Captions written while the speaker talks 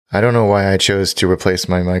I don't know why I chose to replace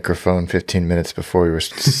my microphone 15 minutes before we were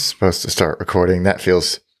supposed to start recording. That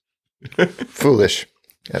feels foolish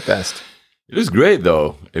at best. It is great,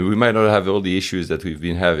 though. And we might not have all the issues that we've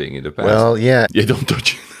been having in the past. Well, yeah. Yeah, don't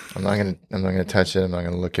touch it. I'm not gonna touch it. I'm not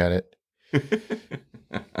gonna look at it.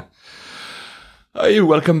 Hey,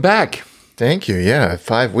 welcome back. Thank you. Yeah,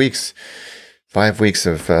 5 weeks. 5 weeks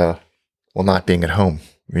of not being at home.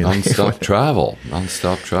 Really. Non-stop travel.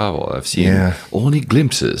 I've seen only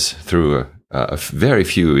glimpses through a very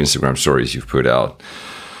few Instagram stories you've put out,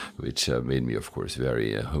 which made me, of course,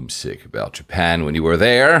 very homesick about Japan when you were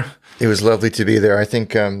there. It was lovely to be there. I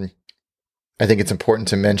think it's important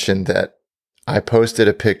to mention that I posted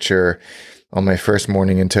a picture on my first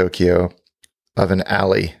morning in Tokyo of an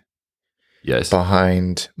alley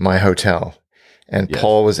behind my hotel, and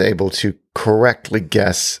Paul was able to correctly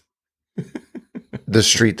guess the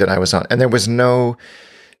street that I was on. And there was no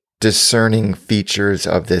discerning features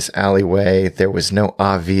of this alleyway. There was no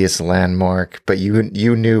obvious landmark, but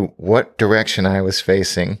you knew what direction I was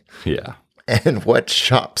facing. Yeah. And what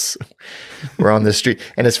shops were on the street.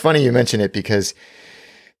 And it's funny you mention it because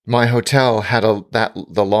my hotel had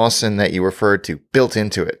the Lawson that you referred to built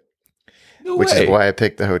into it. No which way. Is why I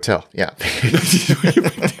picked the hotel. Yeah.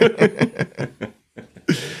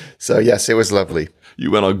 So yes, it was lovely.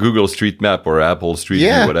 You went on Google Street Map or Apple Street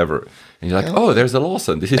View, whatever, and you're like, "Oh, there's a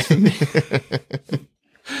Lawson. This is for me."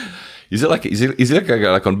 Is it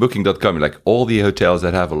like on Booking.com? Like all the hotels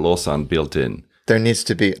that have a Lawson built in. There needs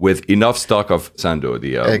to be with enough stock of sando,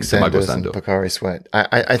 the tamago sando, Pocari Sweat.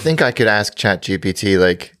 I think I could ask ChatGPT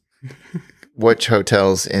like, which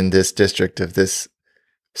hotels in this district of this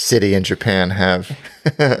city in Japan have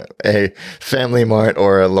a Family Mart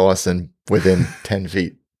or a Lawson within 10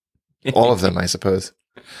 feet. All of them, I suppose.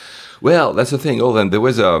 Well, that's the thing. Oh, then there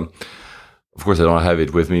was of course, I don't have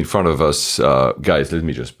it with me in front of us. Guys, let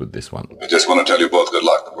me just put this one. I just want to tell you both good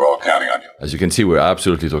luck. We're all counting on you. As you can see, we're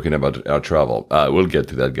absolutely talking about our travel. We'll get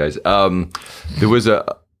to that, guys. There was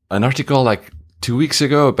an article like 2 weeks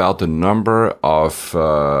ago about the number of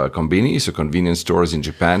Combini, so convenience stores in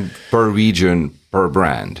Japan, per region, per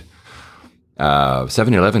brand.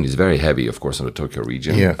 7-Eleven is very heavy, of course, on the Tokyo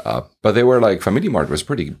region. Yeah. But they were like, Family Mart was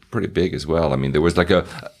pretty big as well. I mean, there was like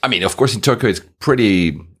of course, in Tokyo, it's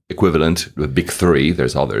pretty equivalent, the big three.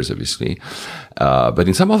 There's others, obviously. But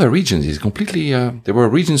in some other regions, it's completely, there were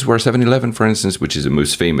regions where 7-Eleven, for instance, which is the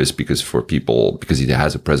most famous because it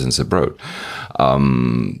has a presence abroad,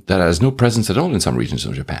 that has no presence at all in some regions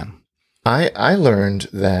of Japan. I learned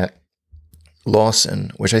that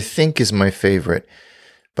Lawson, which I think is my favorite,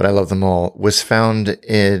 but I love them all, was founded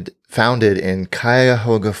in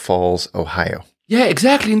Cuyahoga Falls, Ohio. Yeah,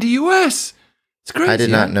 exactly, in the U.S. It's crazy. I did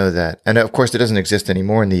not know that. And of course, it doesn't exist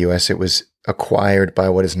anymore in the U.S. It was acquired by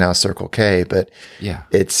what is now Circle K, but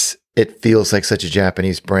it feels like such a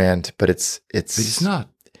Japanese brand, but it's not.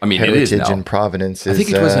 I mean, it is now. Heritage and provenance is, I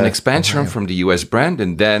think it was an expansion Ohio. from the U.S. brand,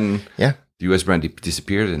 and then the U.S. brand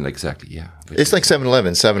disappeared, and exactly. It's like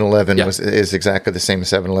 7-Eleven. 7-Eleven is exactly the same.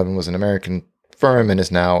 7-Eleven was an American firm and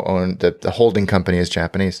is now owned, the holding company is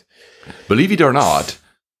Japanese. Believe it or not,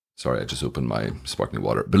 sorry, I just opened my sparkling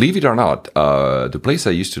water. Believe it or not, the place I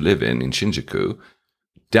used to live in Shinjuku,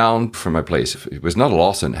 down from my place, it was not a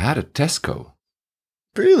Lawson, had a Tesco.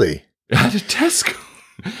 Really? It had a Tesco.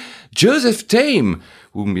 Joseph Tame,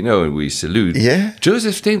 whom we know and we salute. Yeah.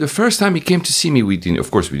 Joseph Tame, the first time he came to see me, we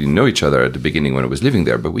didn't know each other at the beginning when I was living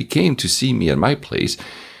there, but we came to see me at my place.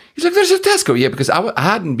 He's like, there's a Tesco. Yeah, because I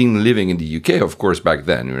hadn't been living in the UK, of course, back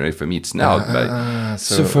then. You know, for me, it's now.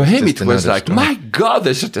 So for him, it was like, my God,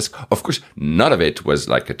 there's a Tesco. Of course, none of it was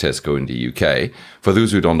like a Tesco in the UK. For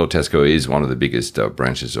those who don't know, Tesco is one of the biggest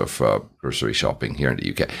branches of grocery shopping here in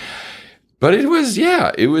the UK. But it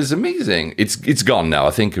was amazing. It's gone now.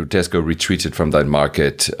 I think Tesco retreated from that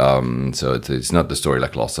market. So it's not the story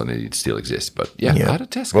like Lawson. It still exists. But I had a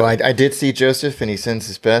Tesco. Well, I did see Joseph, and he sends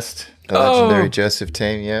his best. The legendary Joseph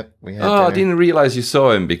Tame. Yep. We had I didn't realize you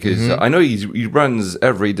saw him because I know he runs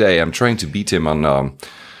every day. I'm trying to beat him on.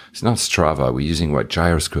 It's not Strava. We're using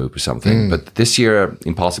Gyroscope or something. But this year,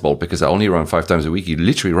 impossible because I only run 5 times a week. He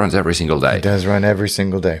literally runs every single day. He does run every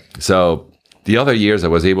single day. So the other years I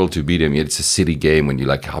was able to beat him. It's a city game when you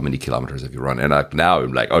like, how many kilometers have you run? And now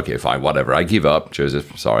I'm like, okay, fine, whatever. I give up.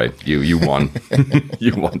 Joseph, sorry. You won.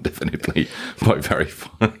 You won definitely by very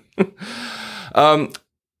far.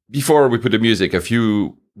 Before we put the music,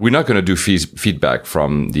 we're not going to do feedback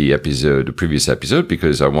from the previous episode,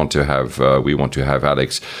 because we want to have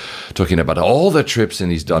Alex talking about all the trips,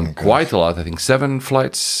 and he's done quite a lot. I think 7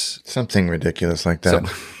 flights. Something ridiculous like that.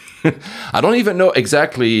 I don't even know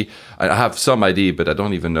exactly. I have some idea, but I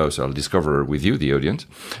don't even know. So I'll discover with you, the audience.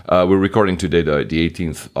 We're recording today the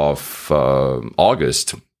 18th of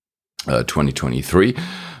August, 2023.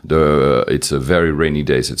 It's a very rainy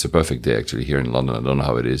day, so it's a perfect day actually here in London. I don't know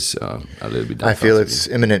how it is. A little bit. I feel it's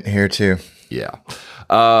imminent here too. Yeah.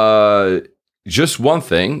 Just one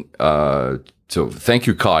thing. So thank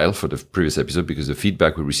you, Kyle, for the previous episode because the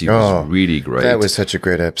feedback we received was really great. That was such a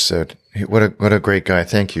great episode. What a great guy.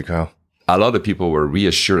 Thank you, Kyle. A lot of people were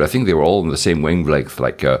reassured. I think they were all on the same wavelength,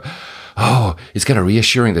 like, it's kind of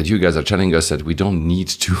reassuring that you guys are telling us that we don't need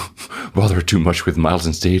to bother too much with miles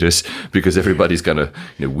and status because everybody's kind of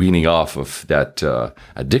weaning off of that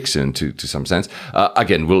addiction to some sense.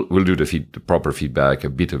 Again, we'll do the proper feedback, a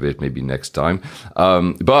bit of it maybe next time.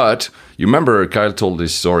 But you remember Kyle told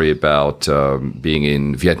this story about being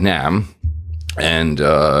in Vietnam and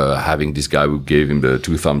having this guy who gave him the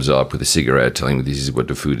 2 thumbs up with a cigarette, telling him this is what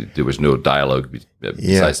the food. There was no dialogue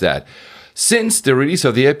besides that. Since the release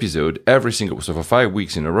of the episode, so for 5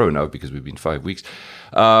 weeks in a row now, because we've been 5 weeks,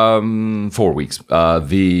 4 weeks,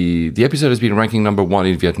 the episode has been ranking number 1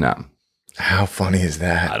 in Vietnam. How funny is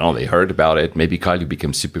that? I don't know. They heard about it. Maybe, Kyle, you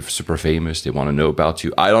became super famous. They want to know about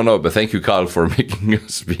you. I don't know. But thank you, Kyle, for making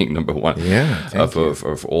us being number 1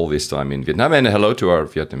 of all this time in Vietnam. And hello to our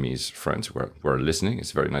Vietnamese friends who are listening.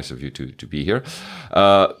 It's very nice of you to be here.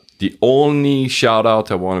 The only shout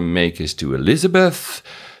out I want to make is to Elizabeth.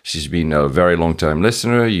 She's been a very long time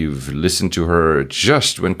listener. You've listened to her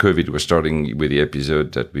just when COVID was starting with the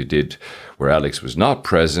episode that we did where Alex was not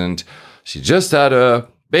present. She just had a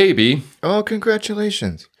baby. Oh,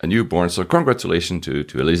 congratulations. A newborn. So congratulations to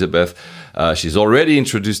Elizabeth. She's already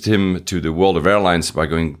introduced him to the world of airlines by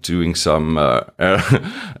doing some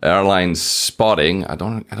airline spotting. I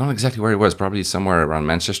don't know exactly where it was. Probably somewhere around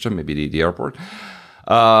Manchester, maybe the airport.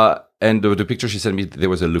 And the picture she sent me, there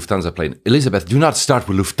was a Lufthansa plane. Elizabeth, do not start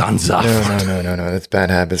with Lufthansa. No. That's bad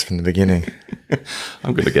habits from the beginning.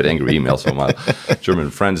 I'm going to get angry emails from my German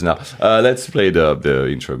friends now. Let's play the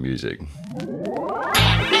intro music.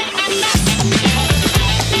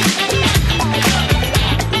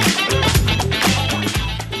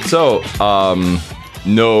 So,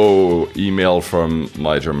 no email from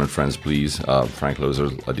my German friends, please. Frank Loser,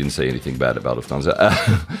 I didn't say anything bad about Lufthansa.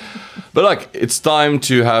 But look, it's time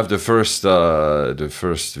to have the first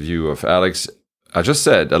view of Alex. I just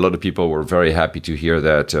said a lot of people were very happy to hear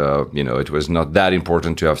that, it was not that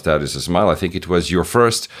important to have status as smile. I think it was your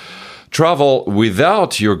first travel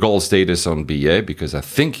without your gold status on BA, because I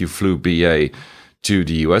think you flew BA to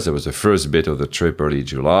the US. That was the first bit of the trip, early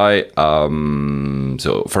July.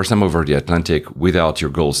 So first time over the Atlantic without your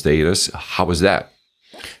gold status. How was that?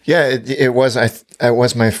 Yeah, it was. It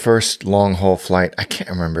was my first long haul flight. I can't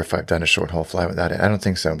remember if I've done a short haul flight without it. I don't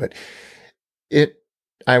think so, but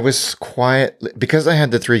I was quiet because I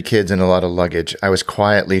had the 3 kids and a lot of luggage. I was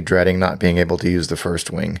quietly dreading not being able to use the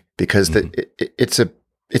first wing because it's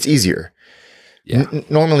easier. Yeah.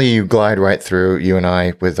 Normally you glide right through, you and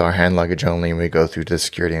I, with our hand luggage only, and we go through to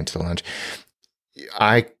security into the lounge.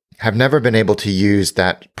 I have never been able to use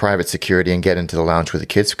that private security and get into the lounge with the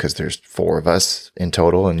kids because there's 4 of us in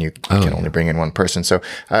total and you can only bring in 1 person. So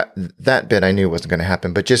that bit I knew wasn't going to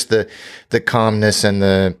happen, but just the calmness and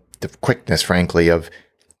the quickness, frankly, of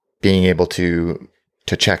being able to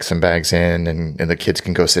check some bags in and the kids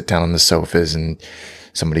can go sit down on the sofas and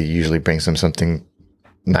somebody usually brings them something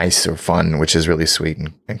nice or fun, which is really sweet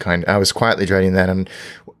and kind. I was quietly dreading that. And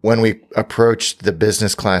when we approached the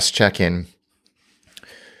business class check-in,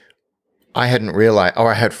 I hadn't realized,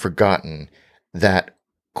 or I had forgotten, that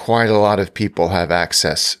quite a lot of people have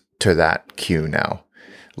access to that queue now.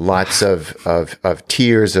 Lots of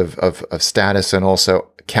tiers of status and also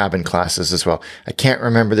cabin classes as well. I can't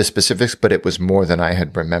remember the specifics, but it was more than I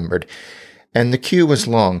had remembered. And the queue was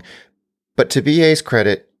long. But to BA's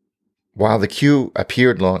credit, while the queue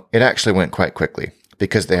appeared long, it actually went quite quickly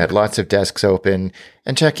because they had lots of desks open,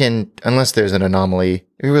 and check-in, unless there's an anomaly,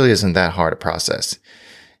 it really isn't that hard a process.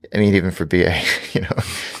 I mean, even for BA,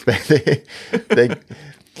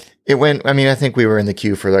 it went, I think we were in the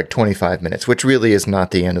queue for like 25 minutes, which really is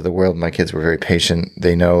not the end of the world. My kids were very patient.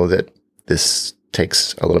 They know that this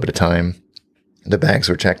takes a little bit of time. The bags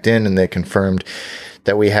were checked in and they confirmed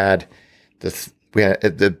that we had the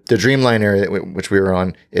Dreamliner, which we were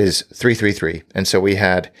on, is 333. And so we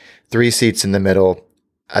had 3 seats in the middle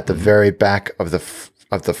at the very back of the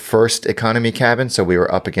first economy cabin. So we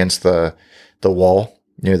were up against the wall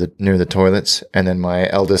near the toilets, and then my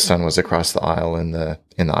eldest son was across the aisle in the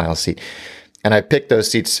aisle seat. And I picked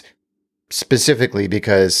those seats specifically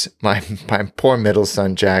because my poor middle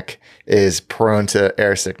son, Jack, is prone to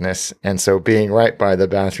air sickness. And so being right by the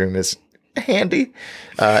bathroom is handy.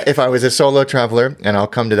 If I was a solo traveler, and I'll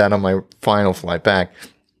come to that on my final flight back,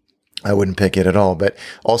 I wouldn't pick it at all. But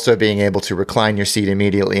also being able to recline your seat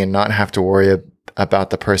immediately and not have to worry about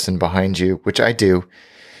the person behind you, which I do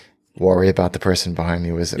worry about the person behind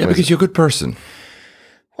me. Because you're a good person.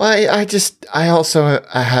 Well, I also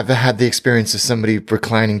have had the experience of somebody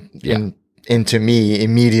reclining into me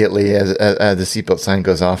immediately as the seatbelt sign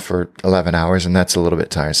goes off for 11 hours, and that's a little bit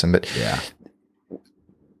tiresome. But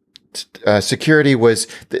security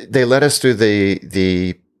they let us through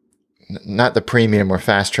the not the premium or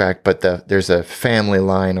fast track, but there's a family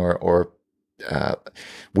line or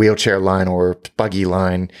wheelchair line or buggy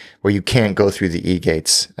line where you can't go through the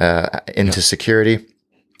e-gates into security.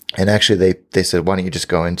 And actually, they said, why don't you just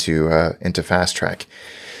go into fast track?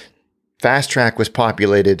 Fast track was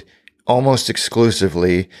populated almost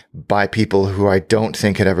exclusively by people who I don't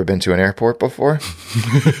think had ever been to an airport before.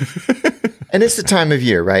 And it's the time of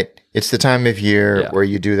year, right? It's the time of year where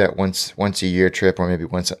you do that once a year trip, or maybe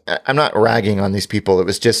once. I'm not ragging on these people. It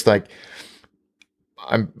was just like,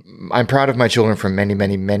 I'm proud of my children for many,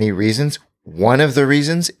 many, many reasons. One of the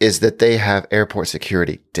reasons is that they have airport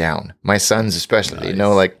security down. My sons especially,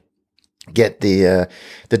 get the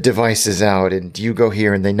devices out, and you go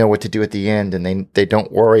here, and they know what to do at the end, and they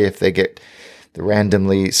don't worry if they get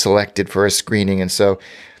randomly selected for a screening. And so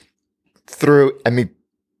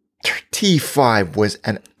T5 was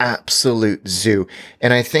an absolute zoo.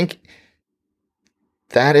 And I think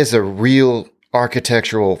that is a real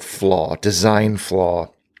architectural flaw, design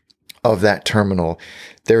flaw of that terminal.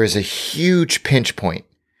 There is a huge pinch point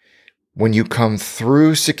when you come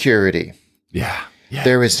through security.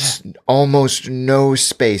 There is almost no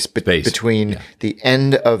space between the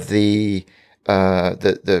end of the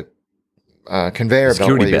conveyor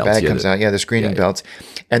belt where your bag comes out. The screening belts.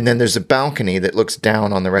 And then there's a balcony that looks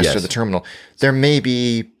down on the rest of the terminal. There may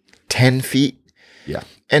be 10 feet.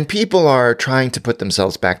 And people are trying to put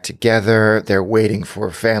themselves back together. They're waiting for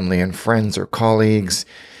family and friends or colleagues.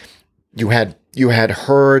 You had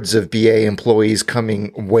herds of BA employees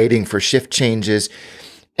coming, waiting for shift changes.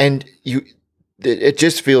 And it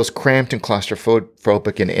just feels cramped and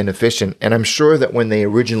claustrophobic and inefficient. And I'm sure that when they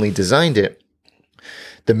originally designed it,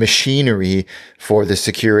 the machinery for the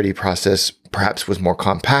security process perhaps was more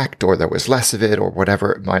compact, or there was less of it, or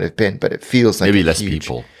whatever it might have been. But it feels like maybe less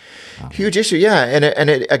people. Huge issue, And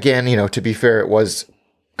it again, to be fair, it was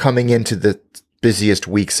coming into the busiest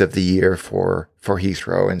weeks of the year for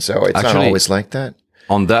Heathrow, and so it's not always like that.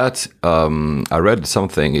 On that, I read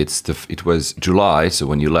something. It was July, so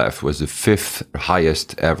when you left, was the 5th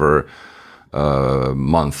highest ever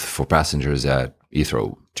month for passengers at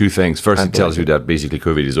Heathrow. Two things. First, it tells you that basically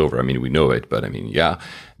COVID is over. I mean, we know it, but I mean,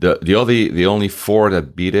 the only 4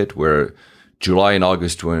 that beat it were July and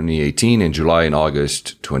August 2018 and July and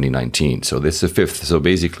August 2019. So this is the 5th. So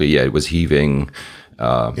basically, it was heaving.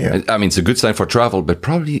 I mean, it's a good sign for travel, but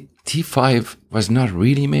probably T5 was not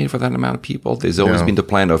really made for that amount of people. There's always been the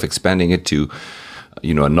plan of expanding it to,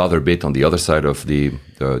 another bit on the other side of the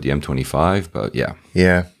M25. But yeah.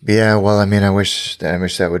 Well, I mean, I wish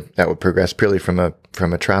that would progress purely from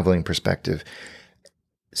a traveling perspective.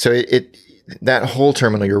 So that whole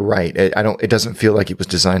terminal, you're right. It doesn't feel like it was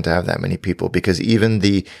designed to have that many people, because even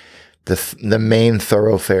the main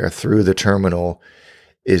thoroughfare through the terminal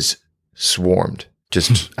is swarmed.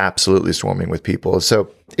 Just absolutely swarming with people.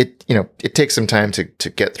 So it takes some time to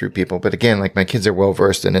get through people. But again, like, my kids are well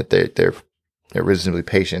versed in it. They're reasonably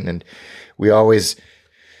patient, and we always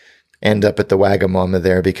end up at the Wagamama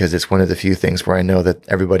there, because it's one of the few things where I know that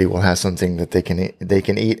everybody will have something that they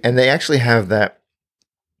can eat, and they actually have that.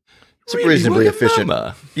 It's reasonably efficient.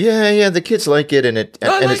 Yeah. The kids like it, and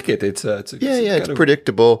I like it. It's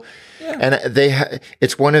predictable, and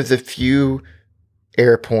it's one of the few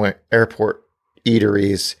airport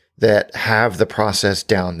eateries that have the process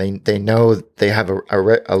down. They know they have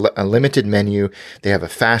a limited menu. They have a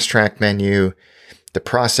fast track menu. The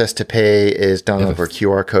process to pay is done over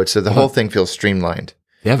QR code. So the whole thing feels streamlined.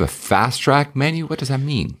 They have a fast track menu? What does that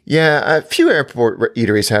mean? Yeah, a few airport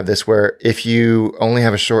eateries have this, where if you only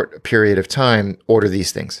have a short period of time, order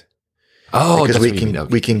these things. Oh, because we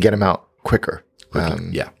can get them out quicker.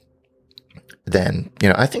 Then,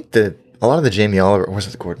 I think a lot of the Jamie Oliver, or was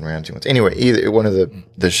it the Gordon Ramsay ones? Anyway, either one of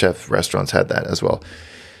the chef restaurants had that as well.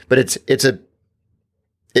 But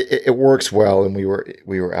it works well, and we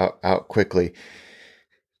were out quickly.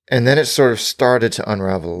 And then it sort of started to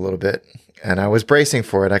unravel a little bit, and I was bracing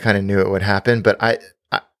for it. I kind of knew it would happen, but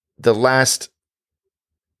the last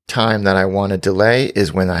time that I want to delay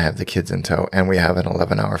is when I have the kids in tow and we have an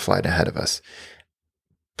 11-hour flight ahead of us.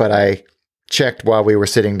 But I checked while we were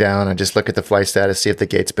sitting down. I just look at the flight status, see if the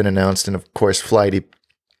gate's been announced. And of course, Flighty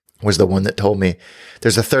was the one that told me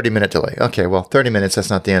there's a 30-minute delay. Okay, well, 30 minutes, that's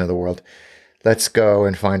not the end of the world. Let's go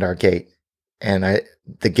and find our gate. And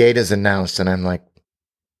the gate is announced, and I'm like,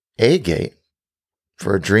 a gate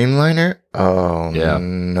for a Dreamliner? Oh, yeah.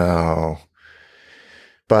 No.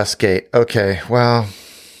 Bus gate. Okay, well,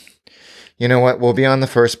 you know what? We'll be on the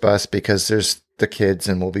first bus because there's the kids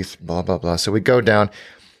and we'll be blah, blah, blah. So we go down,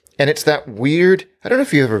 and it's that weird, I don't know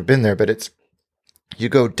if you've ever been there, but you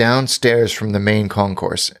go downstairs from the main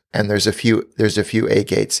concourse, and there's a few A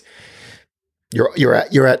gates.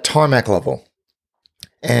 You're at tarmac level,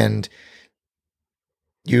 and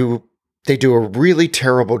they do a really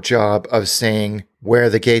terrible job of saying where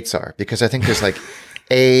the gates are, because I think there's like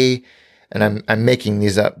and I'm making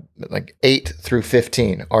these up, like 8 through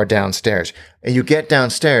 15 are downstairs. And you get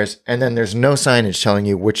downstairs, and then there's no signage telling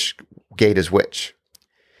you which gate is which.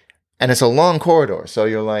 And it's a long corridor, so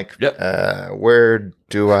you're like, yep. Where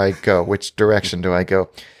do I go? Which direction do I go?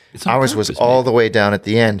 Ours was all the way down at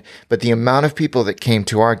the end, but the amount of people that came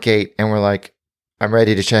to our gate and were like, I'm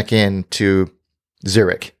ready to check in to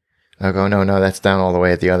Zurich. I go, no, that's down all the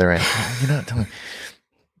way at the other end. You're not telling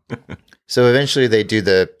me. So eventually they do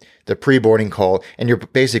the pre-boarding call, and you're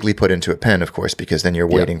basically put into a pen, of course, because then you're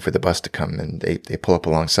waiting for the bus to come, and they pull up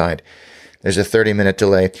alongside. There's a 30-minute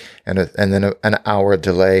delay and then an hour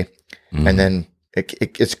delay, and then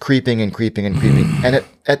it's creeping and creeping and creeping. And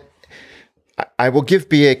I will give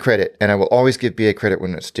BA credit, and I will always give BA credit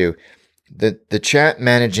when it's due. The chat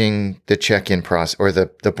managing the check-in process or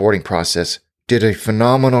the boarding process did a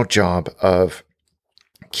phenomenal job of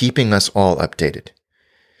keeping us all updated.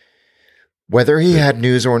 Whether he had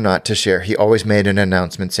news or not to share, he always made an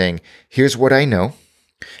announcement saying, here's what I know,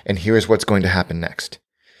 and here's what's going to happen next.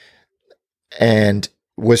 And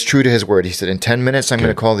was true to his word. He said, in 10 minutes, I'm going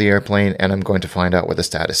to call the airplane, and I'm going to find out what the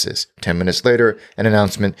status is. 10 minutes later, an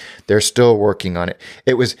announcement. They're still working on it.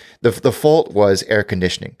 It was the fault was air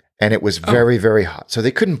conditioning, and it was very, very hot. So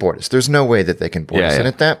they couldn't board us. There's no way that they can board us. And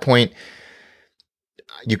at that point,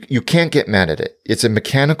 you can't get mad at it. It's a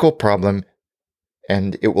mechanical problem,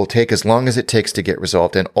 and it will take as long as it takes to get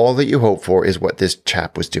resolved. And all that you hope for is what this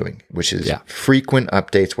chap was doing, which is frequent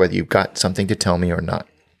updates, whether you've got something to tell me or not.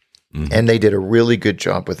 Mm-hmm. And they did a really good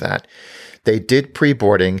job with that. They did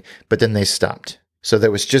pre-boarding, but then they stopped. So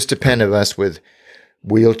there was just a pen of us with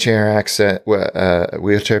wheelchair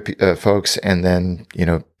folks, and then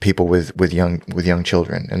people with young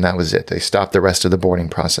children, and that was it. They stopped the rest of the boarding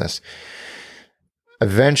process.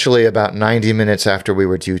 Eventually, about 90 minutes after we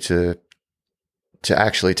were due to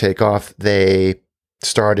actually take off, they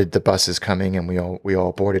started the buses coming, and we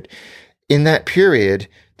all boarded. In that period,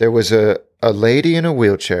 there was a lady in a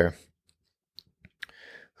wheelchair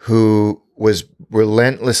who was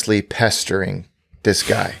relentlessly pestering this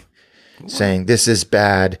guy, saying, this is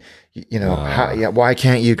bad. Why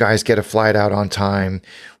can't you guys get a flight out on time?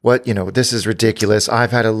 This is ridiculous. I've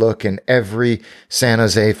had a look in every San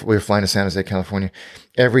Jose, we were flying to San Jose, California.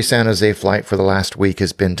 Every San Jose flight for the last week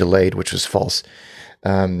has been delayed, which was false.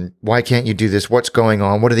 Why can't you do this? What's going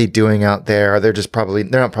on? What are they doing out there? They're probably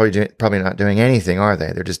not doing anything, are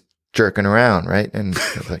they? They're just jerking around, right? And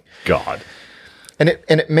it was like, God. And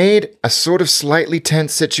it made a sort of slightly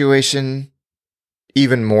tense situation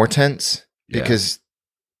even more tense, because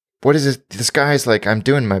what is it? This guy's like, I'm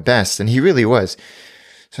doing my best, and he really was.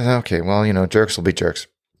 So I thought, okay, well, jerks will be jerks.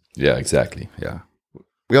 Yeah, exactly. Yeah.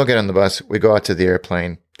 We all get on the bus. We go out to the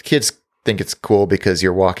airplane. The kids think it's cool because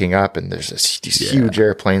you're walking up, and there's these huge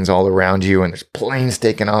airplanes all around you, and there's planes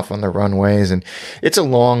taking off on the runways, and it's a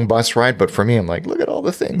long bus ride. But for me, I'm like, look at all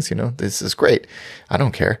the things, this is great. I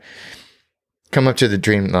don't care. Come up to the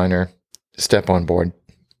Dreamliner, step on board,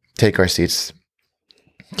 take our seats.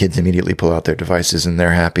 Kids immediately pull out their devices, and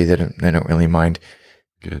they're happy. They don't really mind.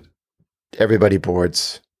 Good. Everybody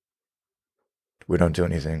boards. We don't do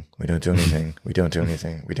anything. We don't do anything. We don't do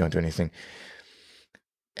anything. We don't do anything.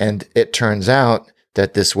 And it turns out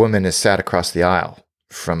that this woman is sat across the aisle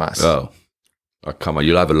from us. Oh, come on.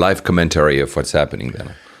 You'll have a live commentary of what's happening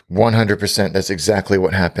then. 100%. That's exactly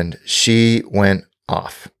what happened. She went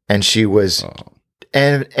off, and she was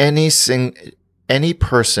any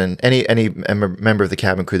person, any member of the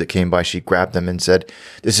cabin crew that came by, she grabbed them and said,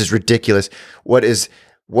 "This is ridiculous. What is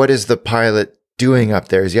the pilot doing up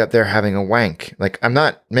there? Is he up there having a wank?" Like, I'm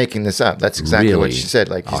not making this up. That's exactly what she said.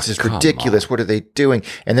 Like, this is ridiculous. What are they doing?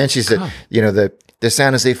 And then she said, the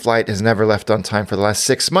San Jose flight has never left on time for the last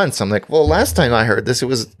 6 months. I'm like, well, last time I heard this, it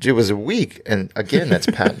was a week. And again, that's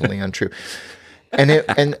patently untrue.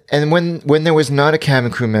 And when there was not a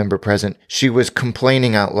cabin crew member present, she was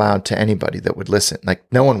complaining out loud to anybody that would listen. Like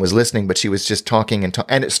no one was listening, but she was just talking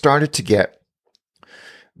and it started to get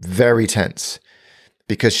very tense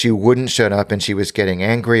because she wouldn't shut up and she was getting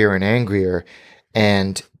angrier and angrier.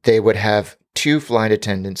 And they would have 2 flight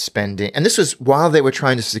attendants spending, and this was while they were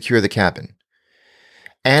trying to secure the cabin.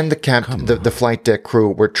 And the flight deck crew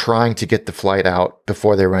were trying to get the flight out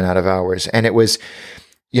before they ran out of hours. And it was,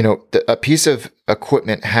 a piece of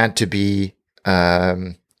equipment had to be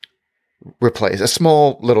replaced, a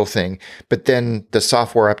small little thing. But then the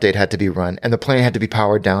software update had to be run, and the plane had to be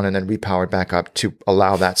powered down and then repowered back up to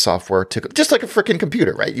allow that software to, just like a freaking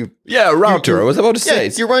computer, right? A router. I was about to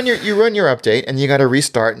say. You run your update, and you got to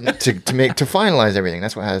restart to finalize everything.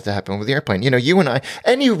 That's what has to happen with the airplane. You and I,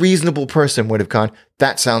 any reasonable person would have gone,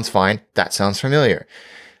 that sounds fine. That sounds familiar.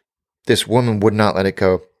 This woman would not let it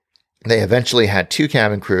go. They eventually had 2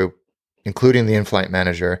 cabin crew, including the in-flight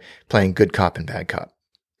manager, playing good cop and bad cop.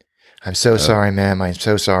 I'm so sorry, ma'am. I'm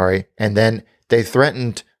so sorry. And then they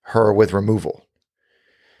threatened her with removal.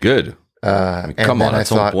 Good. Come on, at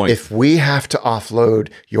some point. If we have to offload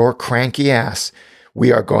your cranky ass,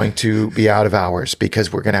 we are going to be out of hours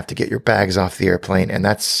because we're going to have to get your bags off the airplane. And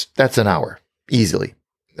that's an hour. Easily.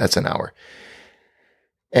 That's an hour.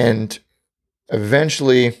 And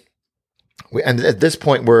eventually, and at this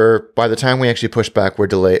point, by the time we actually push back, we're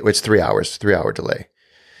delayed. It's 3 hours, 3-hour delay.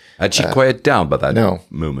 Had she quieted down by that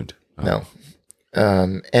moment? No.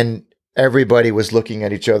 And everybody was looking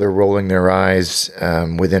at each other, rolling their eyes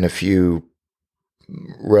within a few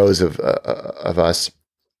rows of us.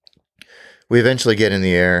 We eventually get in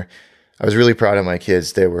the air. I was really proud of my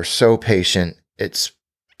kids. They were so patient. It's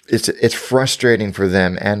frustrating for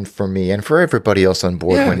them and for me and for everybody else on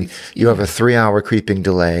board when you have a 3-hour creeping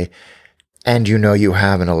delay and you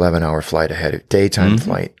have an 11-hour flight daytime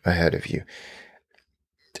flight ahead of you.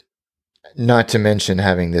 Not to mention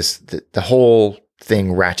having the whole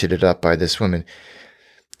thing ratcheted up by this woman.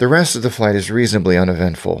 The rest of the flight is reasonably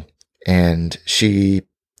uneventful. And she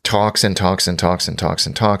talks and talks and talks and talks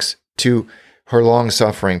and talks to her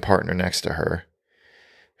long-suffering partner next to her,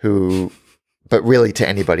 but really to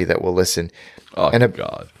anybody that will listen. Oh,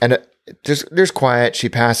 God. And there's quiet. She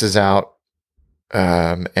passes out.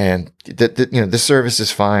 And the service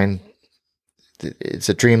is fine. It's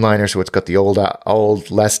a Dreamliner, so it's got the old,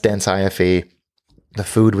 less dense IFE. The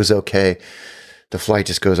food was okay. The flight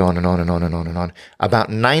just goes on and on and on and on and on. About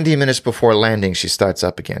 90 minutes before landing, she starts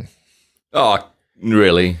up again. Oh,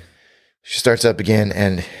 really? She starts up again,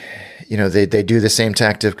 and they do the same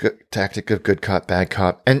tactic of good cop, bad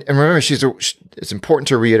cop. And remember, it's important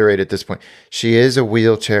to reiterate at this point, she is a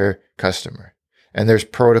wheelchair customer, and there's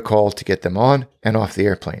protocol to get them on and off the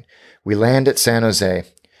airplane. We land at San Jose.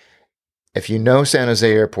 If you know San Jose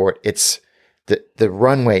Airport, it's the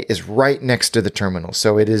runway is right next to the terminal.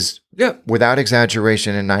 So it is, without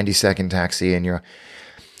exaggeration, a 90-second taxi, and your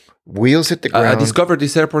wheels hit the ground. I discovered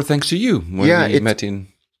this airport thanks to you when we met in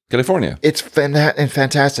California. It's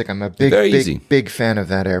fantastic. I'm a big fan of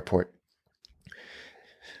that airport.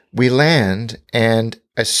 We land, and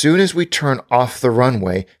as soon as we turn off the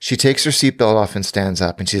runway, she takes her seatbelt off and stands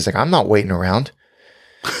up, and she's like, I'm not waiting around.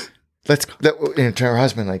 To her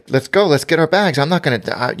husband, like, let's go, let's get our bags. I'm not going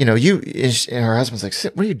to, and her husband's like,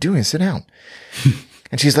 what are you doing? Sit down.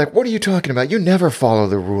 And she's like, what are you talking about? You never follow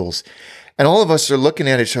the rules. And all of us are looking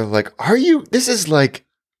at each other like, this is like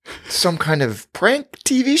some kind of prank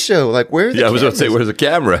TV show. Like, where's the cameras? I was about to say, where's the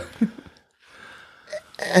camera?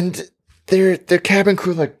 And their cabin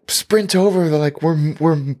crew like sprint over. They're like,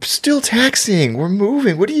 we're still taxiing. We're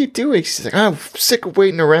moving. What are you doing? She's like, I'm sick of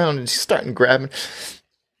waiting around. And she's starting grabbing.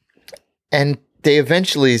 And they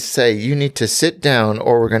eventually say, you need to sit down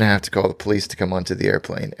or we're going to have to call the police to come onto the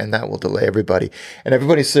airplane. And that will delay everybody. And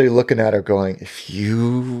everybody's sort of looking at her going, if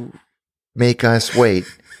you make us wait.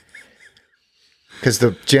 Because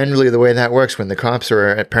generally the way that works, when the cops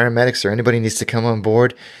or paramedics or anybody needs to come on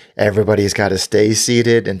board, everybody's got to stay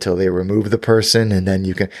seated until they remove the person. And then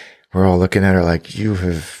we're all looking at her like, don't you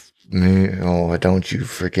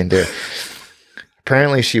freaking dare.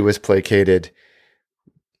 Apparently she was placated.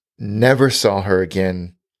 Never saw her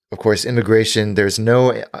again. Of course, immigration,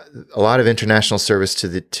 a lot of international service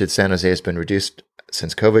to San Jose has been reduced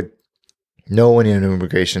since COVID. No one in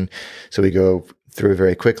immigration. So we go through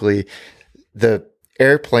very quickly. The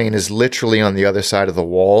airplane is literally on the other side of the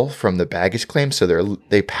wall from the baggage claim. So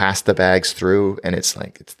they pass the bags through and it's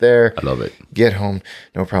there. I love it. Get home.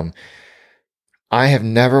 No problem. I have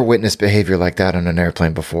never witnessed behavior like that on an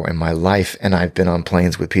airplane before in my life. And I've been on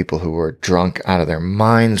planes with people who were drunk out of their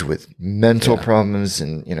minds with mental problems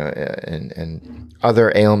and, and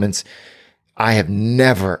other ailments. I have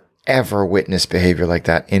never, ever witnessed behavior like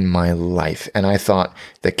that in my life. And I thought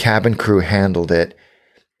the cabin crew handled it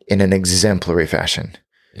in an exemplary fashion.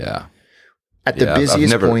 Yeah. At the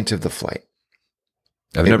busiest point of the flight.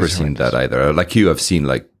 I've never seen that either. Like you, I've seen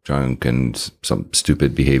like drunk and some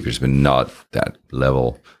stupid behaviors, but not that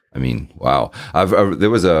level. I mean, wow. There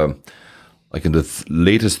was like in the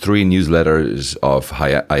latest 3 newsletters of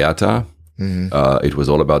IATA, it was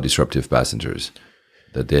all about disruptive passengers.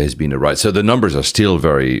 That there has been a rise. So the numbers are still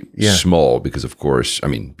very small because, of course, I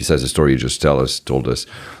mean, besides the story you just told us,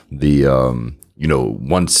 the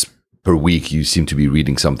once per week you seem to be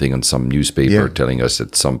reading something on some newspaper telling us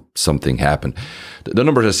that something happened. The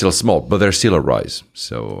numbers are still small, but there's still a rise.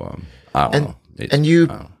 So I don't know. And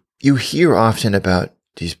you hear often about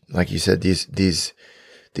these, like you said, these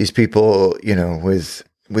people,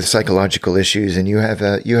 with psychological issues, and you have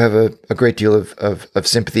a great deal of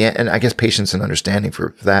sympathy and I guess patience and understanding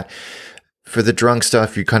for that. For the drunk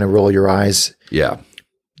stuff, you kind of roll your eyes. Yeah.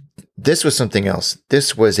 This was something else.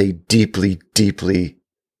 This was a deeply, deeply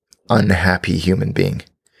unhappy human being.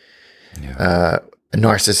 Yeah. A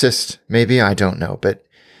narcissist, maybe, I don't know, but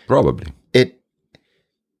probably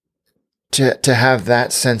to have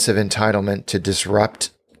that sense of entitlement to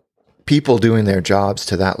disrupt people doing their jobs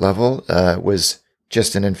to that level was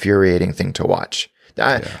just an infuriating thing to watch.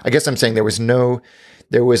 I guess I'm saying there was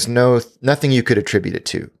nothing you could attribute it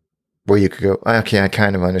to where you could go, okay, I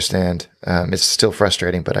kind of understand. It's still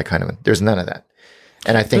frustrating, but there's none of that.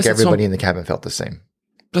 And I think everybody in the cabin felt the same.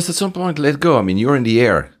 Plus at some point, let go. I mean, you're in the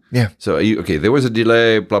air. Yeah. So, there was a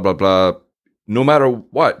delay, blah, blah, blah. No matter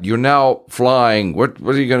what, you're now flying. What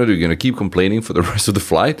are you going to do? You're going to keep complaining for the rest of the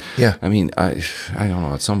flight? Yeah. I mean, I don't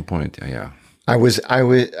know. At some point, yeah. I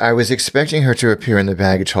was expecting her to appear in the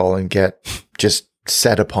baggage hall and get just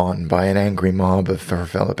set upon by an angry mob of her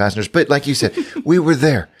fellow passengers. But like you said, we were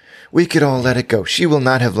there. We could all let it go. She will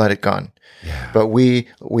not have let it gone. Yeah. But we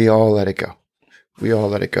all let it go. We all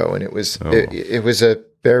let it go. And it was it was a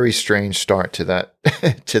very strange start to that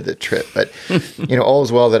to the trip. But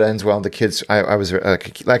all's well that ends well. The kids, I was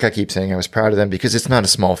like I keep saying, I was proud of them because it's not a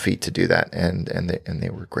small feat to do that, and they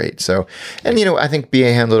were great. So, and I think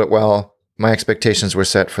BA handled it well. My expectations were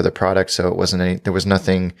set for the product, so it wasn't there was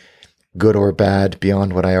nothing good or bad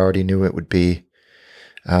beyond what I already knew it would be.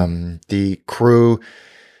 The crew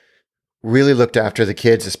really looked after the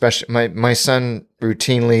kids, especially my son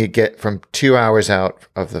routinely get from 2 hours out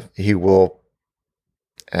of he will,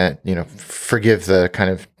 forgive the kind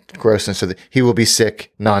of grossness of he will be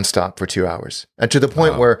sick nonstop for 2 hours. And to the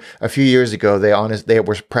point where a few years ago, they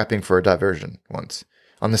were prepping for a diversion once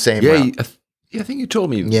on the same route. I think you told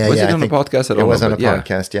me. Yeah, was it on a podcast at all? It was on a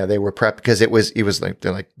podcast. Yeah, they were prepped because it was like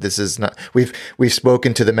they're like, this is not. We've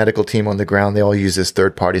spoken to the medical team on the ground. They all use this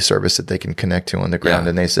third party service that they can connect to on the ground,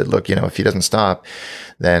 and they said, look, if he doesn't stop,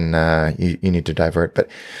 then you need to divert. But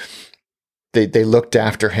they looked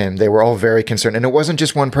after him. They were all very concerned, and it wasn't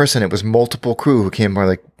just one person. It was multiple crew who came by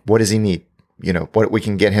like, what does he need? What we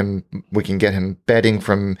can get him bedding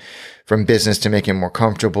from business to make him more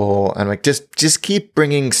comfortable. And like, just keep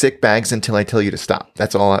bringing sick bags until I tell you to stop.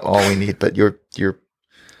 That's all we need. But your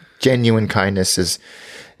genuine kindness is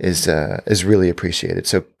really appreciated.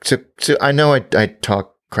 So I know I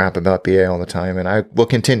talk crap about BA all the time, and I will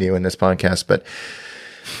continue in this podcast, but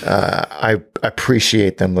I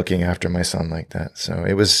appreciate them looking after my son like that. So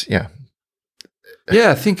it was, yeah.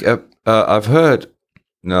 I think I've heard,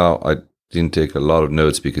 no, I didn't take a lot of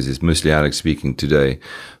notes because it's mostly Alex speaking today,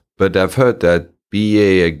 but I've heard that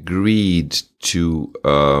BA agreed to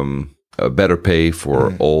a better pay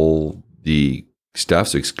for all the staff,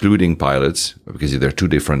 so excluding pilots, because there are 2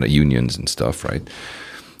 different unions and stuff, right?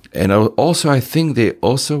 And also, I think they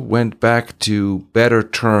also went back to better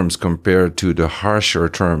terms compared to the harsher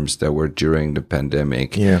terms that were during the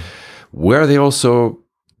pandemic. Yeah. Where they also,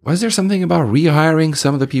 was there something about rehiring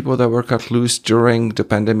some of the people that were cut loose during the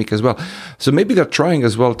pandemic as well? So maybe they're trying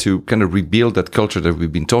as well to kind of rebuild that culture that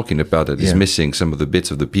we've been talking about that is missing some of the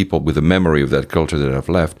bits of the people with the memory of that culture that have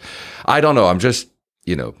left. I don't know. I'm just,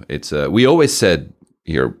 it's, we always said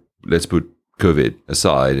here, let's put COVID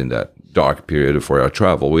aside in that dark period for our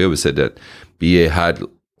travel. We always said that BA had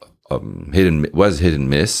hit and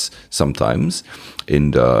miss sometimes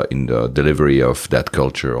in the delivery of that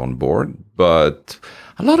culture on board, but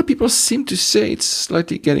a lot of people seem to say it's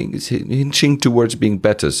slightly hinching towards being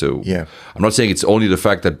better. So I'm not saying it's only the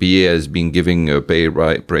fact that BA has been giving pay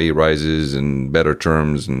rises and better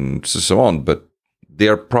terms and so on, but they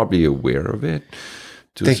are probably aware of it.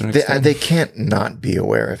 They can't not be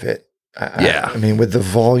aware of it. I mean, with the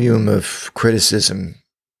volume of criticism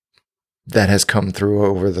that has come through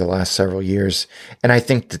over the last several years. And I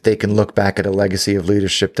think that they can look back at a legacy of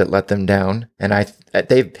leadership that let them down. And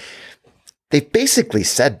they've basically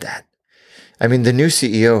said that. I mean, the new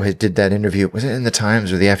CEO did that interview. Was it in the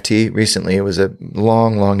Times or the FT recently? It was a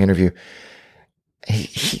long, long interview.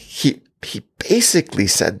 He basically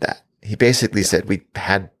said that. He basically said we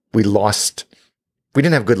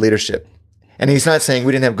didn't have good leadership. And he's not saying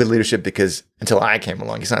we didn't have good leadership because until I came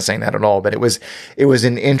along. He's not saying that at all. But it was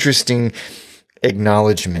an interesting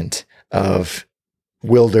acknowledgement of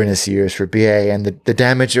wilderness years for BA and the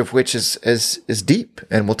damage of which is deep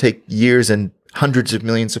and will take years and hundreds of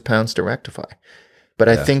millions of pounds to rectify. But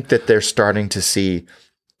I think that they're starting to see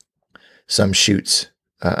some shoots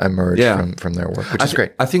emerge from their work, which is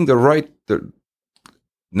great. I think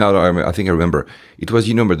now that I think I remember, it was,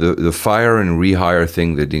 the fire and rehire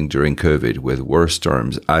thing they did during COVID with worse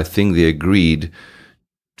terms. I think they agreed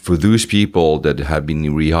for those people that had been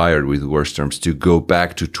rehired with worse terms to go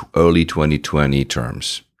back to early 2020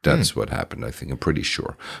 terms. That's what happened, I think. I'm pretty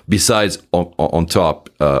sure. Besides, on top,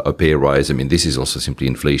 a pay rise. I mean, this is also simply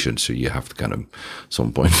inflation, so you have to kind of,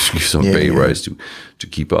 some point, give some pay rise to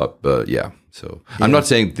keep up. But I'm not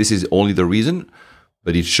saying this is only the reason,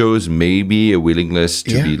 but it shows maybe a willingness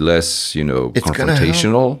to be less,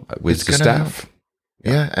 confrontational with the staff.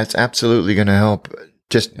 Yeah, it's absolutely going to help.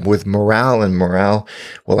 Just with morale, and morale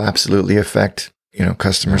will absolutely affect,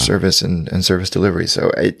 customer service and service delivery. So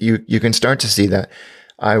you can start to see that.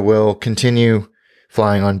 I will continue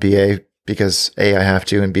flying on BA because A, I have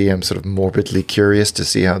to, and B, I'm sort of morbidly curious to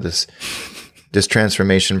see how this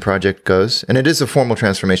transformation project goes. And it is a formal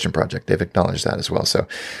transformation project. They've acknowledged that as well. So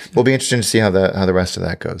we'll be interested to see how the rest of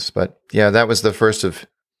that goes. But yeah, that was the first of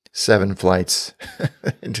 7 flights.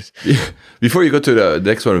 Before you go to the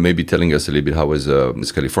next one, maybe telling us a little bit how was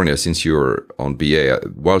California, since you were on BA,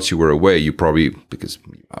 whilst you were away, you probably, because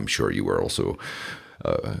I'm sure you were also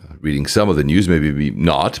reading some of the news, maybe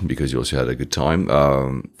not, because you also had a good time.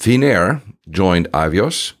 Finnair joined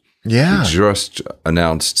Avios. Yeah. It just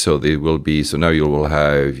announced, so now you will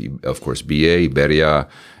have, of course, BA, Iberia,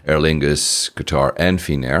 Aer Lingus, Qatar, and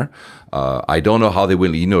Finnair. I don't know how they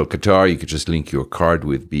will, Qatar, you could just link your card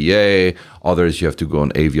with BA. Others, you have to go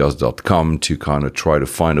on avios.com to kind of try to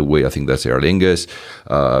find a way. I think that's Aer Lingus.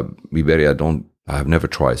 Iberia, I have never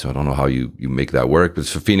tried, so I don't know how you make that work. But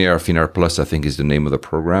for Finnair Plus, I think is the name of the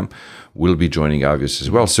program, will be joining Avios as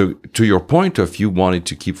well. So to your point of you wanted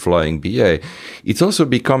to keep flying BA, it's also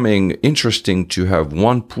becoming interesting to have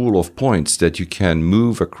one pool of points that you can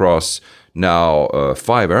move across now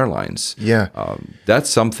 5 airlines. Yeah. That's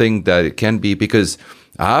something that it can be, because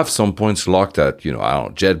I have some points locked at, I don't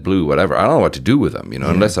know, JetBlue, whatever. I don't know what to do with them,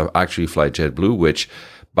 unless I actually fly JetBlue, which,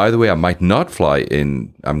 by the way, I might not fly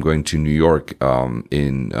I'm going to New York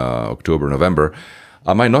in October, November.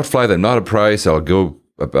 I might not fly them, not a price. I'll go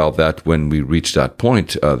about that when we reach that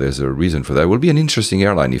point. There's a reason for that. It will be an interesting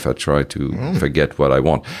airline if I try to forget what I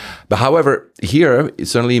want. But however, here, it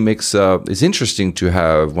certainly makes, it's interesting to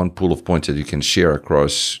have one pool of points that you can share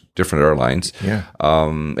across different airlines. Yeah.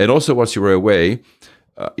 And also, whilst you were away,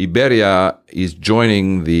 Iberia is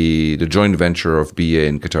joining the joint venture of BA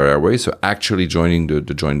and Qatar Airways, so actually joining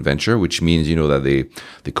the joint venture, which means that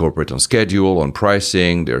they cooperate on schedule, on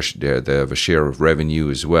pricing. They have a share of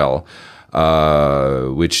revenue as well,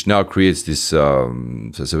 which now creates this so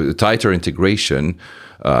a tighter integration.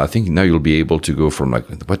 I think now you'll be able to go from,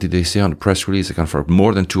 what did they say on the press release? For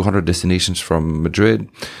more than 200 destinations from Madrid.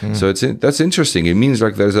 So that's interesting. It means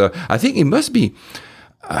I think it must be.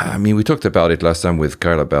 I mean, we talked about it last time with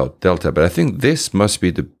Kyle about Delta, but I think this must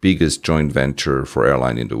be the biggest joint venture for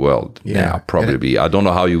airline in the world. Yeah, probably. I don't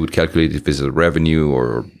know how you would calculate if it's a revenue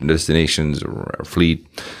or destinations or fleet,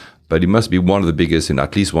 but it must be one of the biggest in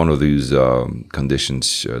at least one of these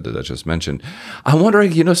conditions that I just mentioned. I'm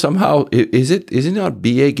wondering, somehow, is it not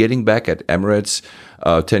BA getting back at Emirates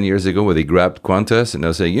 10 years ago where they grabbed Qantas and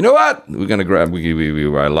they'll say, you know what, we're going to grab, we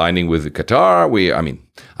were aligning with Qatar.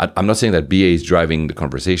 I'm not saying that BA is driving the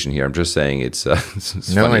conversation here. I'm just saying it's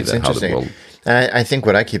funny it's interesting. How the world... And I think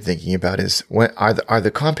what I keep thinking about is, are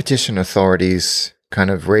the competition authorities kind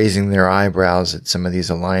of raising their eyebrows at some of these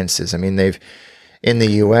alliances? I mean, in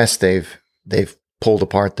the US, they've pulled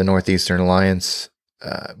apart the Northeastern Alliance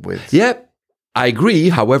with... Yeah, I agree.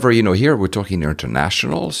 However, here we're talking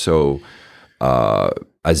international. So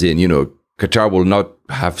as in, Qatar will not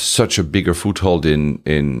have such a bigger foothold in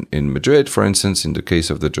Madrid, for instance, in the case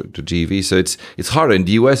of the GV. So it's harder. In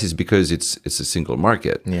the US, it's because it's a single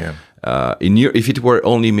market. Yeah. If it were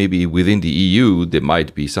only maybe within the EU, there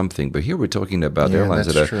might be something. But here we're talking about airlines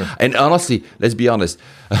that are. True. And honestly, let's be honest,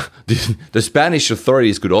 the Spanish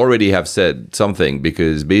authorities could already have said something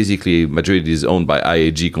because basically Madrid is owned by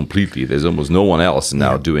IAG completely. There's almost no one else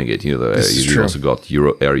now doing it. You also got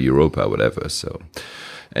Air Europa, whatever. So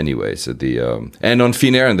anyway, so and on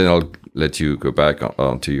Finnair, and then I'll let you go back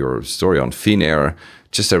on to your story on Finnair.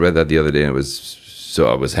 Just I read that the other day, and So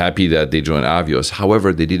I was happy that they joined Avios.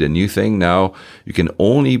 However, they did a new thing now. You can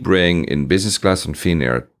only bring in business class on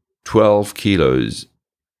Finnair 12 kilos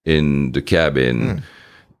in the cabin,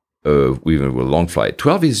 even with a long flight.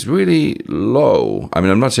 12 is really low. I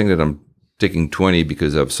mean, I'm not saying that I'm taking 20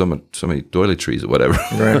 because of so many toiletries or whatever.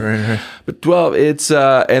 Right. But 12, it's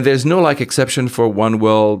and there's no like exception for One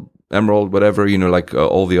World, Emerald, whatever, like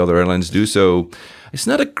all the other airlines do. So it's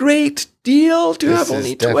not a great deal to have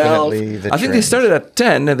only 12. I think they started at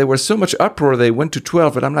 10 and there was so much uproar they went to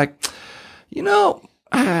 12. But I'm like,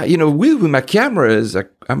 with my cameras,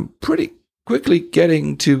 I'm pretty quickly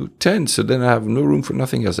getting to 10. So then I have no room for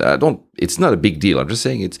nothing else. It's not a big deal. I'm just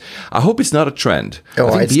saying I hope it's not a trend.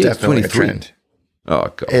 Oh, it's definitely a trend. Oh,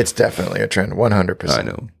 God. It's definitely a trend. 100%. I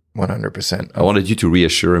know. 100%. I wanted you to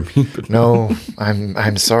reassure me. But no,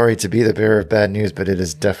 I'm sorry to be the bearer of bad news, but it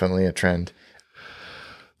is definitely a trend.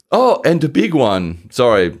 Oh, and the big one,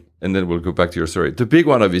 sorry, and then we'll go back to your story. The big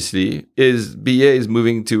one, obviously, is BA is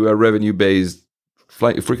moving to a revenue-based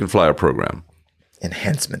frequent flyer program.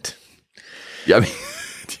 Enhancement. Yeah, I mean,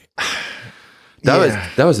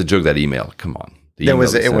 that was a joke, that email. Come on. It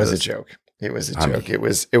was a joke. It was a joke.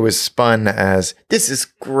 It was spun as, this is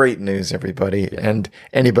great news, everybody. Yeah. And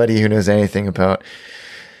anybody who knows anything about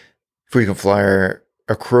frequent flyer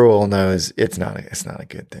accrual knows it's not a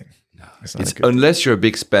good thing. Unless you're a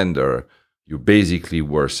big spender, you're basically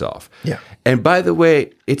worse off. Yeah. And by the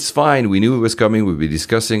way, it's fine. We knew it was coming. We've been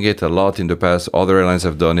discussing it a lot in the past. Other airlines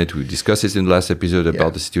have done it. We discussed it in the last episode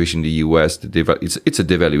about the situation in the US. It's a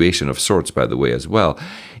devaluation of sorts, by the way, as well.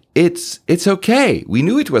 It's okay. We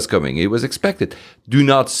knew it was coming. It was expected. Do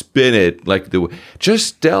not spin it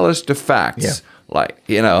just tell us the facts.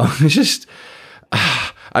 Yeah. Just.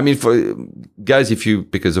 I mean, for guys,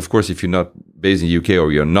 because of course, if you're not based in the UK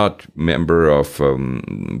or you're not member of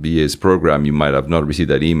BA's program, you might have not received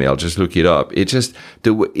that email. Just look it up. It's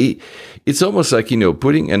almost like,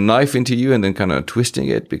 putting a knife into you and then kind of twisting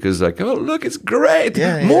it because oh, look, it's great.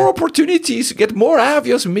 More opportunities to get more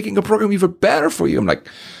Avios and making a program even better for you. I'm like,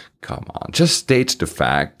 come on, just state the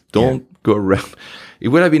fact. Don't go around. It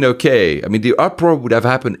would have been okay. I mean, the uproar would have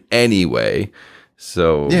happened anyway.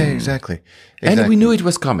 So yeah, exactly. And we knew it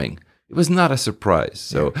was coming. It was not a surprise.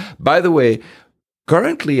 So, by the way,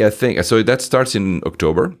 currently, I think, so that starts in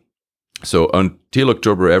October. So until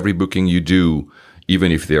October, every booking you do,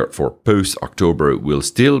 even if they're for post-October, will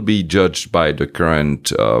still be judged by the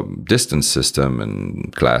current distance system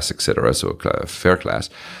and class, etc. So fare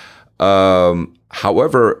class.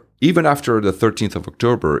 However, even after the 13th of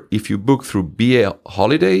October, if you book through BA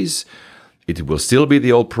Holidays, it will still be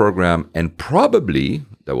the old program, and probably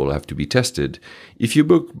that will have to be tested. If you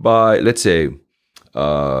book by, let's say,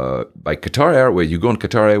 by Qatar Airways, you go on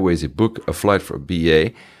Qatar Airways, you book a flight for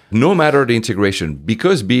BA, no matter the integration,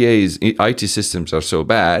 because BA's IT systems are so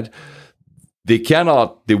bad, they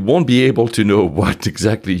won't be able to know what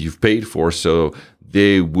exactly you've paid for, so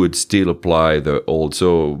they would still apply the old.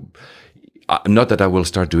 So not that I will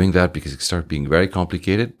start doing that because it starts being very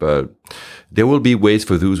complicated, but there will be ways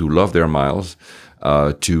for those who love their miles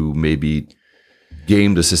to maybe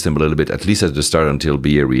game the system a little bit, at least at the start until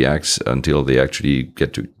BA reacts, until they actually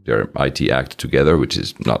get to their IT act together, which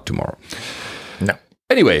is not tomorrow. No.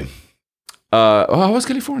 Anyway, how was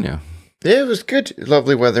California? Yeah, it was good.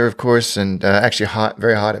 Lovely weather, of course, and actually hot,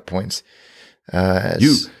 very hot at points.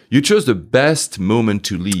 You chose the best moment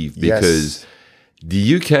to leave because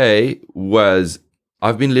the UK was,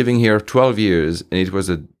 I've been living here 12 years, and it was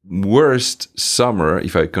the worst summer,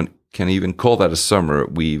 if I can even call that a summer,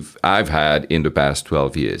 I've had in the past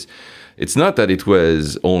 12 years. It's not that it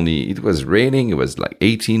was raining, it was like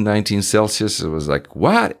 18, 19 Celsius. It was like,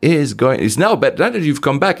 what is going? It's now better. Now that you've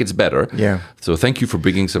come back, it's better. Yeah. So thank you for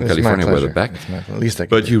bringing some California weather back. At least I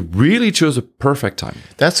could. But you really chose a perfect time.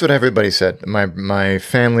 That's what everybody said. My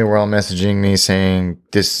family were all messaging me saying,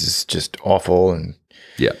 this is just awful. And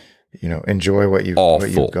enjoy what you've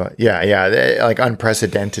got. Yeah, like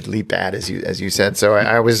unprecedentedly bad, as you said. So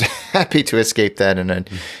I was happy to escape that, and I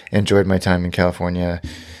enjoyed my time in California.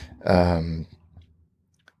 But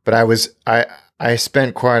I spent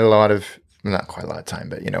not quite a lot of time,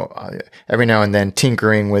 but every now and then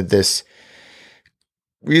tinkering with this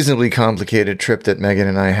reasonably complicated trip that Megan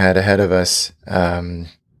and I had ahead of us.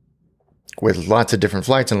 with lots of different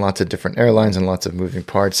flights and lots of different airlines and lots of moving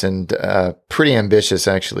parts, and pretty ambitious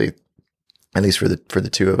actually, at least for the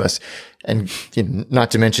two of us. And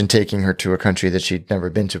not to mention taking her to a country that she'd never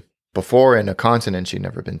been to before and a continent she'd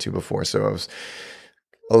never been to before. So I was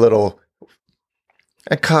a little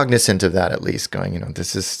cognizant of that, at least, going,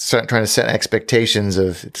 this is trying to set expectations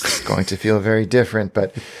of it's going to feel very different.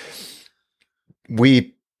 But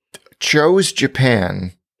we chose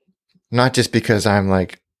Japan not just because I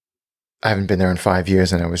haven't been there in 5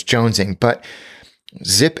 years and I was jonesing, but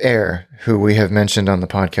Zipair, who we have mentioned on the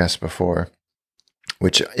podcast before,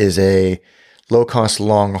 which is a low-cost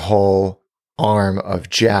long-haul arm of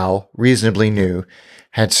JAL, reasonably new,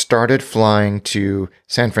 had started flying to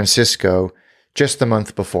San Francisco just the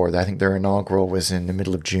month before. I think their inaugural was in the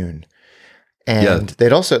middle of June. And they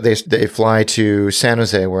fly to San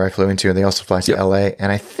Jose, where I flew into, and they also fly to LA,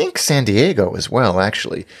 and I think San Diego as well,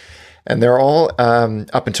 actually. And they're all,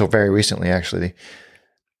 up until very recently, actually.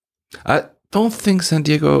 I don't think San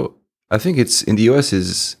Diego, I think it's in the US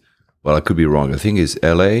is, well, I could be wrong. I think it's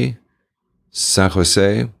LA, San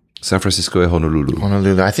Jose, San Francisco, and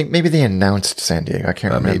Honolulu. I think maybe they announced San Diego. I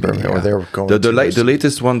can't remember. Maybe, yeah. Or they were going the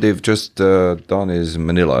latest one they've just done is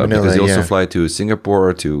Manila, because they also fly to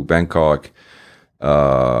Singapore, to Bangkok,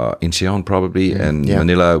 Incheon probably, and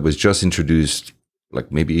Manila was just introduced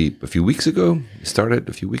like maybe a few weeks ago. It started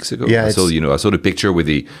a few weeks ago. Yeah, I saw the picture with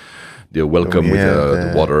the welcome with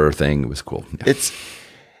the water thing. It was cool. Yeah.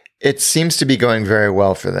 It seems to be going very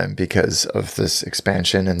well for them because of this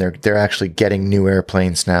expansion, and they're actually getting new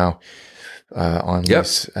airplanes now on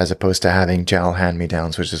lease, as opposed to having JAL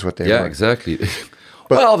hand-me-downs, which is what they were. Yeah, exactly.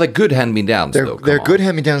 Well, they're good hand-me-downs, though. They're good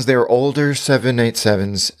hand-me-downs. They were older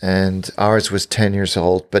 787s, and ours was 10 years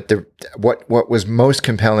old. But what was most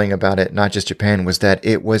compelling about it, not just Japan, was that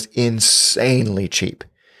it was insanely cheap.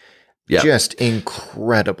 Yeah. Just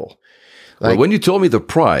incredible. Well, when you told me the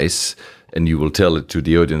price, and you will tell it to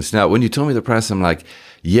the audience now, when you told me the price, I'm like,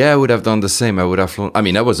 yeah, I would have done the same. I would have flown. I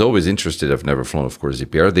mean, I was always interested. I've never flown, of course,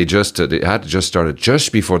 Zipair. They had just started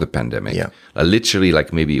just before the pandemic. Yeah. Literally,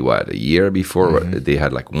 like maybe a year before, they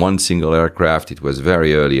had like one single aircraft. It was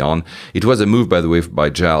very early on. It was a move, by the way, by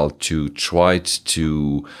JAL to try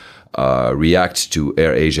to react to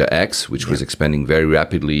AirAsia X, which was expanding very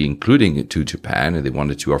rapidly, including to Japan, and they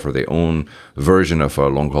wanted to offer their own version of a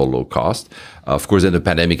long-haul low cost. Of course, then the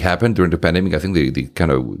pandemic happened. During the pandemic, I think they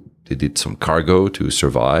did some cargo to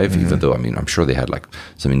survive, even though, I mean, I'm sure they had like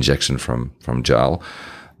some injection from JAL.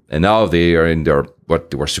 And now they are in what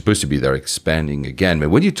they were supposed to be, they're expanding again.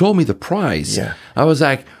 But when you told me the price, I was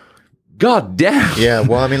like, God damn. Yeah,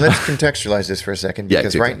 well, I mean, let's contextualize this for a second,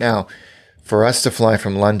 because right now, for us to fly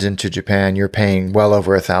from London to Japan, you're paying well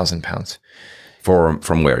over £1,000.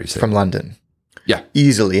 From where, you say? From London. Yeah.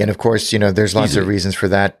 Easily. And of course, there's lots of reasons for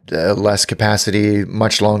that. Less capacity,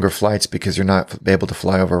 much longer flights because you're not able to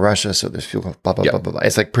fly over Russia. So there's fuel, blah, blah, blah, blah, blah.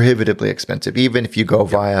 It's like prohibitively expensive. Even if you go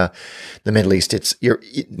via the Middle East, you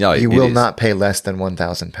will not pay less than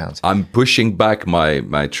 £1,000. I'm pushing back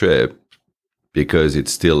my trip because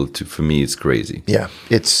it's still, for me, it's crazy. Yeah,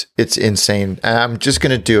 it's insane. I'm just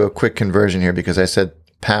going to do a quick conversion here because I said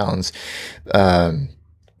pounds, and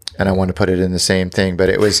I want to put it in the same thing. But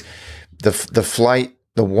it was the flight,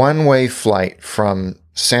 the one-way flight from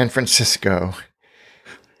San Francisco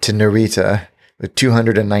to Narita with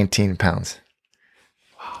 £219.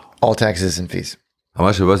 Wow. All taxes and fees. How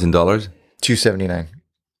much it was in dollars? $279.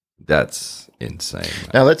 That's insane.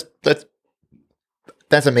 Now let's.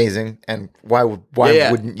 That's amazing. And why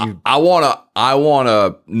wouldn't you? I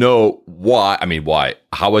wanna know why. I mean, why?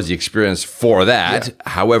 How was the experience for that? Yeah.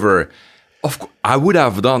 However, of course, I would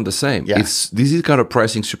have done the same. Yeah. This is kind of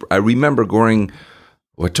pricing super. I remember going.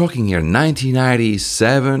 We're talking here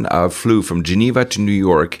 1997. I flew from Geneva to New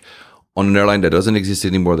York on an airline that doesn't exist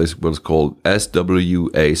anymore. This was called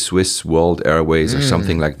SWA, Swiss World Airways, or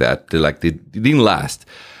something like that. They didn't last.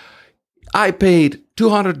 I paid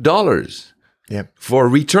 $200. For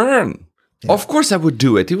return. Yeah. Of course I would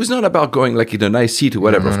do it. It was not about going like in a nice seat or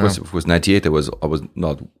whatever. No. Of course 98 I was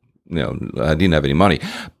not, I didn't have any money.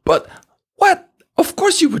 But what? Of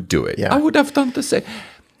course you would do it. Yeah. I would have done the same.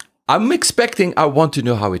 I'm expecting, I want to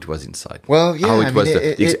know how it was inside. Well, yeah. How it was.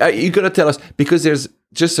 You got to tell us, because there's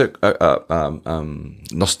just a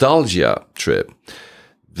nostalgia trip.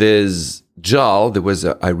 There's JAL,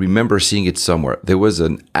 I remember seeing it somewhere. There was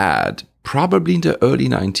an ad probably in the early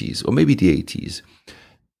 90s or maybe the 80s.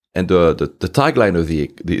 And the tagline of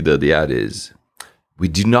the ad is, we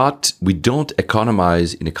don't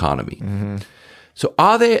economize in economy. Mm-hmm. So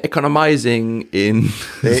are they economizing in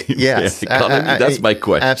yes. economy? That's my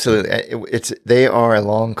question. Absolutely. They are a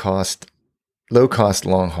long cost low-cost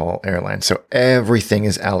long-haul airline. So everything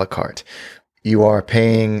is a la carte. You are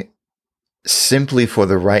paying simply for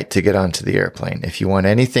the right to get onto the airplane. If you want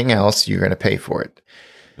anything else, you're going to pay for it.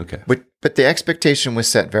 Okay. But the expectation was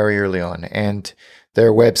set very early on, and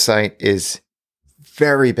their website is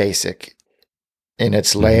very basic in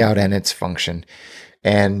its layout and its function.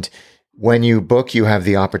 And when you book, you have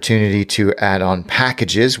the opportunity to add on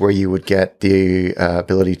packages where you would get the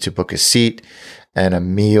ability to book a seat and a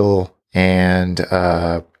meal and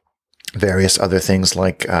various other things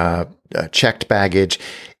like checked baggage,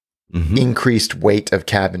 increased weight of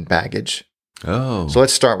cabin baggage. Oh. So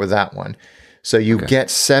let's start with that one. So you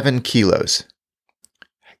get 7 kilos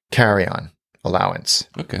carry-on allowance.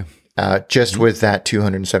 Okay. Just with that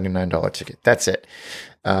 $279 ticket. That's it.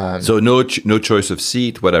 So no choice of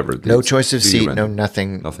seat, whatever. No choice of seat, no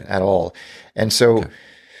nothing at all. And so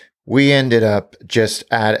we ended up just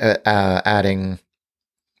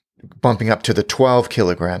bumping up to the 12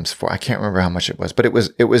 kilograms for, I can't remember how much it was, but it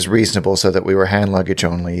was reasonable so that we were hand luggage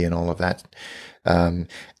only and all of that.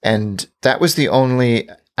 And that was the only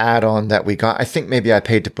add-on that we got. I think maybe I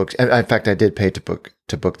paid to book. In fact, I did pay to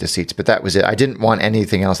book the seats, but that was it. I didn't want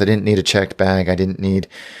anything else. I didn't need a checked bag. I didn't need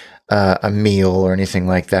a meal or anything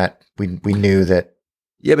like that. We knew that.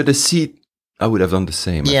 Yeah, but the seat, I would have done the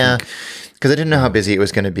same. Yeah, because I didn't know how busy it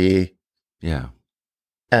was going to be. Yeah,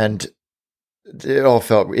 and it all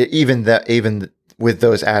felt even with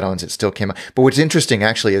those add-ons, it still came out. But what's interesting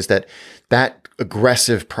actually is that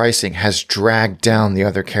aggressive pricing has dragged down the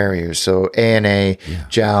other carriers. So ANA,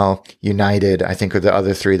 JAL, United, I think are the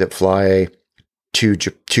other three that fly to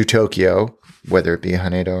Tokyo, whether it be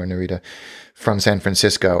Haneda or Narita, from San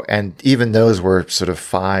Francisco. And even those were sort of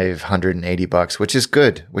 $580, which is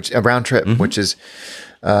good, which a round trip, which is,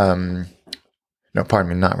 no, pardon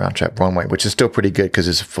me, not round trip, wrong way, which is still pretty good because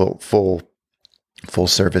it's a full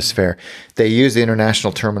service fare. They use the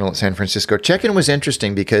international terminal at San Francisco. Check-in was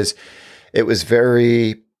interesting because it was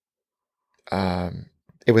very,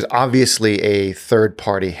 it was obviously a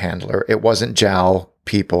third-party handler. It wasn't JAL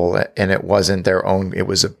people, and it wasn't their own. It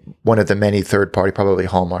was one of the many third-party, probably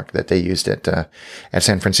Hallmark, that they used at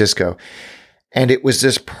San Francisco. And it was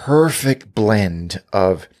this perfect blend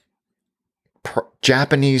of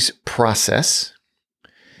Japanese process,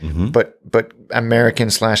 but American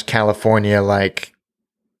 / California like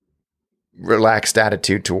relaxed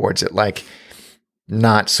attitude towards it, like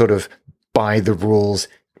not sort of by the rules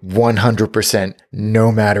 100%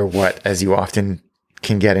 no matter what, as you often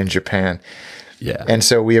can get in Japan. Yeah. And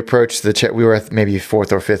so we approached we were at maybe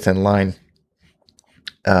 4th or 5th in line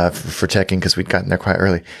for checking because we'd gotten there quite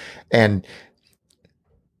early. And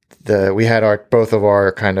we had both of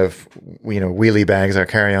our kind of, wheelie bags, our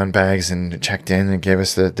carry-on bags, and checked in and gave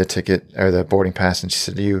us the ticket or the boarding pass. And she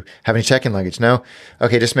said, "Do you have any check-in luggage?" "No."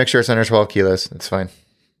 "Okay, just make sure it's under 12 kilos. That's fine.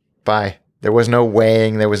 Bye." There was no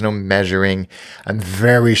weighing. There was no measuring. I'm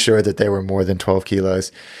very sure that they were more than 12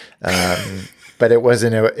 kilos. But it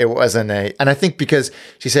wasn't and I think because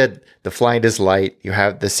she said the flight is light, you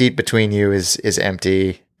have the seat between you is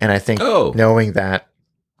empty. And I think knowing that,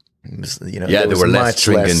 there were less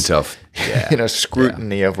stringent of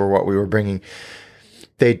scrutiny over what we were bringing.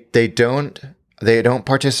 They don't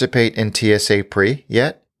participate in TSA pre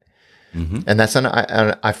yet. And that's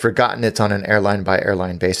I've forgotten it's on an airline by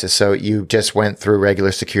airline basis. So you just went through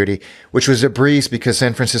regular security, which was a breeze because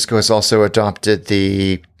San Francisco has also adopted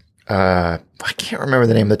the, I can't remember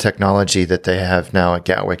the name of the technology that they have now at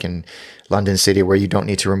Gatwick and London City, where you don't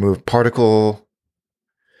need to remove particle.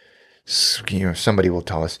 Somebody will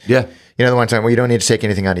tell us. Yeah. The one time where you don't need to take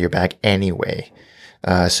anything out of your bag anyway.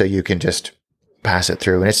 So you can just pass it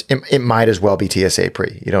through, and it might as well be TSA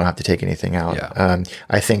pre. You don't have to take anything out. Yeah.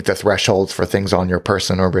 I think the thresholds for things on your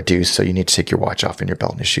person are reduced, so you need to take your watch off and your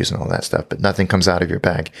belt and your shoes and all that stuff, but nothing comes out of your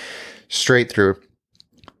bag. Straight through.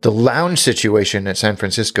 The lounge situation at San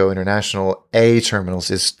Francisco International A terminals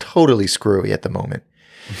is totally screwy at the moment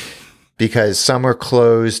because some are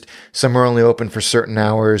closed, some are only open for certain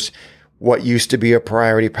hours. What used to be a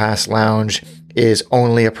priority pass lounge is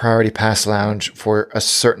only a priority pass lounge for a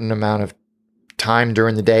certain amount of time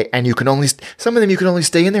during the day, and some of them you can only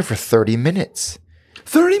stay in there for 30 minutes.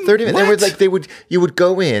 30 minutes. They were you would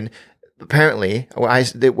go in. Apparently,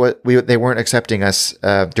 they weren't accepting us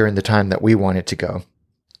during the time that we wanted to go,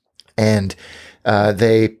 and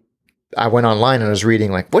I went online and I was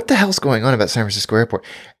reading what the hell's going on about San Francisco Airport,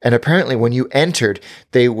 and apparently when you entered,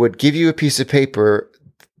 they would give you a piece of paper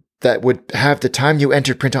that would have the time you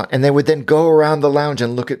entered print on, and they would then go around the lounge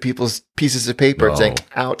and look at people's pieces of paper and saying,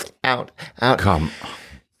 out. Come.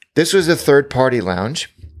 This was a third-party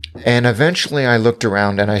lounge, And eventually I looked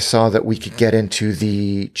around and I saw that we could get into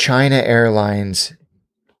the China Airlines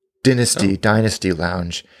Dynasty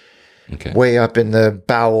Lounge, way up in the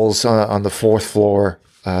bowels on the 4th floor,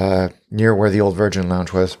 near where the old Virgin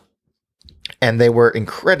Lounge was. And they were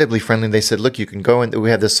incredibly friendly. They said, look, you can go in.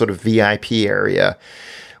 We have this sort of VIP area,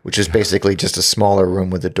 which is basically just a smaller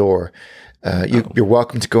room with a door. You're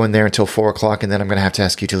welcome to go in there until 4:00, and then I'm going to have to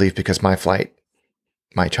ask you to leave because my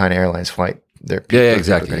China Airlines flight,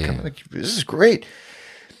 exactly. Come. Like, this is great.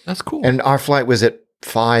 That's cool. And our flight was at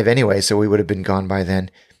 5 anyway, so we would have been gone by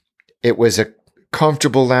then. It was a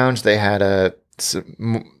comfortable lounge. They had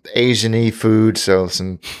some Asian-y food, so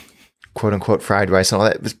some quote-unquote fried rice and all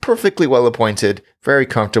that. It was perfectly well appointed, very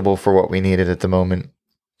comfortable for what we needed at the moment.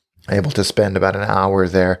 Able to spend about an hour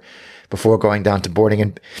there before going down to boarding.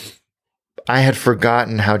 And I had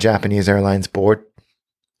forgotten how Japanese airlines board.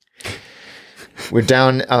 We're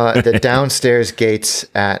down the downstairs gates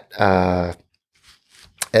at San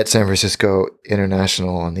Francisco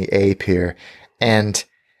International on the A pier, and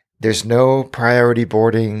there's no priority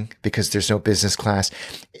boarding because there's no business class.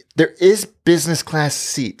 There is business class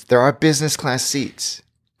seats. There are business class seats.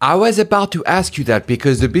 I was about to ask you that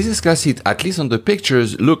because the business class seats, at least on the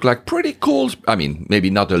pictures, look like pretty cool. I mean, maybe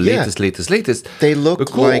not the latest. They look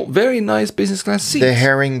cool, like very nice business class seats. The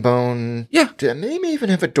herringbone. Yeah. Maybe even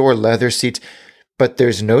have a door leather seats, but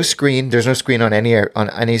there's no screen. There's no screen on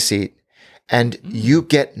any seat, and you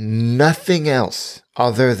get nothing else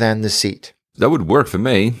other than the seat. That would work for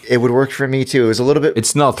me. It would work for me too. It was a little bit.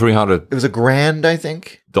 It's not $300. It was $1,000, I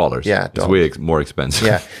think. Yeah, it's way more expensive.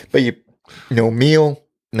 Yeah, but no meal,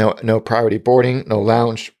 no priority boarding, no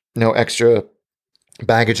lounge, no extra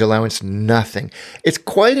baggage allowance, nothing. It's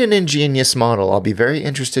quite an ingenious model. I'll be very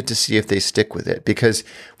interested to see if they stick with it because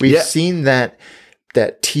we've seen that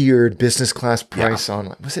tiered business class price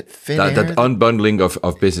on. Was it Finnair? That unbundling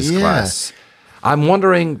of business class. I'm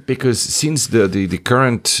wondering because since the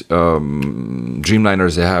current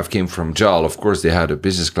Dreamliners they have came from JAL, of course they had a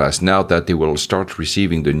business class. Now that they will start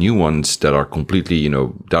receiving the new ones that are completely,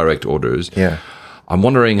 direct orders. Yeah, I'm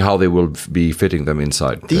wondering how they will be fitting them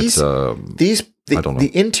inside. I don't know.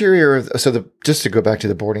 The interior of just to go back to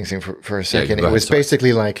the boarding thing for a second, it was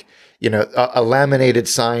basically like a laminated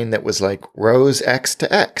sign that was like rows X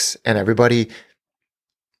to X, and everybody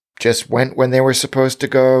just went when they were supposed to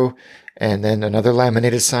go. And then another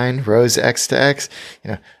laminated sign, rows X to X,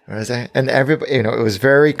 rows X, and everybody, it was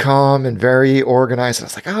very calm and very organized. I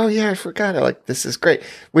was like, oh yeah, I forgot. This is great,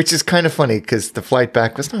 which is kind of funny because the flight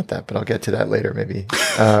back was not that, but I'll get to that later maybe.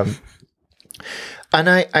 And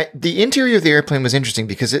the interior of the airplane was interesting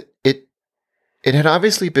because it had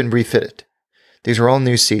obviously been refitted. These were all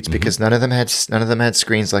new seats because none of them had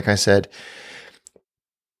screens, like I said.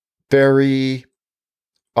 Very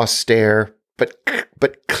austere, but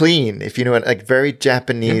clean, if you know it, like very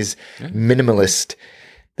Japanese minimalist.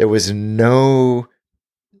 There was no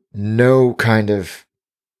kind of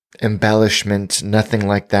embellishment, nothing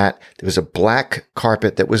like that. There was a black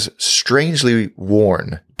carpet that was strangely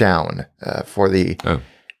worn down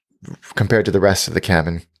compared to the rest of the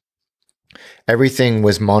cabin. Everything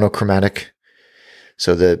was monochromatic.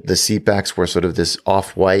 So the seat backs were sort of this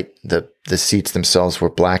off-white. The seats themselves were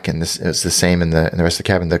black, and it was the same in the rest of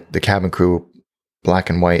the cabin. The cabin crew,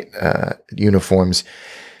 black and white uniforms.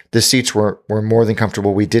 The seats were more than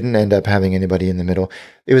comfortable. We didn't end up having anybody in the middle.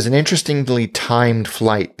 It was an interestingly timed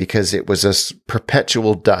flight because it was a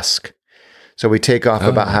perpetual dusk. So we take off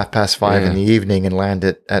about 5:30 in the evening and land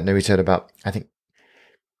at Narita at about, I think,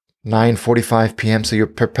 9:45 p.m. So you're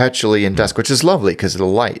perpetually in dusk, which is lovely because the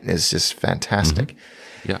light is just fantastic.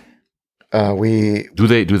 Yeah. Do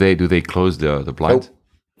they close the blinds?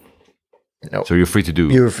 No. So you're free to do.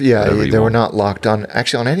 They were not locked on.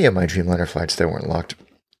 Actually, on any of my Dreamliner flights, they weren't locked.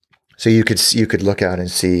 So you could look out and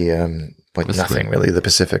see nothing really, the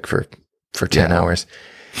Pacific for 10 hours.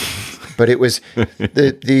 But it was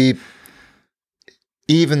the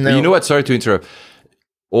even though you know what? Sorry to interrupt.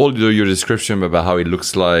 All your description about how it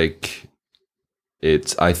looks like,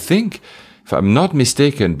 I think, if I'm not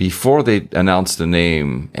mistaken, before they announced the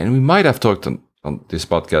name, and we might have talked on this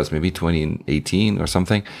podcast, maybe 2018 or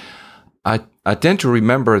something, I tend to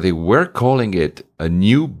remember they were calling it a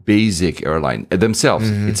new basic airline themselves.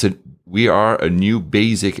 We are a new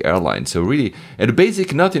basic airline. So really, and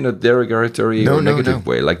basic not in a derogatory or negative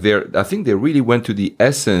way. Like I think they really went to the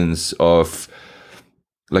essence of,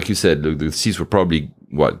 like you said, the seats were probably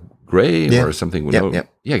gray or something. Yeah,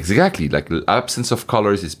 exactly. Like the absence of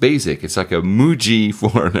colors is basic. It's like a Muji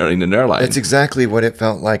in an airline. That's exactly what it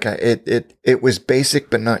felt like. It was basic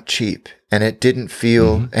but not cheap, and it didn't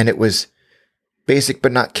feel. And it was basic,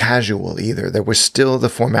 but not casual either. There was still the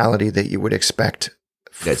formality that you would expect.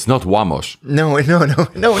 It's not Wamos. No,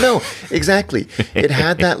 exactly. It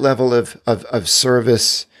had that level of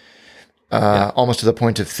service, almost to the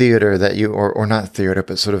point of theater that you, or not theater,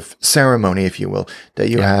 but sort of ceremony, if you will, that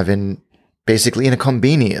you have in basically in a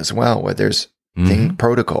Combini as well, where there's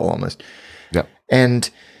protocol almost. Yeah. And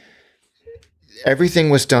everything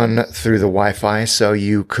was done through the Wi-Fi, so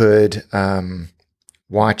you could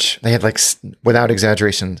watch. They had, like, without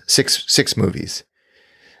exaggeration, six movies,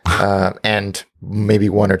 and maybe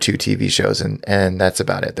 1 or 2 TV shows, and that's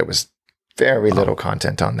about it. There was very little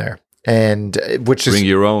content on there, and bring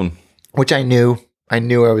your own, which I knew I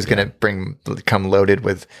was going to come loaded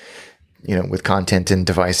with, with content and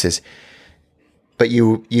devices. But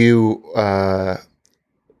you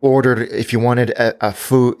ordered if you wanted a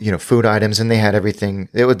food items, and they had everything.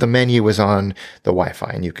 The menu was on the Wi-Fi,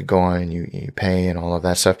 and you could go on and you pay and all of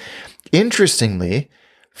that stuff. Interestingly,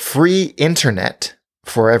 free internet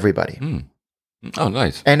for everybody. Oh,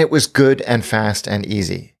 nice! And it was good and fast and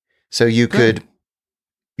easy, so you could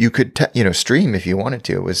stream if you wanted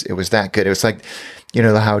to. It was that good. It was like,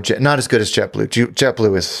 how not as good as JetBlue.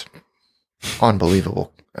 JetBlue is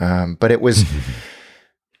unbelievable, but it was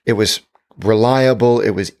reliable.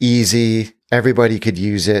 It was easy. Everybody could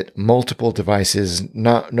use it. Multiple devices.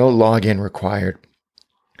 No login required.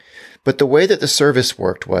 But the way that the service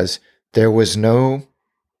worked was there was no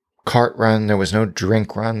cart run. There was no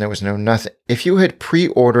drink run. There was no nothing. If you had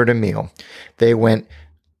pre-ordered a meal, they went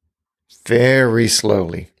very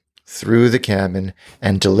slowly through the cabin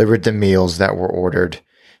and delivered the meals that were ordered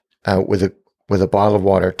with a bottle of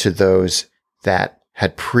water to those that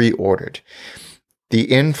had pre-ordered. The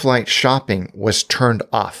in-flight shopping was turned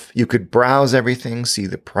off. You could browse everything, see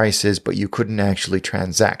the prices, but you couldn't actually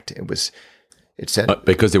transact. It said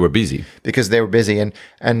because they were busy. Because they were busy,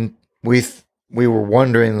 and we were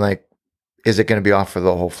wondering, like, is it going to be off for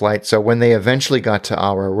the whole flight? So when they eventually got to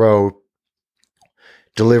our row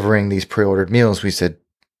delivering these pre-ordered meals, we said,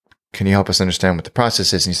 "Can you help us understand what the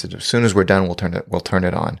process is?" And he said, "As soon as we're done, we'll turn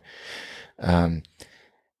it on."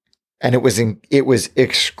 And it was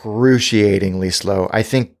excruciatingly slow. I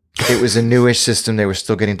think it was a newish system. They were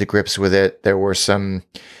still getting to grips with it. There was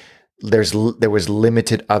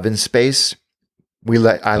limited oven space.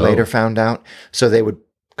 I later found out. So they would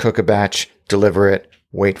cook a batch, deliver it,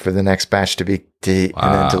 wait for the next batch and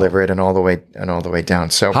then deliver it, and all the way down.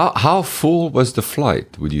 So how full was the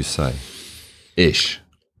flight, would you say? Ish.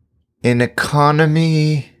 In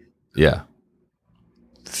economy,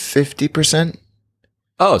 50%.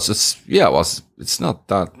 Oh, so it's not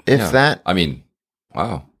that. If that. I mean,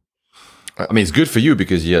 wow. I mean, it's good for you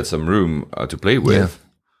because you had some room to play with. Yeah.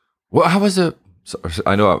 Well, how was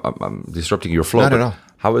I know I'm disrupting your flow. Not at all.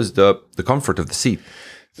 How was the comfort of the seat?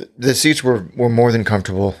 The seats were more than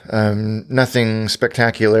comfortable. Nothing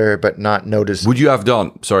spectacular, but not noticeable. Would you have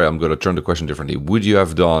done? Sorry, I'm going to turn the question differently. Would you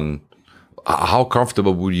have done? How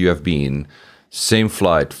comfortable would you have been? Same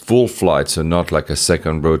flight, full flight, so not like a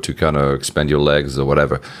second row to kind of expand your legs or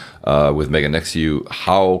whatever, with Megan next to you.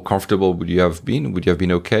 How comfortable would you have been? Would you have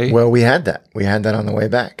been okay? Well, we had that. We had that on the way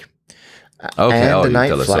back. Okay, and the night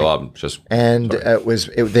tell us. flight. So I'm just. And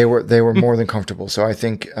they were more than comfortable. So I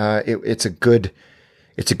think it's a good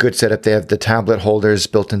setup. They have the tablet holders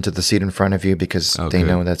built into the seat in front of you because they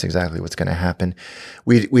know that's exactly what's going to happen.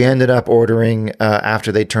 We ended up ordering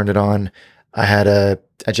after they turned it on. I had a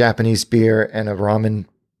Japanese beer and a ramen.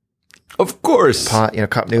 Of course. Pot,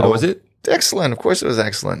 cup noodle. How was it? Excellent. Of course it was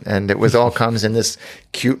excellent. And it was all comes in this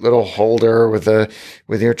cute little holder with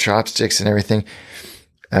your chopsticks and everything.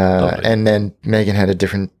 And then Megan had a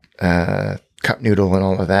different cup noodle and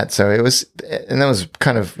all of that. So it was, and that was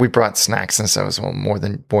kind of, we brought snacks and so it was more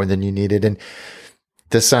than you needed. And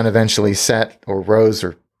the sun eventually set or rose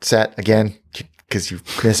or set again because you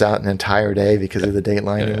miss out an entire day because of the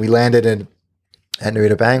dateline. And we landed at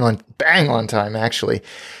Narita bang on time, actually.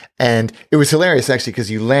 And it was hilarious, actually,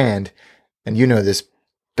 because you land, and you know this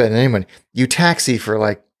better than anyone, you taxi for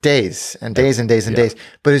like days and days and days and days.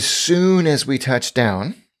 But as soon as we touched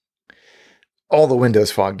down, all the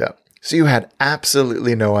windows fogged up. So you had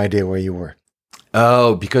absolutely no idea where you were.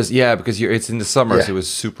 Oh, because it's in the summer, so it was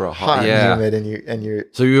super hot. And humid, and you're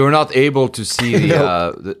so you were not able to see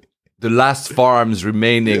the last farms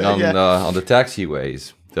remaining on the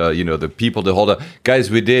taxiways. The people, the holder guys.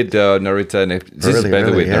 We did Narita, and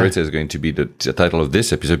Narita is going to be the title of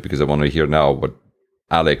this episode because I want to hear now what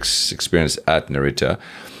Alex experienced at Narita.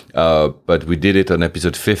 But we did it on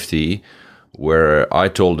episode 50, where I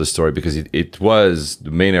told the story because it was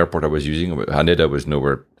the main airport I was using. Haneda was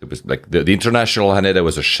nowhere. It was like the international Haneda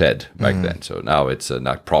was a shed back then. So now it's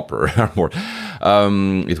not proper airport.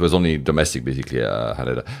 It was only domestic, basically,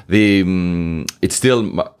 Haneda. It's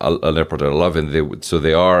still an airport I love, and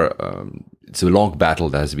they are. It's a long battle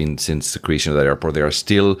that has been since the creation of that airport. There are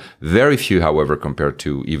still very few, however, compared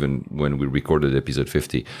to even when we recorded episode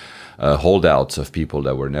 50, holdouts of people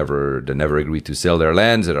that never agreed to sell their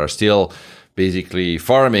lands, that are still basically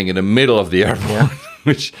farming in the middle of the airport,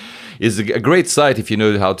 which is a great sight if you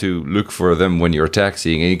know how to look for them when you're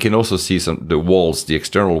taxiing. And you can also see the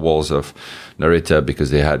external walls of Narita,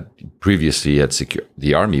 because they had previously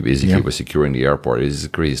the army basically was securing the airport. It's a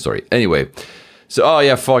crazy story. Anyway, so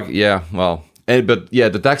the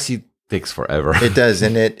taxi takes forever. It does,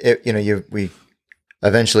 and we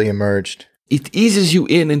eventually emerged. It eases you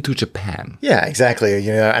into Japan. Yeah, exactly.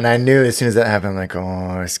 And I knew as soon as that happened, I'm like,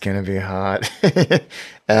 oh, it's gonna be hot.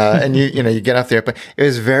 And you get off the airplane. It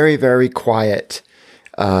was very, very quiet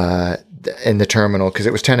in the terminal because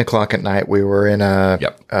it was 10 o'clock at night. We were in a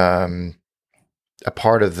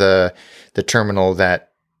part of the terminal that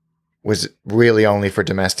was really only for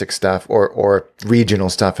domestic stuff or regional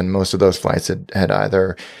stuff, and most of those flights had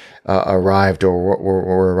either arrived or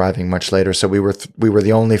were arriving much later. So we were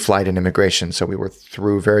the only flight in immigration, so we were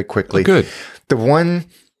through very quickly. Oh, good. The one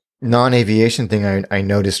non-aviation thing I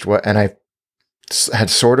noticed, and I had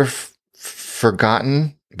sort of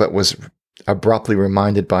forgotten, but was abruptly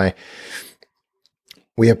reminded by,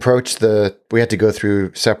 we had to go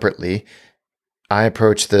through separately. I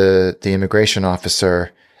approached the immigration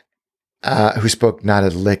officer, who spoke not a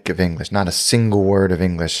lick of English, not a single word of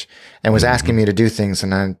English, and was asking me to do things,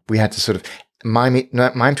 and we had to sort of mime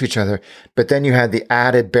to each other. But then you had the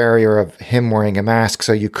added barrier of him wearing a mask,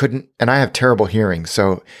 so you couldn't. And I have terrible hearing,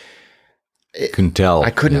 so couldn't tell.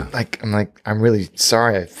 I couldn't. I'm really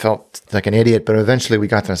sorry. I felt like an idiot, but eventually we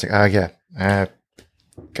got there. I was like, oh yeah, I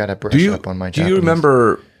gotta brush up on my Japanese.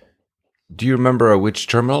 Do you remember which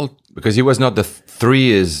terminal? Because he was not the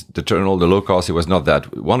 3 is the terminal, the low cost. It was not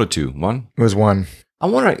that 1 or 2. 1. It was 1.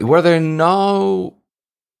 I'm wondering, were there now?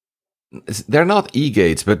 They're not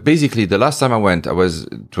e-gates, but basically the last time I went, I was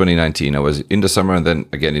 2019. I was in the summer and then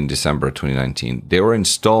again in December 2019. They were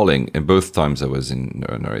installing, and both times I was in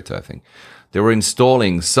Narita, I think. They were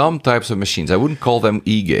installing some types of machines. I wouldn't call them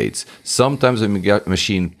e-gates. Sometimes a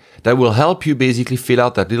machine that will help you basically fill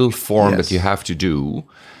out that little form that you have to do.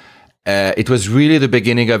 It was really the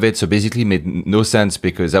beginning of it, so basically made no sense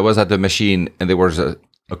because I was at the machine and there was a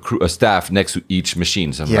staff next to each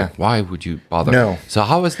machine. So I'm like, why would you bother? No. So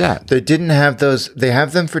how was that? They didn't have those. They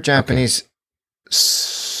have them for Japanese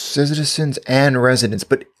citizens and residents.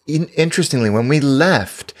 But interestingly, when we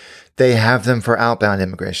left, they have them for outbound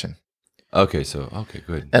immigration. Okay,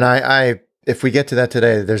 good. And I if we get to that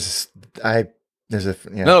today,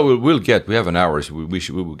 No, we have an hour, so we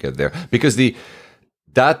will get there because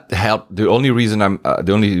that helped. The only reason I'm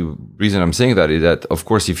saying that is that, of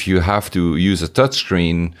course, if you have to use a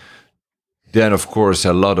touchscreen, then of course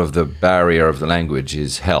a lot of the barrier of the language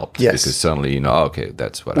is helped. Yes. Because suddenly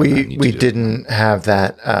that's what I need to do. We didn't have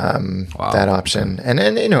that that option, and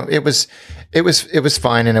it was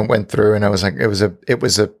fine, and it went through, and I was like, it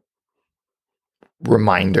was a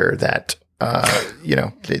reminder that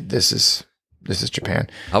this is Japan.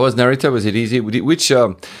 How was Narita? Was it easy?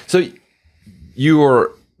 So you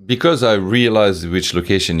were, because I realized which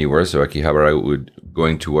location you were, so Akihabara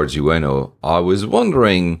going towards Ueno, I was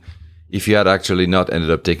wondering if you had actually not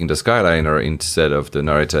ended up taking the Skyliner instead of the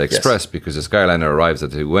Narita Express, because the Skyliner arrives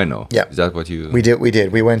at Ueno. Yeah. Is that what you... We did.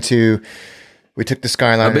 We took the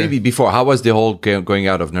Skyliner. Maybe before. How was the whole going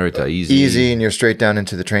out of Narita? Easy, and you're straight down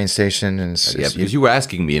into the train station. And because you were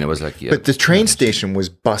asking me, and I was like, But the train station was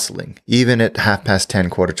bustling. Even at 10:30,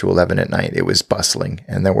 11:15 at night, it was bustling.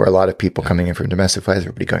 And there were a lot of people coming in from domestic flights,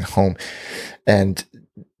 everybody going home.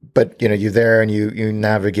 But you're there and you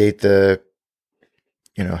navigate the,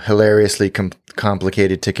 hilariously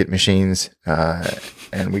complicated ticket machines.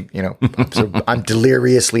 And so I'm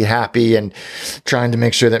deliriously happy and trying to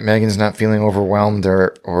make sure that Megan's not feeling overwhelmed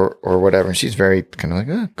or whatever. And she's very kind of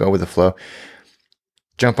like, go with the flow.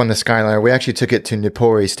 Jump on the Skyliner. We actually took it to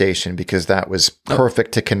Nippori Station because that was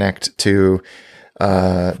perfect to connect to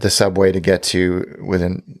the subway to get to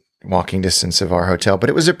within walking distance of our hotel. But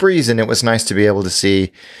it was a breeze, and it was nice to be able to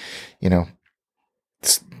see,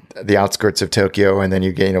 the outskirts of Tokyo, and then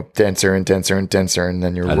you get denser and denser and denser, and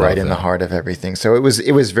then you're right in the heart of everything. So it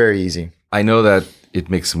was very easy. I know that it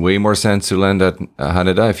makes way more sense to land at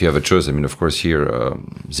Haneda if you have a choice. I mean, of course, here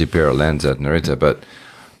Zipair lands at Narita, but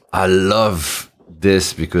I love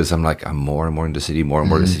this because I'm more and more in the city, more and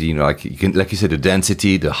more in the city. You know, like you said, the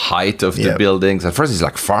density, the height of the buildings. At first, it's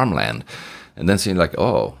like farmland. And then seeing like,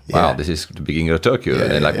 oh, wow, this is the beginning of Tokyo.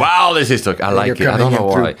 And then wow, this is Tokyo. I like it. I don't know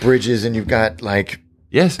why. Bridges and you've got like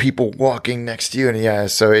people walking next to you.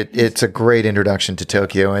 And so it's a great introduction to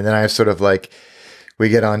Tokyo. And then I sort of like,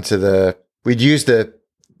 we'd use the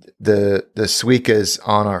Suicas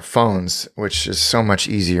on our phones, which is so much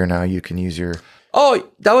easier now. You can use your... Oh,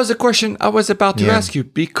 that was a question I was about to ask you,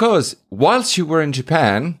 because whilst you were in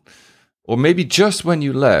Japan, or maybe just when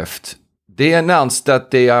you left, they announced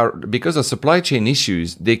that because of supply chain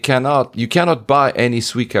issues, you cannot buy any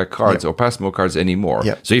Suica cards or Passmo cards anymore.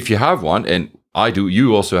 Yep. So if you have one, and I do,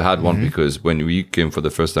 you also had one because when you came for the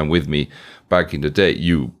first time with me back in the day,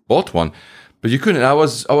 you bought one, but you couldn't. I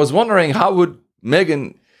was wondering how would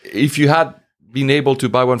Megan, if you had been able to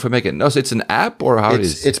buy one for Megan. No, so it's an app or how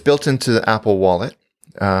is it? It's built into the Apple Wallet.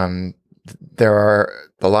 There are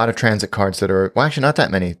a lot of transit cards that are, well, actually not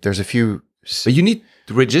that many. There's a few. But you need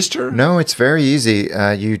to register? No, it's very easy.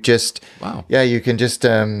 You just, you can just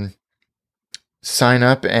sign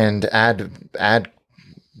up and add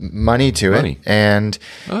money to it. And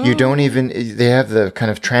you don't even, they have the kind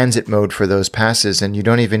of transit mode for those passes, and you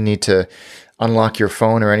don't even need to unlock your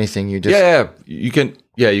phone or anything. You just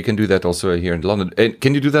you can do that also here in London. And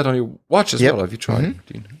can you do that on your watch as well? Have you tried?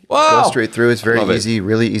 Go straight through. It's very easy,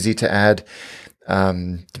 really easy to add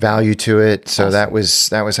value to it. So that was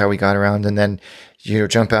how we got around. And then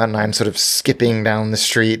jump out, and I'm sort of skipping down the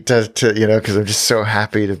street to because I'm just so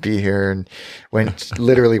happy to be here, and went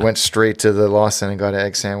straight to the Lawson and got an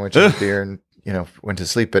egg sandwich and beer, and went to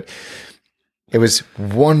sleep. But it was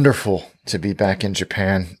wonderful to be back in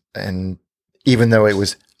Japan, and even though it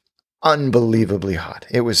was unbelievably hot,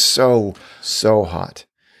 it was so hot.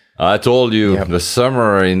 I told you the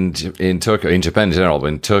summer in Tokyo, in Japan in general, but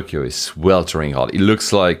in Tokyo is sweltering hot. It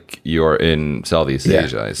looks like you're in Southeast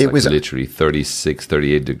Asia. It was literally 36,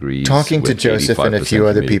 38 degrees. Talking to Joseph and a few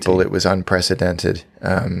other people, it was unprecedented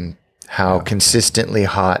how consistently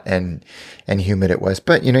hot and humid it was.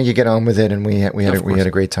 But you get on with it, and we had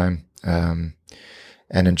a great time and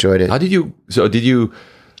enjoyed it. How did you?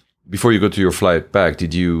 Before you go to your flight back,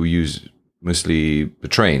 did you use mostly the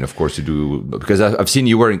train, of course, to do, because I've seen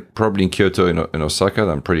you were probably in Kyoto and Osaka,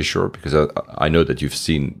 I'm pretty sure, because I know that you've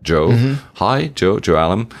seen Joe. Hi, Joe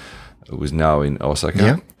Allen, who's now in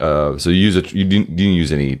Osaka. So you didn't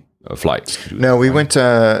use any flights? No, we went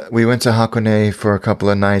to Hakone for a couple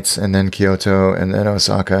of nights, and then Kyoto, and then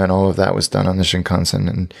Osaka, and all of that was done on the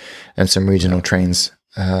Shinkansen and some regional trains,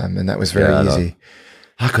 and that was very easy.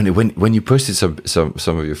 Hakone, when you posted some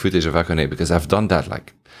of your footage of Hakone, because I've done that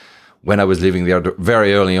like when I was living there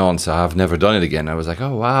very early on, so I've never done it again. I was like,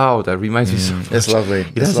 oh wow, that reminds me so much. It's lovely.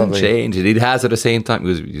 It doesn't change. It has at the same time.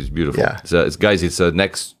 It was beautiful. Yeah. So guys, it's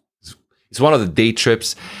one of the day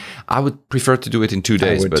trips. I would prefer to do it in 2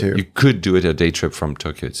 days, but you could do it a day trip from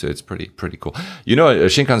Tokyo. So it's pretty cool.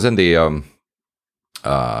 Shinkansen,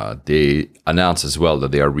 they announced as well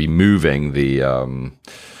that they are removing the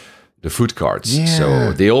food cards. Yeah.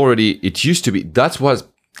 So it used to be, that was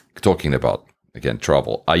talking about, again,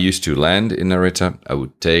 travel. I used to land in Narita. I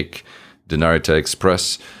would take the Narita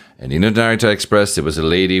Express. And in the Narita Express, there was a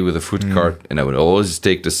lady with a food cart. And I would always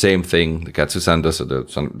take the same thing, the katsu sando, so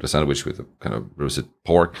the sandwich with a kind of roasted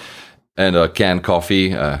pork, and a canned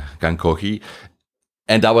coffee, kankohi.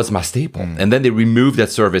 And that was my staple. And then they removed that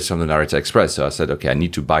service from the Narita Express. So I said, okay, I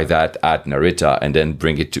need to buy that at Narita and then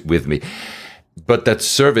bring it with me. But that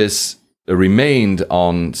service remained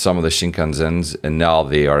on some of the Shinkansens, and now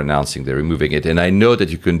they are announcing they're removing it. And I know that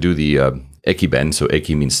you can do the ekiben, so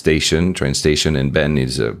eki means station, train station, and ben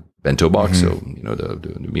is a bento box, so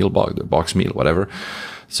the meal box, the box meal, whatever.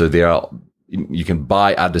 So you can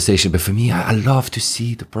buy at the station. But for me, I love to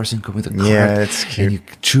see the person come with a cart. Yeah, it's cute. And you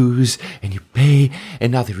choose and you pay,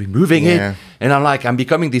 and now they're removing it. And I'm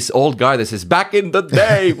becoming this old guy that says, back in the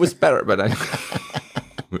day it was better. But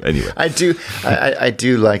anyway, I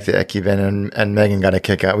do like the ekiben, and Megan got a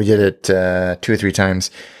kick out. We did it 2 or 3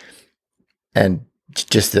 times, and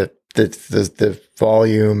just the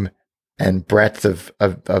volume and breadth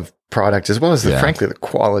of product, as well as frankly the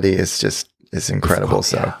quality is incredible.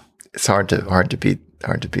 So it's hard to beat.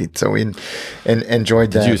 So we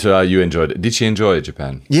enjoyed that. You enjoyed it? Did she enjoy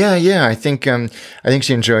Japan? Yeah. I think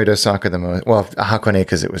she enjoyed Osaka the most. Well, Hakone,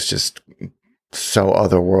 because it was just so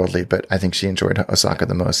otherworldly, but I think she enjoyed Osaka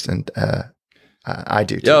the most. And I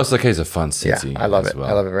do too. Yeah, Osaka is a fun city. Yeah, I love it. Well.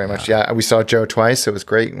 I love it very much. Yeah, we saw Joe twice. It was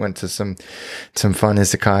great. Went to some fun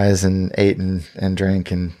izakayas and ate and drank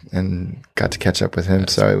and got to catch up with him.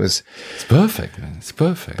 So it's perfect, man. It's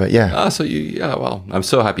perfect. But yeah. Well, I'm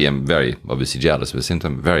so happy. I'm very obviously jealous, but at the same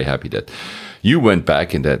time, I'm very happy that you went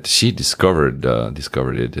back and that she discovered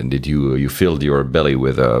it. And did you filled your belly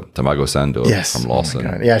with tamago sando from Lawson?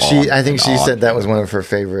 Oh, yeah, I think she said that was one of her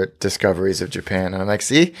favorite discoveries of Japan. And I'm like,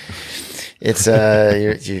 see, it's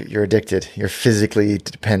you're addicted. You're physically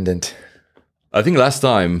dependent. I think last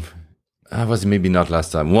time, was maybe not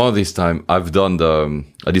last time. One of these time, I've done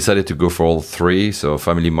I decided to go for all three. So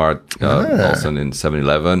Family Mart, Lawson, and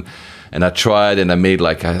 7-Eleven. And I tried, and I made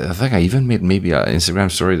I think I even made maybe an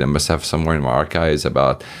Instagram story that I must have somewhere in my archives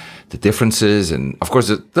about the differences. And of course,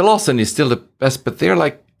 the Lawson is still the best, but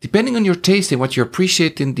they're depending on your taste and what you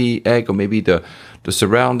appreciate in the egg or maybe the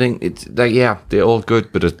surrounding, it's they're all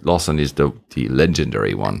good, but the Lawson is the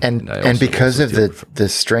legendary one. And because of the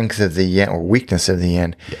strength of the yen or weakness of the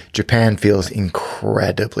yen, Japan feels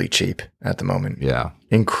incredibly cheap at the moment. Yeah.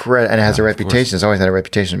 And it has a reputation. It's always had a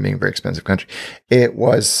reputation of being a very expensive country. It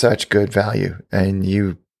was such good value, and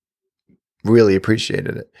you really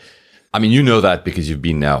appreciated it. I mean, you know that because you've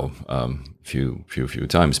been now few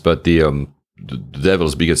times, but the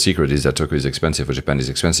devil's biggest secret is that Tokyo is expensive or Japan is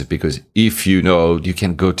expensive because if you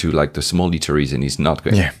can go to the small eateries and it's not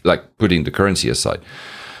going, putting the currency aside,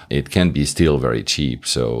 it can be still very cheap.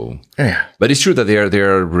 So, but it's true that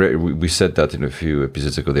we said that in a few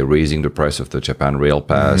episodes ago, they're raising the price of the Japan Rail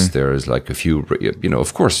Pass. Mm-hmm. There's a few,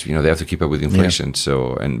 of course, they have to keep up with inflation. Yeah.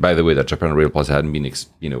 So, and by the way, that Japan Rail Pass hadn't been,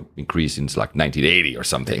 increased since 1980 or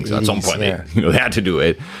something. So at some point, they had to do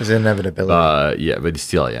it. It's an inevitability. But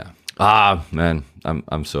still, man,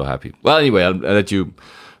 I'm so happy. Well, anyway, I'll let you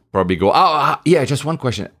probably go. Just one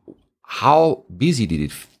question. How busy did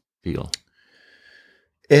it feel?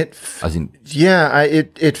 It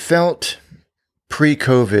felt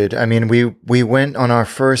pre-COVID. I mean, we went on our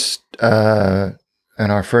first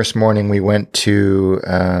morning. We went to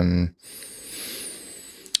I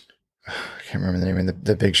can't remember the name of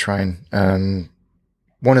the big shrine.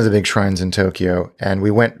 One of the big shrines in Tokyo, and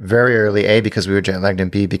we went very early. because we were jet lagged,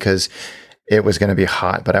 and B because it was going to be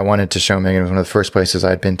hot. But I wanted to show Megan. It was one of the first places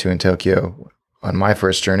I'd been to in Tokyo on my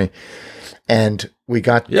first journey. And we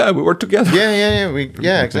got... Yeah, we were together.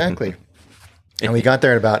 Yeah, exactly. And we got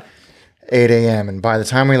there at about 8 a.m. And by the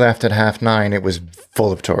time we left at 9:30, it was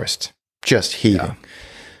full of tourists, just heaving.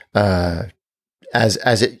 Yeah. As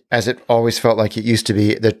it always felt like it used to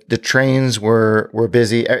be. The trains were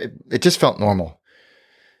busy. It just felt normal.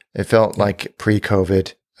 It felt like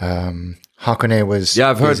pre-COVID. Hakone was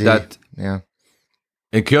I've busy. heard that. Yeah.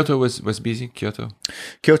 And Kyoto was busy. Kyoto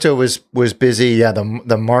was busy. Yeah,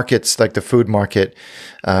 the markets, like the food market,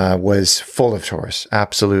 was full of tourists.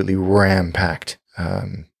 Absolutely ram packed.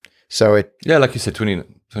 Like you said,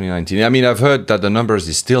 2019. I mean, I've heard that the numbers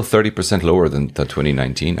is still 30% lower than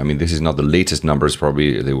 2019. I mean, this is not the latest numbers.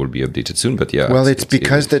 Probably they will be updated soon. But yeah. Well, it's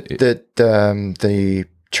because the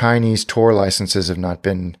Chinese tour licenses have not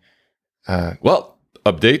been.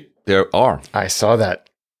 Update. There are. I saw that.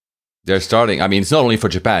 They're starting. I mean, it's not only for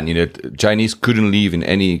Japan. Chinese couldn't leave in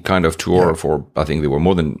any kind of tour for, I think there were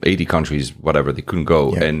more than 80 countries, whatever, they couldn't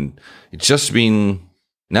go. Yeah. And it's just been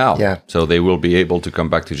now. Yeah. So they will be able to come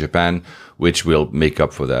back to Japan, which will make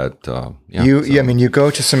up for that. I mean, you go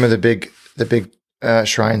to some of the big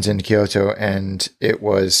shrines in Kyoto, and it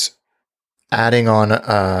was adding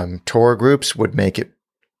on tour groups would make it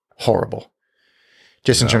horrible.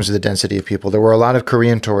 Just in terms of the density of people. There were a lot of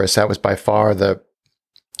Korean tourists. That was by far the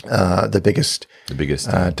biggest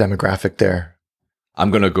demographic there. I'm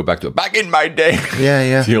gonna go back to back in my day.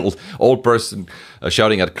 Yeah. The old person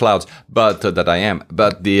shouting at clouds, but that I am.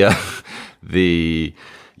 But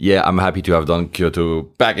I'm happy to have done Kyoto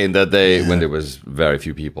back in that day when there was very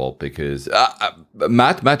few people. Because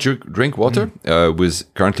Matt, drink water. Was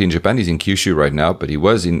currently in Japan. He's in Kyushu right now, but he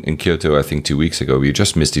was in Kyoto I think 2 weeks ago. We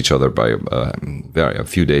just missed each other by a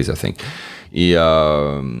few days, I think. He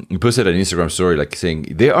posted an Instagram story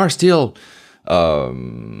saying there are still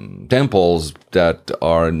temples that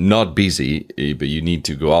are not busy, but you need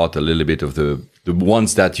to go out a little bit of the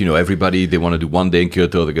ones that everybody they want to do one day in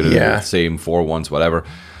Kyoto. They're going to do the same 4 ones, whatever.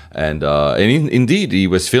 And indeed, he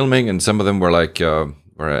was filming, and some of them were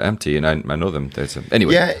were empty, and I know them.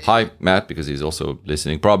 Anyway, hi Matt, because he's also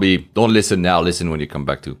listening. Probably don't listen now. Listen when you come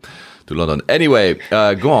back to London. Anyway,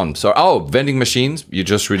 go on. So, vending machines you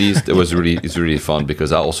just released. It's really fun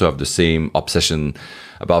because I also have the same obsession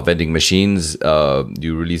about vending machines.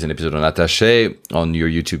 You release an episode on Attaché on your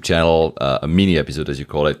YouTube channel, a mini episode as you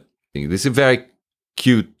call it. This is a very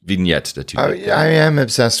cute vignette that you did. I am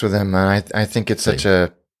obsessed with him, and I think it's such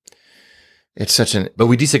an. But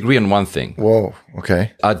we disagree on one thing. Whoa.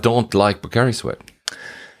 Okay. I don't like Pocari Sweat.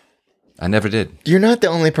 I never did. You're not the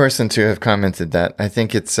only person to have commented that. I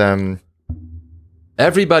think it's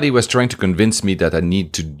Everybody was trying to convince me that I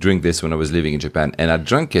need to drink this when I was living in Japan, and I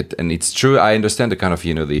drank it, and it's true. I understand the kind of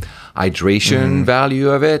the hydration value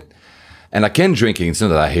of it, and I can drink it. It's not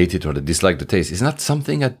that I hate it or that I dislike the taste. It's not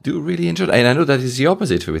something I do really enjoy, and I know that is the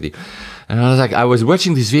opposite with you. And I was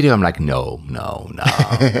watching this video. I'm like, no.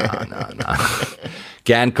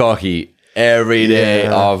 Canned coffee every day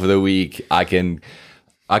of the week. I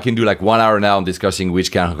can do like 1 hour now discussing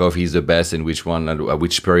which kind of coffee is the best and which one,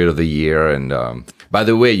 which period of the year. And by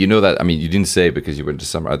the way, you know that, I mean, you didn't say because you were in the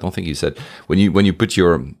summer. I don't think you said when you put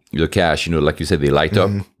your cash, like you said, they light up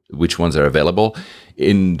which ones are available.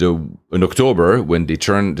 In October, when they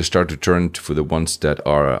start to turn for the ones that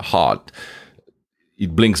are hot.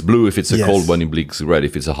 It blinks blue if it's a cold one. It blinks red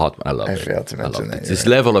if it's a hot one. I love it. I failed to mention that. This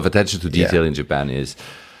level of attention to detail in Japan is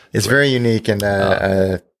very unique, and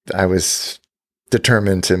I was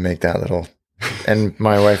determined to make that little. And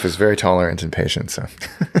my wife was very tolerant and patient. So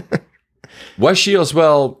was she as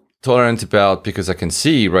well tolerant about? Because I can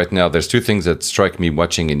see right now there's two things that strike me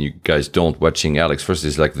watching, and you guys don't watching Alex. First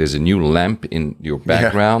is like there's a new lamp in your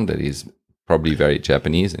background that is probably very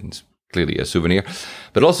Japanese and it's clearly a souvenir,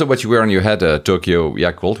 but also what you wear on your head, Tokyo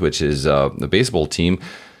Yakult, which is the baseball team.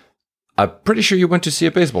 I'm pretty sure you went to see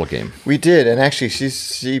a baseball game. We did, and actually,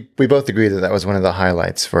 we both agreed that was one of the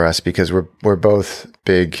highlights for us because we're both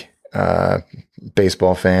big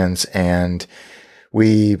baseball fans, and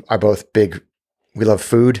we are both big. We love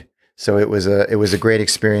food, so it was a great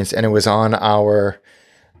experience, and it was on our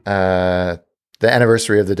the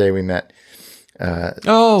anniversary of the day we met.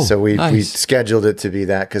 So we scheduled it to be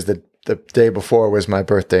that because the day before was my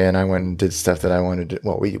birthday, and I went and did stuff that I wanted to.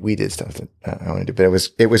 Well, we did stuff that I wanted to do, but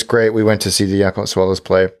it was great. We went to see the Yakult Swallows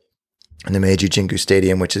play in the Meiji Jingu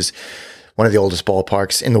Stadium, which is one of the oldest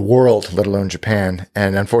ballparks in the world, let alone Japan.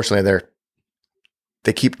 And unfortunately,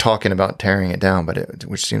 they keep talking about tearing it down,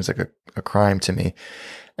 which seems like a crime to me.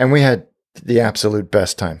 And we had the absolute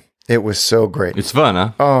best time. It was so great. It's fun,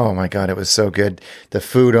 huh? Oh my God, it was so good. The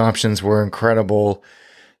food options were incredible.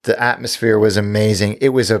 The atmosphere was amazing. It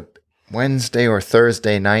was a Wednesday or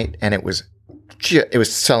Thursday night, and it was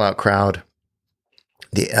sellout crowd.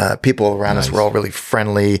 The people around us were all really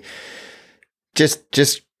friendly.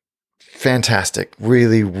 Just fantastic.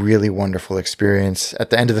 Really, really wonderful experience. At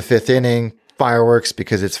the end of the fifth inning, fireworks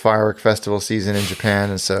because it's firework festival season in Japan,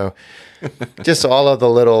 and so just all of the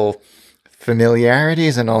little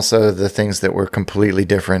familiarities and also the things that were completely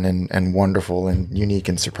different and wonderful and unique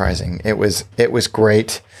and surprising. It was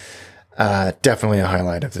great. Definitely a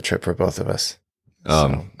highlight of the trip for both of us.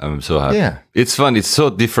 I'm so happy. Yeah. It's fun. It's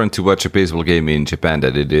so different to watch a baseball game in Japan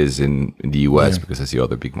than it is in the US because that's the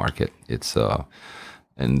other big market. It's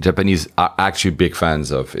and Japanese are actually big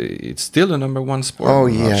fans of it. It's still the number one sport. Oh,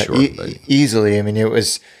 I'm yeah. not sure, Easily. I mean, we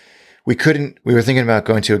were thinking about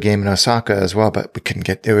going to a game in Osaka as well, but we couldn't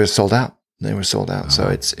get, it was sold out. They were sold out. So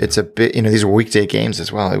it's a bit, these are weekday games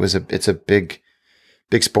as well. It's a big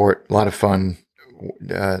sport, a lot of fun.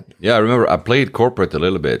 Yeah, I remember I played corporate a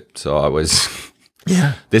little bit, so I was.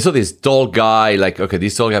 Yeah, they saw this tall guy. Like, okay,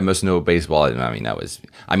 this tall guy must know baseball. And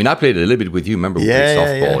I played a little bit with you. Remember, we played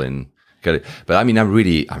softball and. But I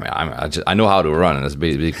know how to run, and that's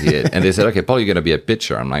basically it. And they said, okay, Paul, you're gonna be a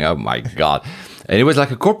pitcher. I'm like, oh my God. And it was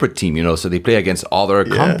like a corporate team, so they play against other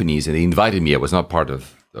companies, and they invited me. I was not part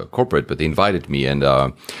of corporate, but they invited me, and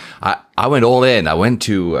I went all in. I went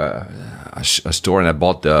to a store and I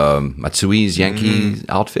bought Matsui's Yankee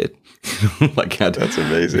outfit. Like that. That's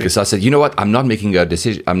amazing. Because I said, you know what? I'm not making a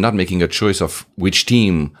decision. I'm not making a choice of which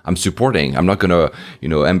team I'm supporting. I'm not going to,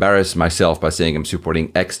 embarrass myself by saying I'm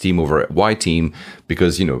supporting X team over Y team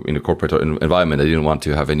because, in a corporate environment, I didn't want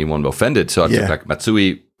to have anyone offended. So I took like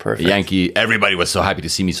Matsui, Yankee. Everybody was so happy to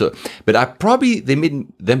see me. So, but they made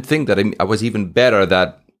them think that I was even better.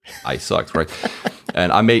 That I sucked, right?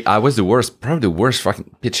 And I was probably the worst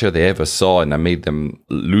fucking pitcher they ever saw, and I made them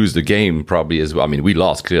lose the game probably as well. I mean, we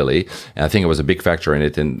lost clearly, and I think it was a big factor in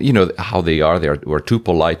it. And how they were too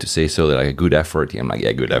polite to say so. They're like a good effort. I'm like,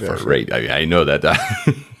 yeah, good effort, right? I know that.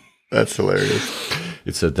 That's hilarious.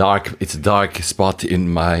 It's a dark spot in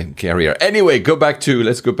my career. Anyway,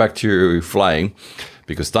 let's go back to flying.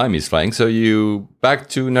 Because time is flying. So you back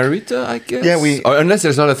to Narita, I guess? Yeah, unless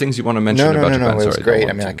there's other things you want to mention about Japan. No, it was great.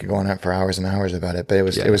 I mean, I could go on for hours and hours about it, but it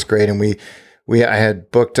was great. And I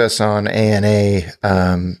had booked us on ANA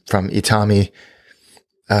from Itami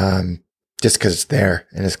just because it's there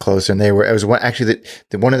and it's closer. And it was actually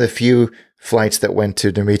one of the few flights that went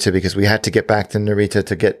to Narita because we had to get back to Narita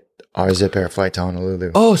to get our Zipair flight to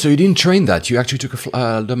Honolulu. Oh, so you didn't train that. You actually took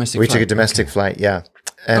a domestic flight. We took a domestic flight, yeah.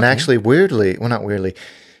 And actually, weirdly, well, not weirdly,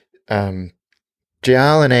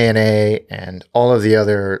 JAL and ANA and all of the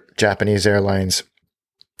other Japanese airlines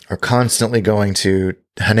are constantly going to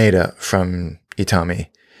Haneda from Itami.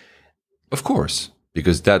 Of course,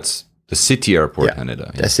 because that's the city airport,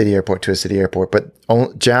 Haneda. A city airport to a city airport. But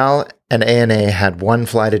JAL and ANA had one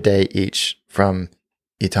flight a day each from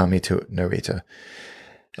Itami to Narita.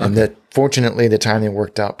 And that fortunately, the timing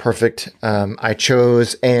worked out perfect. I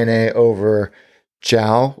chose ANA over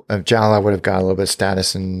JAL. JAL, I would have got a little bit of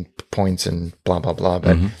status and points and blah, blah, blah.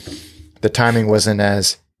 But the timing wasn't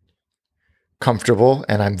as comfortable.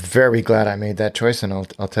 And I'm very glad I made that choice. And I'll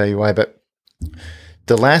tell you why. But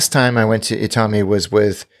the last time I went to Itami was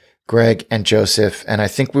with Greg and Joseph. And I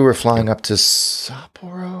think we were flying up to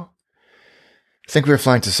Sapporo.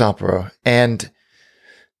 And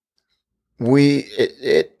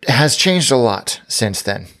it has changed a lot since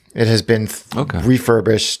then. It has been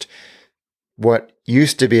refurbished. What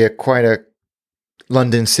used to be quite a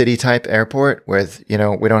London City type airport with, we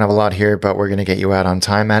don't have a lot here, but we're going to get you out on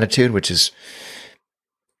time attitude, which is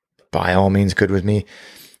by all means good with me.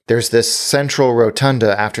 There's this central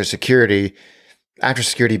rotunda after security,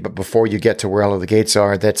 but before you get to where all of the gates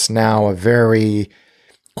are, that's now a very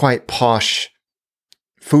quite posh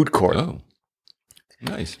food court. Oh.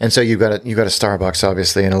 Nice. And so you got a Starbucks,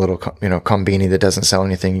 obviously, and a little, Combini that doesn't sell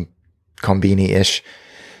anything Combini-ish.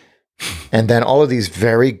 And then all of these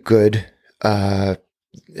very good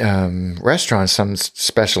restaurants, some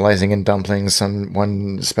specializing in dumplings,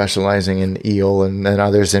 one specializing in eel, and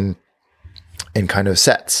others in kind of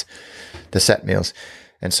sets, the set meals.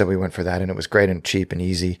 And so we went for that, and it was great and cheap and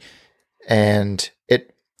easy. And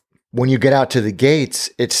when you get out to the gates,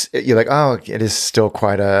 you're like, oh, it is still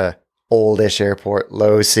quite a oldish airport,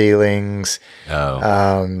 low ceilings,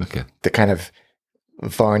 the kind of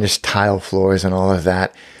varnished tile floors and all of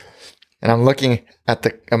that. And I'm looking at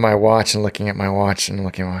my watch and looking at my watch and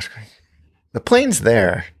looking at my watch. The plane's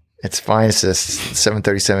there. It's fine. It's a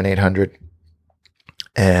 737-800.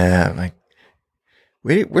 And I'm like,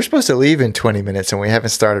 we're supposed to leave in 20 minutes and we haven't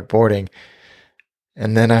started boarding.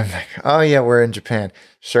 And then I'm like, oh yeah, we're in Japan.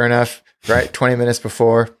 Sure enough, right 20 minutes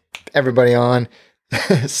before, everybody on.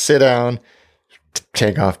 Sit down,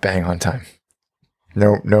 take off, bang on time.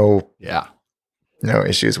 No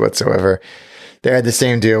issues whatsoever. They had the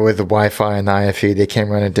same deal with the Wi-Fi and the IFE. They came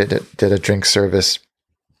around and did a drink service.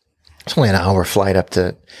 It's only an hour flight up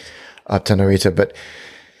to Narita, but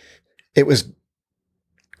it was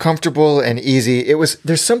comfortable and easy.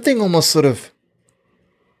 There's something almost sort of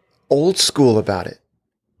old school about it.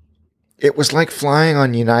 It was like flying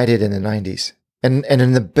on United in the 90s, and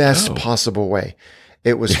in the best possible way.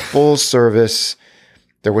 It was full service.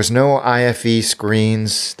 There was no IFE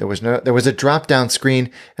screens. There was a drop-down screen,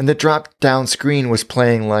 and the drop-down screen was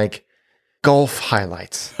playing like golf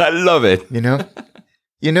highlights. I love it.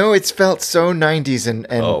 It felt so 90s and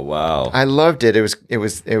oh wow. I loved it. It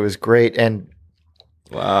was great. And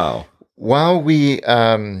wow. While we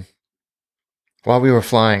were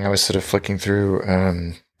flying, I was sort of flicking through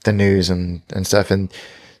the news and stuff, and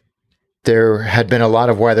there had been a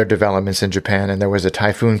lot of weather developments in Japan, and there was a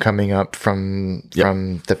typhoon coming up from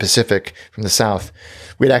the Pacific, from the south.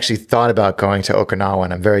 We'd actually thought about going to Okinawa,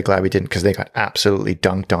 and I'm very glad we didn't, because they got absolutely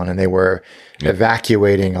dunked on, and they were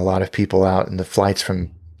evacuating a lot of people out, and the flights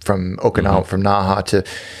from Okinawa, from Naha to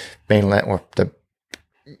mainland, or the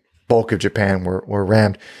bulk of Japan were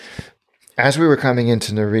rammed. As we were coming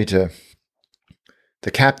into Narita,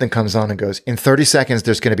 the captain comes on and goes, in 30 seconds,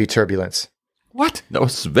 there's going to be turbulence. What? That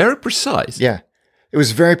was very precise. Yeah, it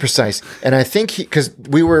was very precise. And I think because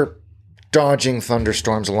we were dodging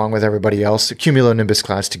thunderstorms along with everybody else, cumulonimbus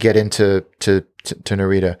clouds, to get into to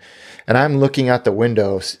Narita. And I'm looking out the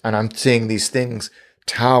windows and I'm seeing these things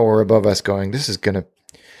tower above us going, this is going to...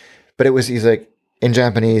 But he's like, in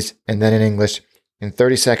Japanese and then in English, in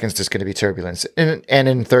 30 seconds, there's going to be turbulence. And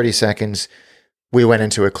in 30 seconds, we went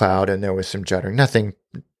into a cloud and there was some juddering.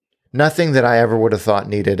 Nothing that I ever would have thought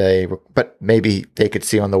needed but maybe they could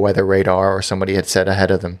see on the weather radar or somebody had said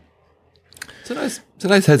ahead of them. It's a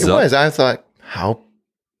nice heads up. It was. I thought, how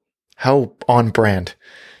on brand.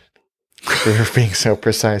 We were being so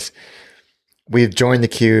precise. We've joined the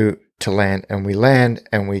queue to land, and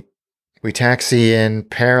we taxi in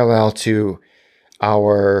parallel to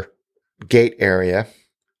our gate area,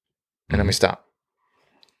 and then we stop.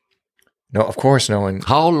 No, of course, no one.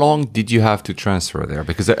 How long did you have to transfer there?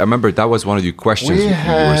 Because I remember that was one of your questions. You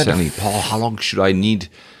were saying, Paul, how long should I need?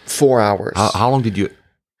 4 hours. How long did you?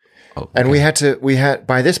 Oh, okay. And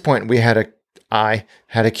by this point, I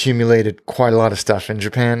had accumulated quite a lot of stuff in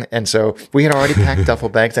Japan. And so we had already packed duffel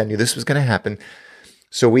bags. I knew this was going to happen.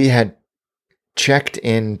 So we had checked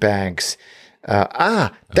in bags.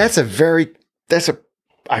 I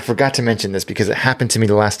forgot to mention this because it happened to me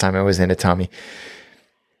the last time I was in Itami.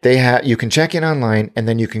 You can check in online and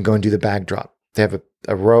then you can go and do the bag drop. They have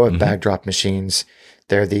a row of bag drop machines.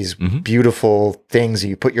 There are these beautiful things.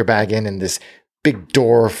 You put your bag in and this big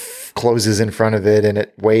door closes in front of it and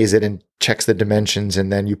it weighs it and checks the dimensions.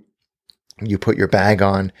 And then you put your bag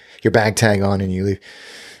tag on and you leave.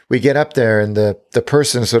 We get up there and the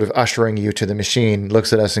person sort of ushering you to the machine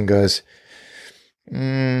looks at us and goes,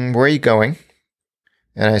 where are you going?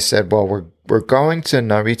 And I said, well, we're going to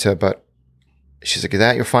Narita, but she's like, is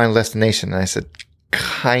that your final destination? And I said,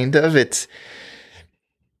 kind of.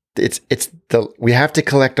 We have to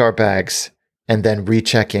collect our bags and then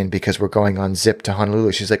recheck in because we're going on Zip to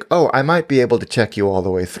Honolulu. She's like, oh, I might be able to check you all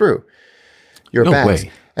the way through your bags.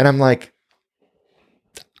 Way. And I'm like,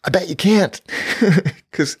 I bet you can't.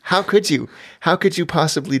 Because how could you? How could you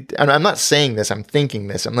possibly? And I'm not saying this. I'm thinking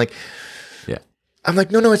this. I'm like,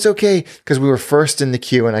 no, it's okay. Because we were first in the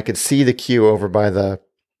queue and I could see the queue over by the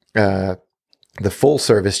full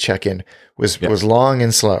service check-in was long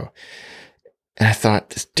and slow. And I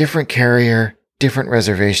thought, this different carrier, different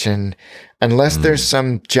reservation, unless there's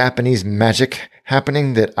some Japanese magic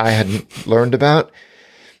happening that I hadn't learned about.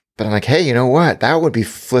 But I'm like, hey, you know what? That would be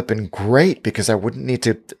flipping great because I wouldn't need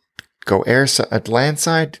to go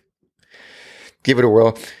landside. Give it a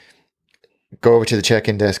whirl. Go over to the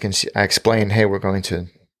check-in desk and I explain, hey, we're going to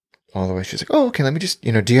all the way. She's like, oh, okay, let me just,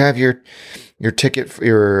 do you have your ticket,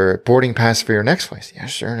 your boarding pass for your next flight? Yeah,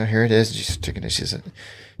 sure. No, here it is. She's taking it. She's like,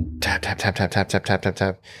 tap, tap, tap, tap, tap, tap, tap, tap,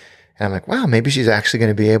 tap. And I'm like, wow, maybe she's actually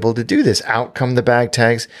going to be able to do this. Out come the bag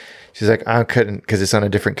tags. She's like, I couldn't because it's on a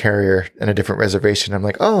different carrier and a different reservation. I'm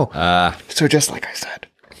like, so just like I said.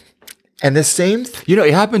 And the same...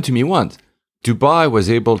 it happened to me once. Dubai was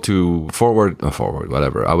able to forward,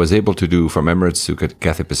 whatever. I was able to do from Emirates to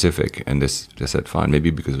Cathay Pacific. And they said, fine,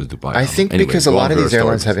 maybe because it was Dubai. I think anyway, because a lot of these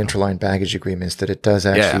airlines have interline baggage agreements that it does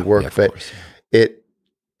actually work. Yeah, but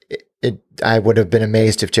I would have been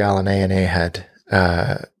amazed if JAL and ANA had...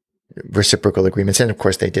 reciprocal agreements, and of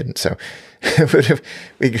course they didn't. So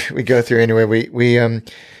we go through anyway.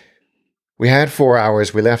 We had 4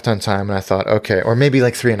 hours. We left on time, and I thought, okay, or maybe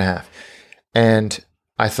like 3.5. And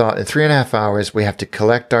I thought in 3.5 hours we have to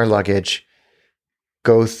collect our luggage,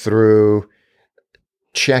 go through,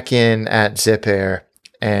 check in at Zipair,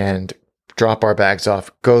 and drop our bags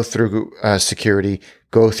off. Go through security,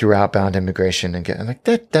 go through outbound immigration, and I'm like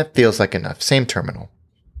that feels like enough. Same terminal.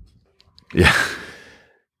 Yeah.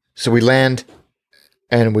 So we land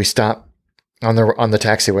and we stop on the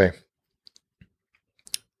taxiway.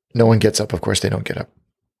 No one gets up. Of course, they don't get up.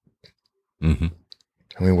 Mm-hmm.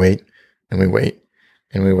 And we wait and we wait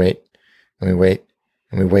and we wait and we wait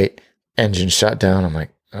and we wait. Engine shut down. I'm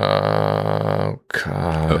like, oh,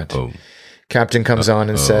 God. Uh-oh. Captain comes on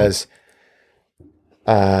and says,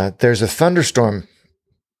 there's a thunderstorm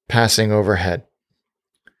passing overhead.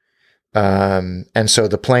 And so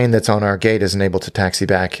the plane that's on our gate isn't able to taxi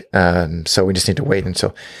back. So we just need to wait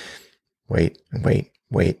until wait.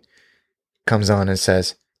 Comes on and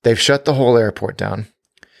says, they've shut the whole airport down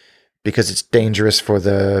because it's dangerous for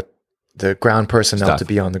the ground personnel to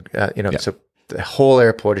be on the, so the whole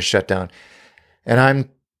airport is shut down. And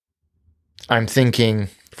I'm thinking,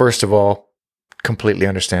 first of all, completely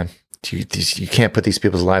understand. You can't put these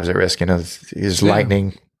people's lives at risk. There's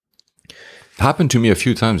lightning. Happened to me a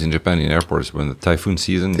few times in Japan in airports when the typhoon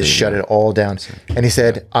season. They shut it all down. And he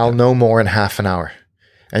said, I'll know more in half an hour.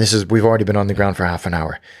 And we've already been on the ground for half an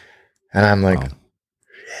hour. And I'm like,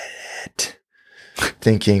 shit.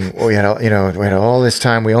 Thinking, we had all this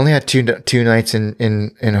time. We only had two nights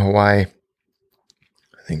in Hawaii.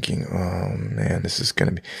 Thinking, oh man, this is going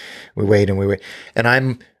to be, we wait. And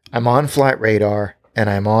I'm on flight radar and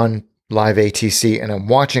I'm on live ATC and I'm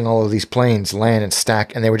watching all of these planes land and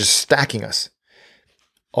stack, and they were just stacking us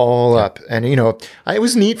all up. And, it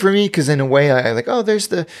was neat for me because in a way I like, oh, there's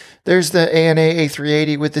the ANA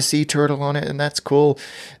A380 with the sea turtle on it. And that's cool.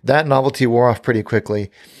 That novelty wore off pretty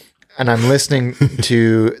quickly. And I'm listening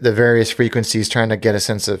to the various frequencies, trying to get a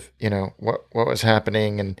sense of, what was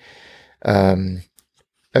happening. And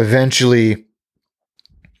eventually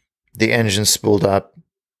the engine spooled up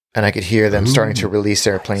and I could hear them starting to release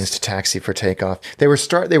airplanes to taxi for takeoff. They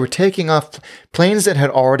were taking off planes that had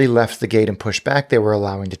already left the gate and pushed back. They were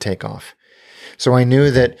allowing to take off. So I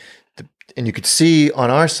knew that, and you could see on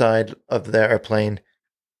our side of the airplane,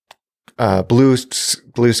 blue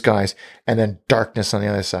skies, and then darkness on the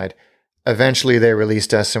other side. Eventually, they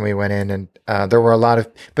released us, and we went in, and there were a lot of.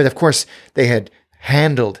 But of course, they had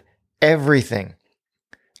handled everything.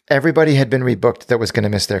 Everybody had been rebooked that was going to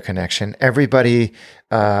miss their connection. Everybody,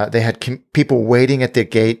 they had people waiting at the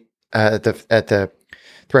gate at the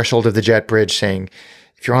threshold of the jet bridge, saying,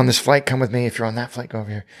 "If you're on this flight, come with me. If you're on that flight, go over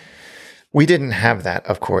here." We didn't have that,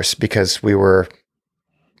 of course, because we were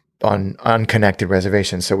on unconnected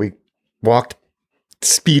reservations. So we walked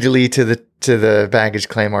speedily to the baggage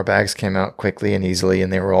claim. Our bags came out quickly and easily,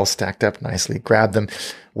 and they were all stacked up nicely. Grabbed them,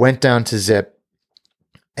 went down to Zip,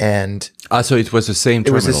 and so it was the same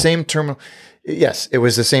terminal. It was the same terminal. Yes, it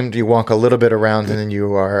was the same. You walk a little bit around, and then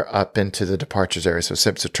you are up into the departures area.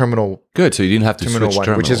 So terminal. Good. So you didn't have to switch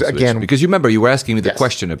terminal, which is again because you remember you were asking me the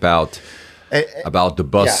question about the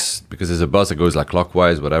bus, because there's a bus that goes like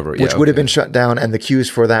clockwise, whatever. Which would have been shut down, and the queues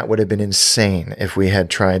for that would have been insane if we had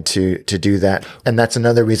tried to do that. And that's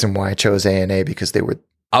another reason why I chose ANA, because they were.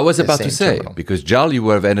 I was about to say, because JAL, you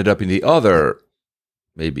would have ended up in the other,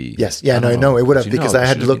 maybe. Yes. Yeah, no, it would have, because I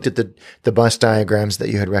had looked at the bus diagrams that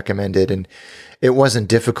you had recommended, and it wasn't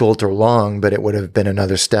difficult or long, but it would have been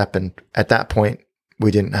another step. And at that point,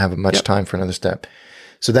 we didn't have much time for another step.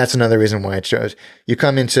 So that's another reason why I chose. You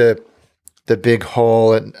come into the big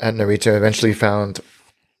hall at Narita, eventually found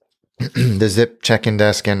the Zip check-in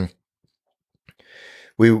desk, and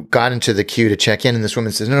we got into the queue to check in, and this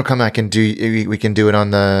woman says, "No, come, we can do it on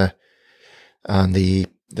the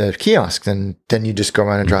kiosk, and then you just go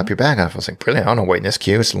around and drop your bag off." I was like, brilliant, I don't wait in this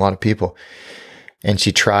queue, it's a lot of people. And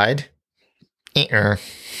she tried. Oh,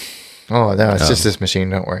 no, it's just this machine,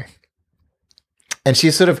 don't worry. And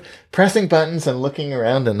she's sort of pressing buttons and looking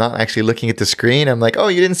around and not actually looking at the screen. I'm like, oh,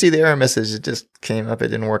 you didn't see the error message. It just came up. It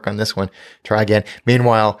didn't work on this one. Try again.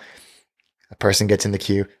 Meanwhile, a person gets in the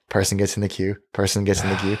queue, person gets in the queue, person gets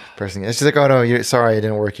in the queue, she's like, oh, no, sorry, it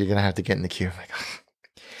didn't work. You're going to have to get in the queue. I'm like, oh.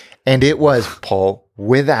 And it was, Paul,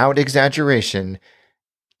 without exaggeration,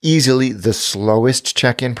 easily the slowest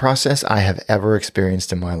check-in process I have ever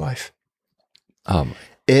experienced in my life.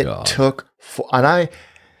 It took, and I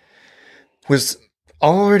was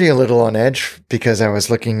already a little on edge because I was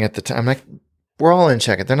looking at the time. I'm like, we're all in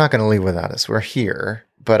check-in. They're not going to leave without us. We're here.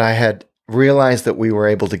 But I had realized that we were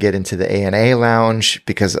able to get into the ANA lounge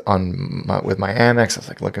because with my Amex, I was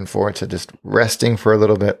like looking forward to just resting for a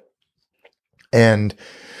little bit. And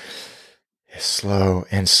slow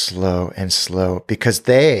and slow and slow, because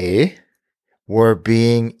they were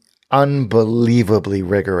being unbelievably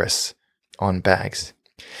rigorous on bags.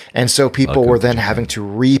 And so people were then having to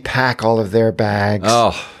repack all of their bags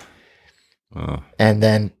and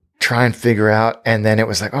then try and figure out. And then it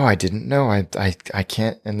was like, oh, I didn't know. I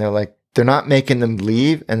can't. And they're like, they're not making them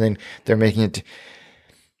leave. And then they're making it.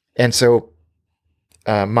 And so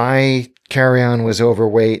my carry-on was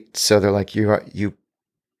overweight. So they're like, you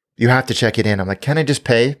have to check it in. I'm like, can I just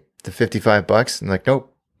pay the $55? And like,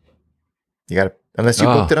 nope. You got to, unless you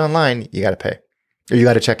booked it online, you got to pay. Or you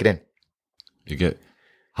got to check it in. You get...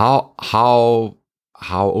 How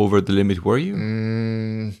over the limit were you?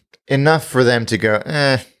 Enough for them to go,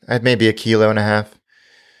 at maybe 1.5 kilos.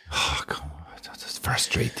 Oh, come on. That's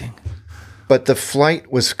frustrating. But the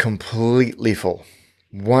flight was completely full.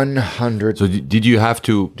 100. So did you have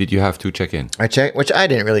to check in? I checked, which I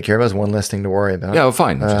didn't really care about. It was one less thing to worry about. Yeah, well,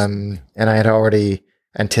 fine. And I had already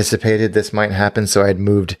anticipated this might happen, so I had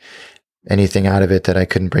moved anything out of it that I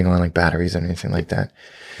couldn't bring on, like batteries or anything like that.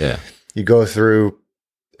 Yeah. You go through...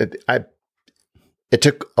 It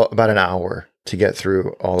took about an hour to get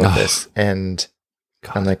through all of this, and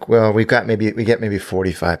God. I'm like, well, we get maybe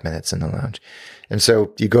 45 minutes in the lounge, and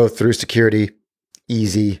so you go through security,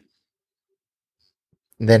 easy.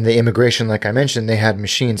 And then the immigration, like I mentioned, they had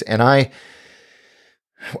machines, and I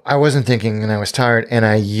wasn't thinking, and I was tired, and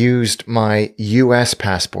I used my U.S.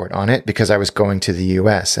 passport on it because I was going to the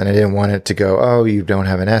U.S. and I didn't want it to go, oh, you don't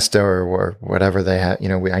have an ESTA or whatever they had.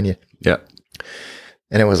 I need. Yeah.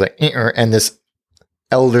 And it was like, and this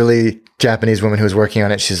elderly Japanese woman who was working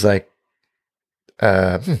on it, she's like,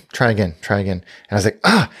 try again. And I was like,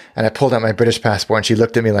 and I pulled out my British passport, and she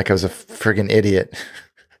looked at me like I was a friggin' idiot.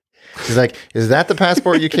 She's like, is that the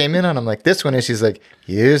passport you came in on? I'm like, this one is. She's like,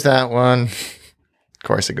 use that one. Of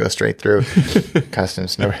course, it goes straight through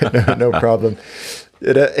customs. No problem.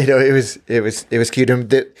 It was cute.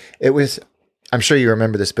 It was, I'm sure you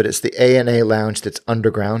remember this, but it's the ANA lounge that's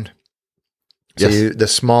underground. So yes. The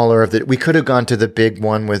smaller of we could have gone to the big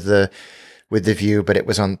one with the view, but it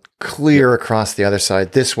was on clear across the other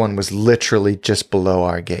side. This one was literally just below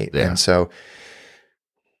our gate. Yeah. And so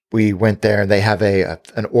we went there, and they have a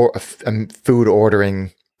food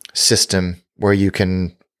ordering system where you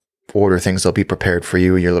can order things, they'll be prepared for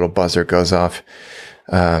you. Your little buzzer goes off,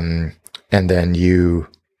 and then you're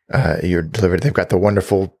delivered. They've got the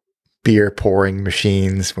wonderful beer pouring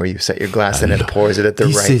machines where you set your glass and it pours it at the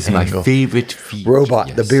right angle. This is my favorite feature. Robot,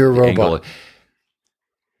 Yes, the beer robot. Angle.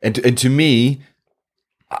 And to me,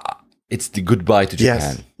 it's the goodbye to Japan.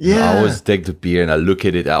 Yes. Yeah. I always take the beer and I look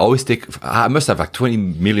at it. I must have like 20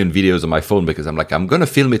 million videos on my phone because I'm like, I'm going to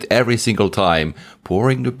film it every single time,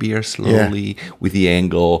 pouring the beer slowly with the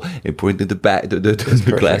angle and pouring the back,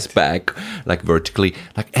 the glass back, like vertically,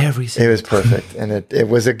 like every single It was perfect. And it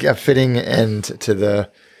was a fitting end to the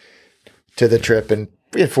trip. And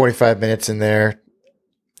we had 45 minutes in there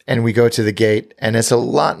and we go to the gate and it's a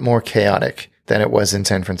lot more chaotic than it was in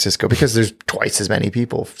San Francisco because there's twice as many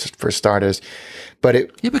people for starters. But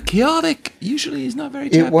but chaotic usually is not very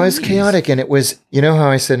Japanese. It was chaotic, and it was, you know how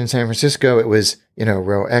I said in San Francisco, it was,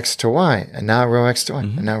 row X to Y, and now row X to Y,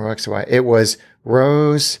 and now row X to Y. It was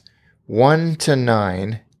rows 1 to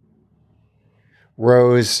 9,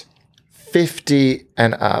 rows 50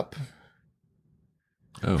 and up.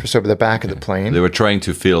 Oh, so the back of the plane. They were trying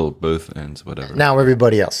to fill both ends, whatever. Now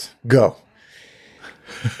everybody else, go.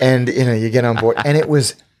 And you get on board, and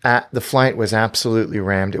the flight was absolutely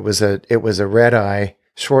rammed. It was a red eye,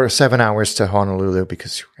 short of 7 hours to Honolulu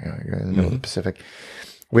because you're in the middle of the Pacific.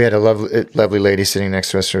 We had a lovely lady sitting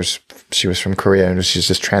next to us. She was from Korea, and she's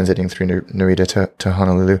just transiting through Narita to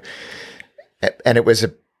Honolulu. And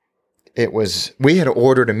we had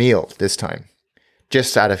ordered a meal this time,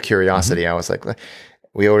 just out of curiosity. I was like,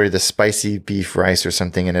 we ordered the spicy beef rice or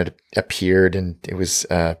something, and it appeared, and it was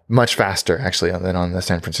much faster actually than on the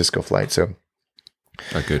San Francisco flight. So,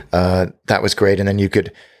 good. That was great. And then you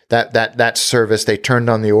could that service, they turned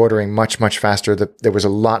on the ordering much faster. There was a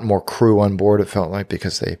lot more crew on board. It felt like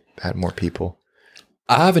because they had more people.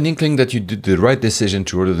 I have an inkling that you did the right decision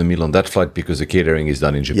to order the meal on that flight because the catering is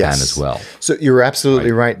done in Japan as well. So you're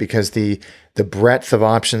absolutely right because the breadth of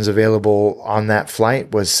options available on that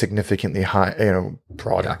flight was significantly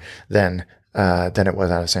broader than it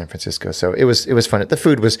was out of San Francisco. So it was fun. The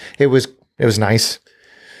food was nice.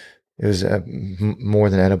 It was more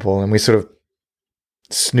than edible, and we sort of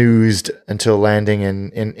snoozed until landing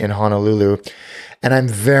in Honolulu. And I'm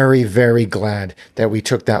very, very glad that we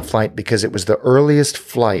took that flight because it was the earliest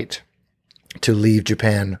flight to leave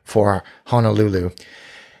Japan for Honolulu.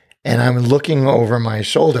 And I'm looking over my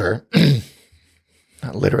shoulder,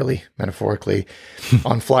 not literally, metaphorically,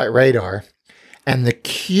 on flight radar, and the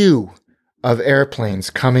queue of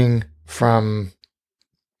airplanes coming from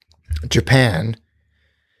Japan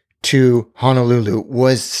to Honolulu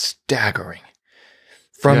was staggering.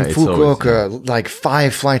 From Fukuoka, like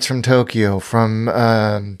 5 flights from Tokyo, from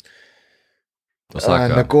Osaka,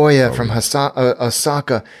 Nagoya, from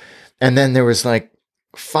Osaka, and then there was like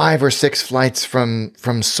 5 or 6 flights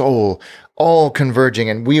from Seoul, all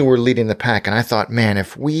converging, and we were leading the pack. And I thought, man,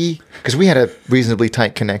 because we had a reasonably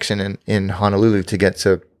tight connection in Honolulu to get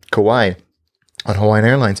to Kauai on Hawaiian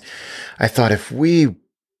Airlines, I thought if we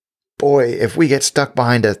get stuck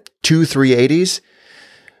behind a 2 380s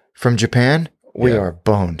from Japan, we are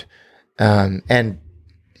boned. And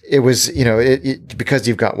it was, because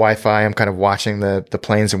you've got Wi-Fi, I'm kind of watching the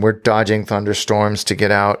planes, and we're dodging thunderstorms to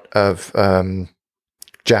get out of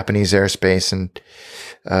Japanese airspace. And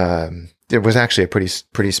it was actually a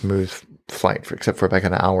pretty smooth flight, except for like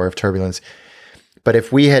an hour of turbulence. But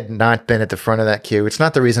if we had not been at the front of that queue, it's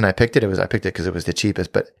not the reason I picked it. I picked it because it was the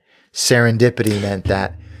cheapest, but serendipity meant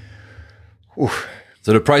that. Oof,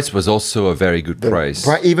 so the price was also a very good price.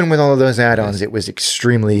 Even with all of those add-ons, it was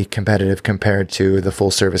extremely competitive compared to the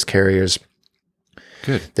full-service carriers.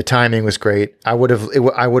 Good. The timing was great. I would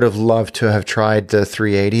have loved to have tried the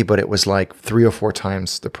 380, but it was like 3 or 4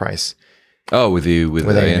 times the price. Oh, with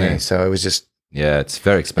ANA. So it was just it's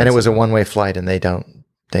very expensive. And it was a one-way flight, and they don't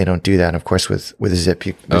do that. And of course, with Zip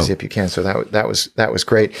you can. So that was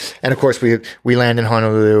great. And of course, we land in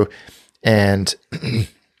Honolulu, and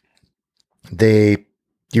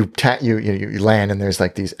you land, and there's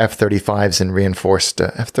like these F-35s and reinforced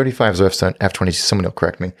F-35s or F-20s. Someone will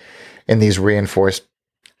correct me. In these reinforced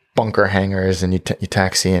bunker hangars, and you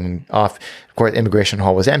taxi and off. Of course, immigration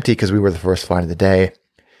hall was empty because we were the first flight of the day.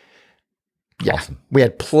 Yeah, awesome. We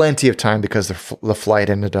had plenty of time because the flight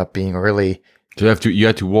ended up being early. So you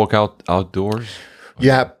had to walk outdoors?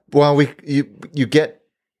 Yeah. Well, you get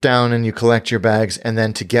down and you collect your bags, and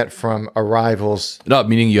then to get from arrivals. No,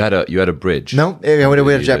 meaning you had a bridge. No, we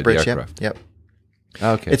had a jet bridge. Yep.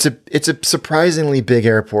 Okay. It's a surprisingly big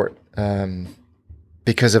airport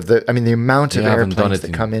because of the amount of airplanes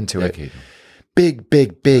that come into it.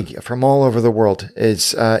 Big from all over the world is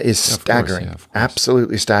staggering. Course,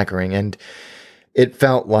 absolutely staggering. And it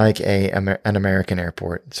felt like an American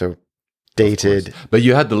airport. So dated. But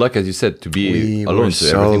you had the luck, as you said, to be alone,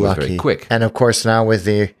 so everything was very quick. And of course, now with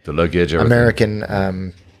the luggage,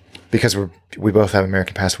 American, because we both have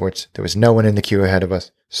American passports, there was no one in the queue ahead of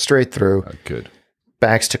us. Straight through. Good.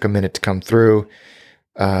 Bags took a minute to come through.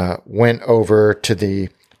 Went over to the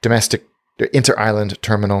inter-island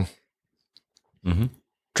terminal. Mm-hmm.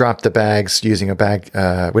 Dropped the bags using a bag.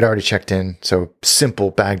 We'd already checked in, so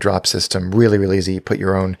simple bag drop system, really, really easy. You put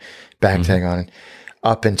your own bag tag on it.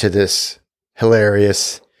 Up into this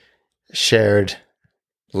hilarious shared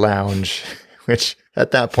lounge, which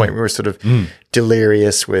at that point we were sort of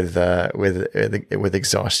delirious with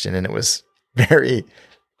exhaustion, and it was very,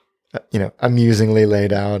 amusingly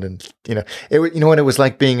laid out, and it was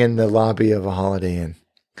like being in the lobby of a Holiday Inn.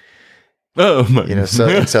 Oh my!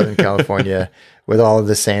 Southern California, with all of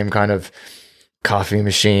the same kind of coffee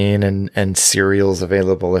machine and cereals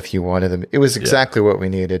available if you wanted them. It was exactly what we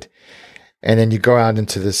needed. And then you go out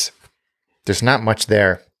into this. There's not much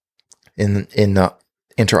there in the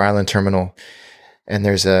inter-island terminal, and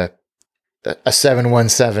there's a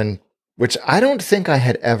 717, which I don't think I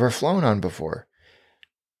had ever flown on before.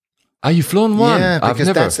 You flown one? Yeah,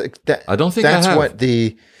 because I don't think that's I have. what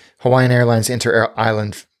the Hawaiian Airlines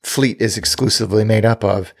inter-island fleet is exclusively made up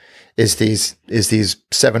of. Is these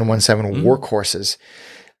 717 workhorses,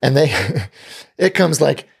 and it comes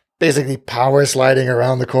like basically power sliding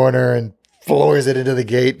around the corner and floors it into the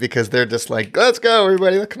gate because they're just like, let's go,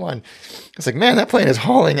 everybody, come on. It's like, man, that plane is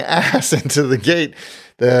hauling ass into the gate.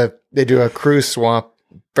 They do a crew swap,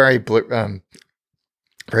 very quick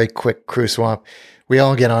crew swap. We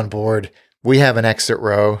all get on board. We have an exit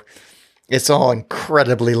row. It's all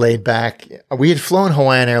incredibly laid back. We had flown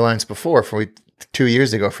Hawaiian Airlines before 2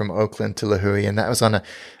 years ago from Oakland to Lahui, and that was on a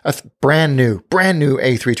brand new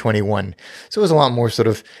A321. So it was a lot more sort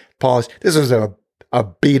of polished. This was a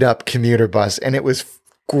beat up commuter bus, and it was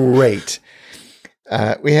great.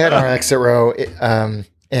 We had our exit row,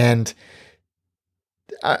 and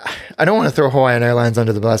I don't want to throw Hawaiian Airlines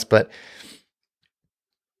under the bus, but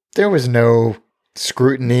there was no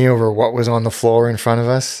scrutiny over what was on the floor in front of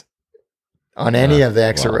us on any of the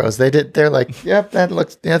exit rows. They're like, yep,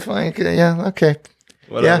 that's fine. Yeah, okay.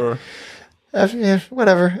 Whatever. Yeah,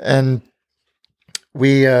 whatever. And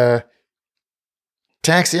we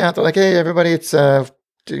taxi out. They're like, hey, everybody, it's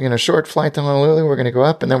short flight to Honolulu. We're going to go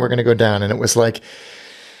up and then we're going to go down. And it was like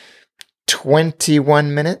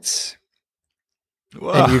 21 minutes.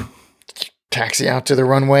 Wow. And you taxi out to the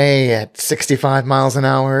runway at 65 miles an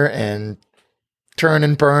hour and turn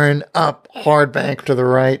and burn up hard bank to the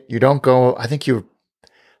right. You don't go, I think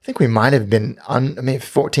we might have been on maybe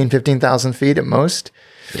 15,000 feet at most.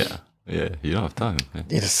 Yeah. Yeah, you don't have time. Yeah.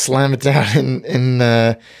 You just slam it down in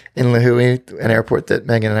Lahui, an airport that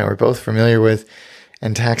Megan and I were both familiar with,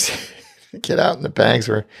 and taxi, get out, and the bags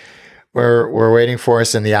were waiting for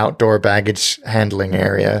us in the outdoor baggage handling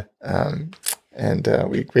area, and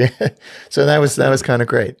we so that was kind of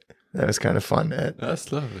great. That was kind of fun.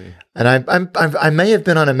 That's lovely. And I may have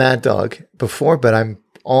been on a Mad Dog before, but I'm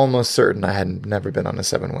almost certain I had never been on a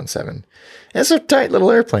 717. It's a tight little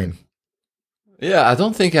airplane. Yeah, I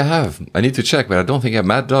don't think I have. I need to check, but I don't think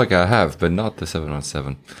Mad Dog I have, but not the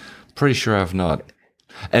 717. Pretty sure I've not.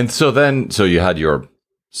 And so you had your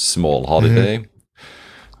small holiday.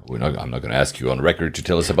 Mm-hmm. I'm not going to ask you on record to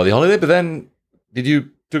tell us about the holiday, but then did you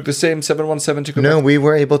took the same 717 to come back? No, we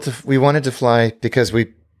wanted to fly because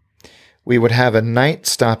we would have a night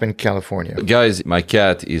stop in California. Guys, my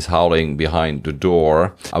cat is howling behind the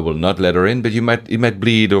door. I will not let her in, but it might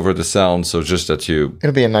bleed over the sound, so just that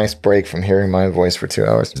It'll be a nice break from hearing my voice for 2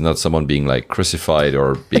 hours. It's not someone being like crucified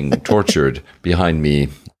or being tortured behind me.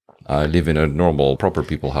 I live in a normal, proper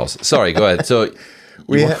people house. Sorry, go ahead. So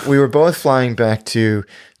we were both flying back to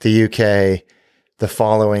the UK the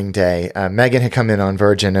following day. Megan had come in on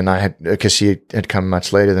Virgin, and because she had come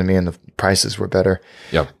much later than me, and the prices were better.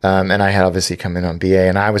 Yep. And I had obviously come in on BA,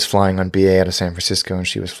 and I was flying on BA out of San Francisco, and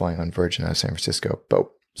she was flying on Virgin out of San Francisco. But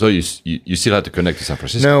so you still had to connect to San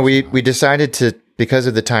Francisco? No, we decided to, because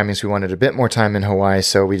of the timings, we wanted a bit more time in Hawaii,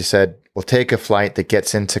 so we said we'll take a flight that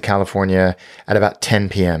gets into California at about 10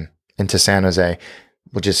 p.m. into San Jose.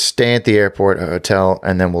 We'll just stay at the airport, a hotel,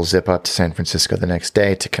 and then we'll zip up to San Francisco the next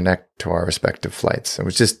day to connect to our respective flights. It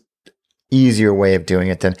was just easier way of doing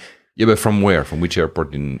it than... Yeah, but from where? From which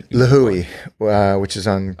airport in Lahui, which is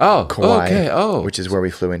on Kauai, okay. which is where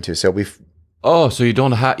we flew into. So so you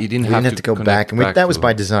didn't have to go back, and that was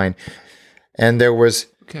by design. And there was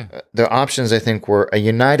the options, I think, were a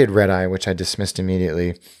United red eye, which I dismissed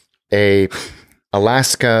immediately, a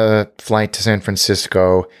Alaska flight to San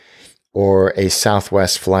Francisco, or a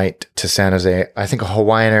Southwest flight to San Jose. I think a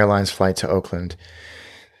Hawaiian Airlines flight to Oakland.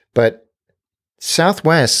 But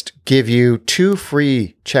Southwest give you 2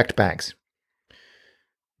 free checked bags.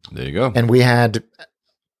 There you go. And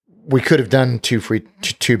we could have done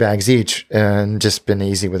 2 bags each and just been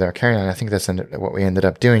easy with our carry-on. I think that's what we ended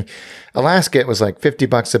up doing. Alaska, it was like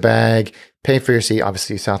 $50 a bag, pay for your seat.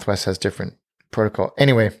 Obviously, Southwest has different protocol.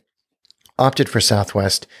 Anyway, opted for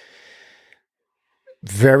Southwest.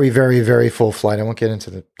 Very, very, very full flight. I won't get into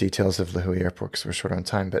the details of Lihue Airport because we're short on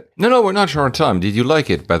time. But No, we're not short on time. Did you like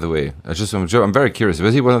it, by the way? I'm very curious.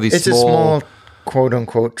 Was it one of these it's a small, quote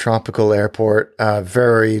unquote, tropical airport.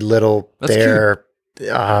 Very little That's there.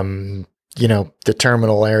 The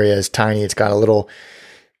terminal area is tiny. It's got a little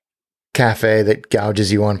cafe that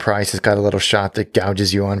gouges you on price. It's got a little shop that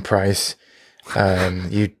gouges you on price.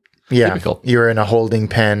 Typical. You're in a holding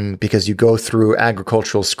pen because you go through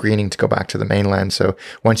agricultural screening to go back to the mainland. So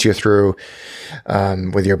once you're through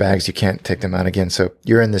with your bags, you can't take them out again. So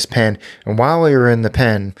you're in this pen. And while we were in the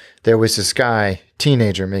pen, there was this guy,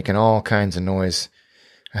 teenager, making all kinds of noise.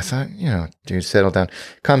 I thought, dude, settle down.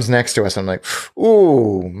 Comes next to us. I'm like,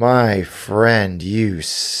 ooh, my friend, you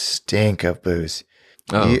stink of booze.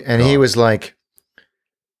 He was like,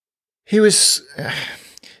 he was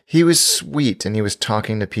sweet and he was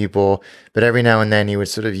talking to people, but every now and then he would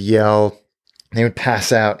sort of yell and he would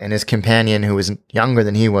pass out, and his companion, who was younger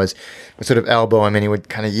than he was, would sort of elbow him and he would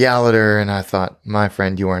kind of yell at her. And I thought, my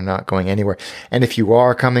friend, you are not going anywhere. And if you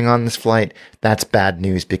are coming on this flight, that's bad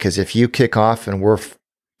news, because if you kick off and we're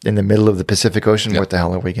in the middle of the Pacific Ocean, what the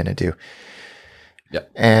hell are we going to do? Yeah.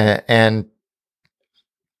 And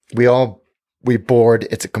we board.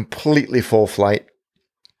 It's a completely full flight.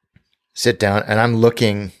 Sit down, and I'm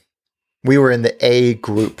looking. We were in the A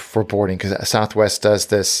group for boarding because Southwest does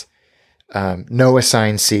this, no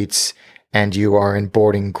assigned seats, and you are in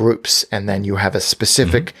boarding groups, and then you have a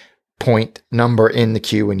specific point number in the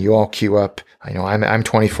queue, and you all queue up. I know I'm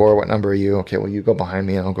 24. What number are you? Okay, well, you go behind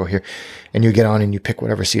me, and I'll go here, and you get on, and you pick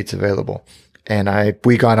whatever seat's available. And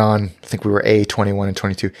we got on. I think we were A 21 and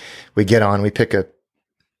 22. We get on. We pick a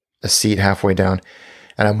seat halfway down,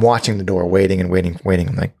 and I'm watching the door, waiting. I'm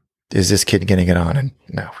like, is this kid going to get on? And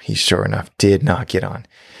no, he sure enough did not get on.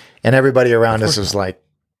 And everybody around us was like,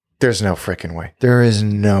 there's no freaking way. There is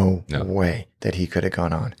no way that he could have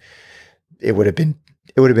gone on. It would have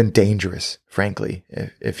been dangerous, frankly,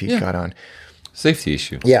 if he got on. Safety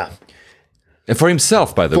issue. Yeah. And for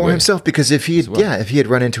himself, by the way. For himself, because if he had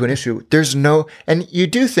run into an issue, and you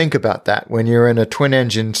do think about that when you're in a twin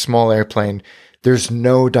engine small airplane, there's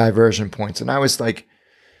no diversion points. And I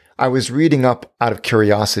was reading up out of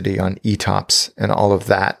curiosity on ETOPS and all of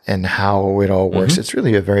that and how it all works. It's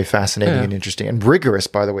really a very fascinating and interesting and rigorous,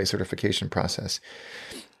 by the way, certification process.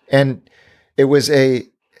 And it was a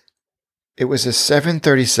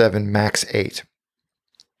 737 MAX 8,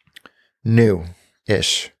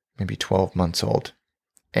 new-ish, maybe 12 months old.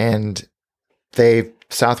 And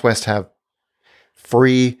Southwest have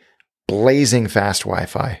free, blazing fast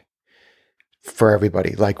Wi-Fi for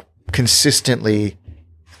everybody, like consistently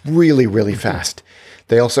really, really fast.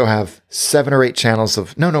 They also have 7 or 8 channels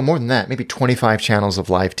of, no, more than that, maybe 25 channels of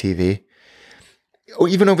live TV, or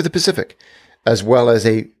even over the Pacific, as well as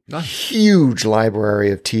a huge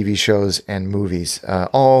library of TV shows and movies,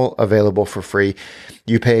 all available for free.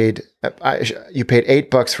 You paid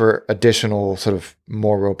 $8 for additional sort of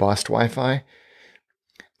more robust Wi-Fi,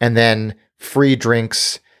 and then free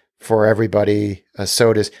drinks for everybody,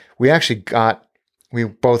 sodas. We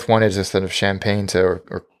both wanted a sort of champagne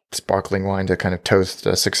or sparkling wine to kind of toast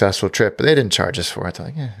a successful trip, but they didn't charge us for it.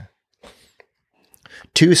 Like,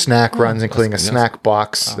 2 snack runs, including a snack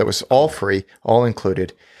box that was all free, all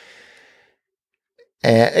included.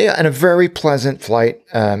 And a very pleasant flight.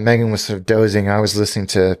 Megan was sort of dozing. I was listening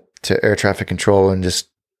to air traffic control and just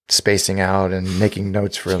spacing out and making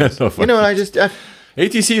notes for it.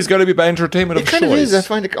 ATC is going to be by entertainment of choice. It kind of is. I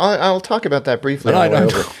find it. I'll talk about that briefly on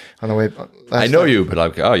the way. I know you,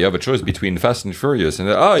 but you have a choice between Fast and Furious and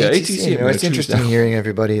ATC. It's interesting hearing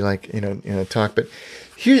everybody talk. But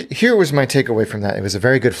here was my takeaway from that. It was a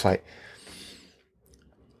very good flight.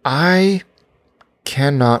 I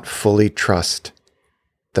cannot fully trust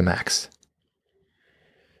the MAX.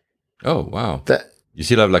 Oh wow! You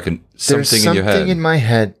still have something in your head. There's something in my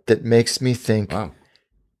head that makes me think. Wow.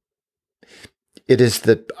 It is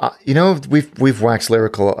we've waxed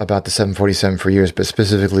lyrical about the 747 for years, but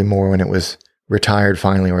specifically more when it was retired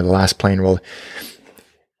finally, or the last plane rolled.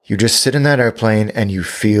 You just sit in that airplane and you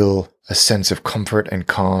feel a sense of comfort and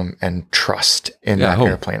calm and trust in that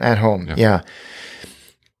airplane at home. Yeah.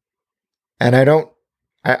 And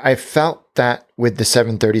I felt that with the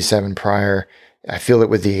 737 prior. I feel it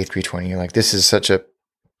with the A320. You're like, this is such a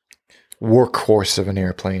workhorse of an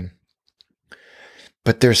airplane.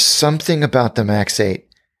 But there's something about the Max 8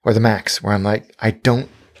 or the Max where I'm like, I don't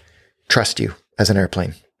trust you as an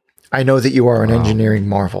airplane. I know that you are an engineering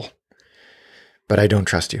marvel, but I don't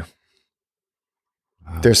trust you.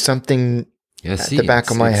 There's something at the back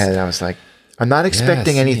of my head. I was like, I'm not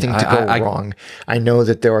expecting anything to go wrong. I know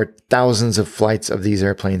that there are thousands of flights of these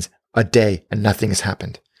airplanes a day and nothing has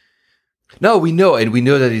happened. No, we know. And we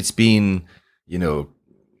know that it's been,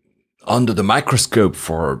 under the microscope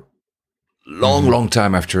for long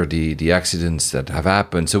time after the accidents that have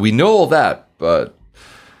happened. So we know all that, but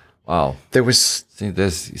wow. There's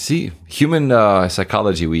human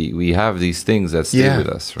psychology. We have these things that stay with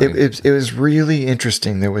us, right? It was really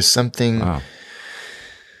interesting. There was something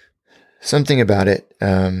about it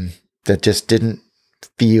that just didn't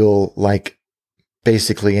feel like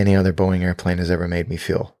basically any other Boeing airplane has ever made me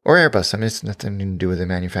feel, or Airbus. I mean, it's nothing to do with the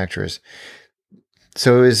manufacturers.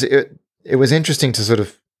 So it was interesting to sort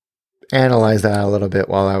of analyze that a little bit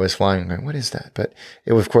while I was flying. Going, what is that? But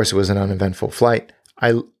of course, it was an uneventful flight.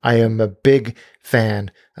 I am a big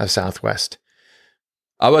fan of Southwest.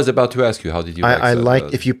 I was about to ask you, how did you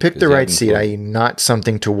like if you pick the right seat, i.e. not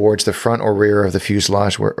something towards the front or rear of the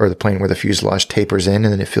fuselage or the plane where the fuselage tapers in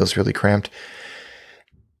and then it feels really cramped.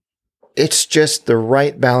 It's just the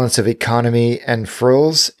right balance of economy and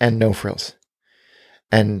frills and no frills.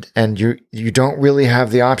 And you don't really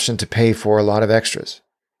have the option to pay for a lot of extras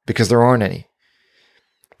because there aren't any.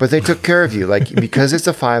 But they took care of you. Like, because it's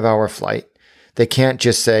a 5-hour flight, they can't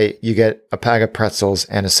just say you get a bag of pretzels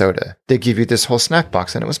and a soda. They give you this whole snack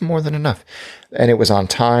box, and it was more than enough. And it was on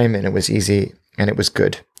time, and it was easy, and it was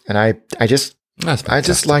good. And I just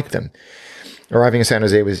liked them. Arriving in San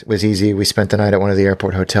Jose was easy. We spent the night at one of the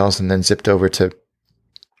airport hotels and then zipped over to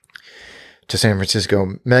San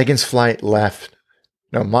Francisco. Megan's flight left.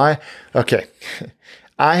 Okay.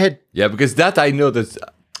 Because that I know the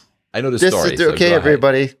story. Okay,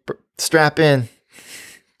 everybody, strap in.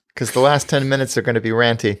 Because the last 10 minutes are going to be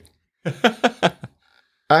ranty.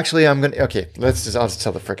 Actually, I'll just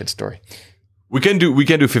tell the freaking story. We can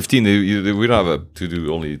do 15. We don't have to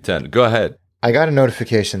do only 10. Go ahead. I got a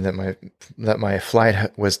notification that my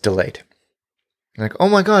flight was delayed. I'm like, oh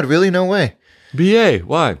my God, really? No way. BA,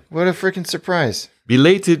 why? What a freaking surprise.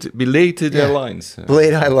 Belated Airlines.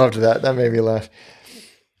 Belated, I loved that. That made me laugh.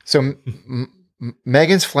 So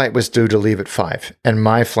Megan's flight was due to leave at 5, and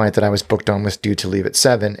my flight that I was booked on was due to leave at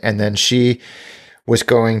 7, and then she was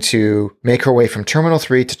going to make her way from Terminal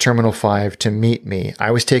 3 to Terminal 5 to meet me.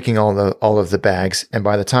 I was taking all of the bags, and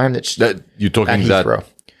by the time you're talking at Heathrow,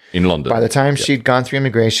 in London. By the time she'd gone through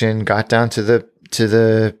immigration, got down to the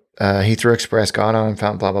Heathrow Express, got on,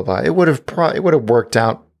 found blah blah blah, it would have worked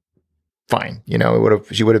out fine.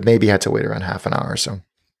 She would have maybe had to wait around half an hour or so,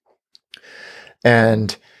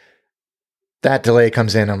 and that delay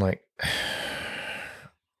comes in. I'm like,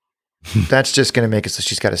 that's just going to make it so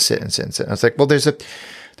she's got to sit and sit and sit. And I was like, well, there's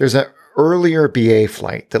a earlier BA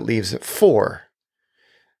flight that leaves at 4.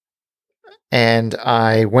 And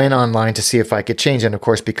I went online to see if I could change. And of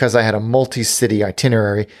course, because I had a multi-city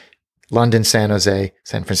itinerary, London, San Jose,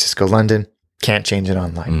 San Francisco, London, can't change it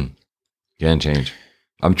online. Can't change.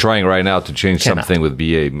 I'm trying right now to change something with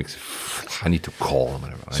BA. I need to call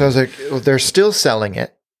them. So I was like, well, they're still selling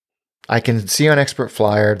it. I can see on Expert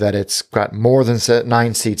Flyer that it's got more than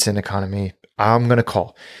 9 seats in economy. I'm going to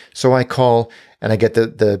call. So I call and I get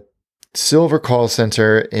the silver call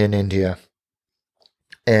center in India.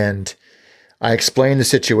 And I explain the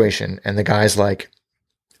situation. And the guy's like,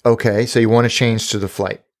 okay, so you want to change to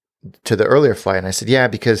the earlier flight? And I said, yeah,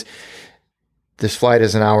 because this flight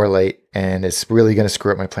is an hour late and it's really going to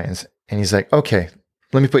screw up my plans. And he's like, okay,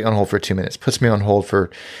 let me put you on hold for 2 minutes. Puts me on hold for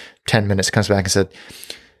 10 minutes, comes back and said,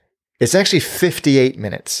 it's actually 58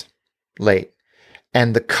 minutes late.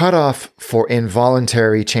 And the cutoff for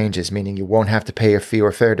involuntary changes, meaning you won't have to pay a fee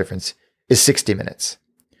or fare difference, is 60 minutes.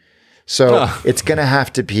 So it's going to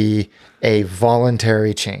have to be a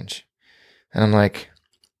voluntary change. And I'm like,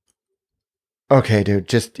 okay,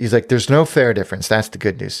 dude, he's like, there's no fare difference. That's the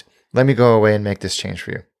good news. Let me go away and make this change for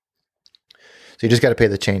you. So you just got to pay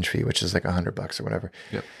the change fee, which is like $100 or whatever.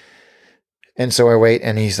 Yep. And so I wait,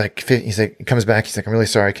 and he comes back. He's like, I'm really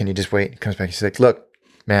sorry. Can you just wait? He comes back. He's like, look,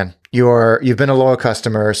 man, you've been a loyal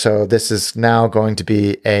customer, so this is now going to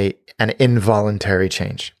be an involuntary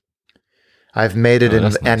change. I've made it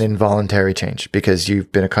an involuntary change because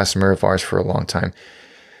you've been a customer of ours for a long time.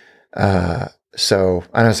 So,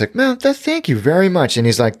 and I was like, man, thank you very much. And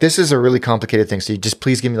he's like, this is a really complicated thing. So you just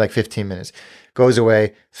please give me like 15 minutes. Goes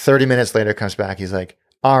away. 30 minutes later, comes back. He's like,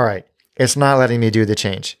 all right, It's not letting me do the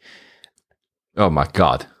change. Oh my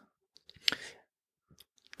God.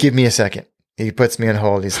 Give me a second. He puts me on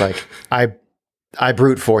hold. He's like, I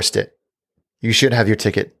brute forced it. You should have your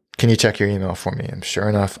ticket. Can you check your email for me? And sure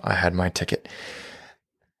enough, I had my ticket.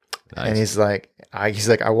 Nice. And he's like,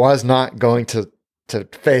 I was not going to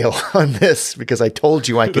fail on this because I told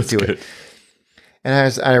you I could do it.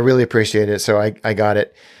 And I really appreciate it. So I got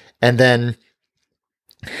it. And then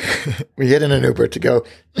we get in an Uber to go,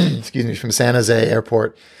 excuse me, from San Jose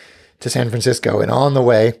airport to San Francisco. And on the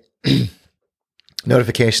way,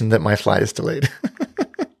 notification that my flight is delayed.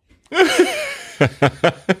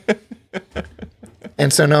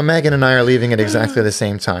 And so now Megan and I are leaving at exactly the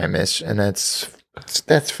same time-ish, and that's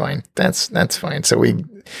fine. That's fine. So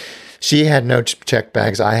she had no checked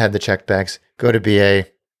bags. I had the checked bags. Go to BA,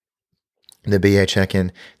 the BA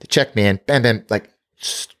check-in. They check me in, bam, bam, like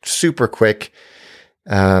super quick.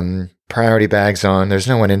 Priority bags on. There's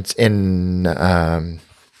no one in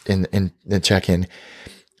the check-in,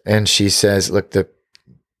 and she says, "Look, the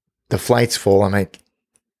flight's full." I'm like,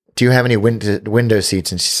 "Do you have any window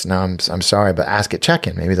seats?" And she says, "No, I'm sorry, but ask at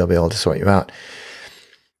check-in. Maybe they'll be able to sort you out."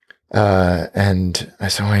 And I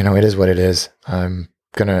said, "Well, it is what it is.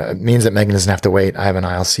 It means that Megan doesn't have to wait. I have an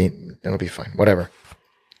aisle seat. It'll be fine. Whatever."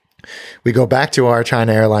 We go back to our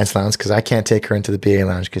China Airlines lounge because I can't take her into the BA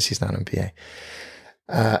lounge because she's not on BA.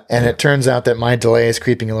 And it turns out that my delay is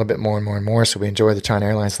creeping a little bit more and more and more. So we enjoy the China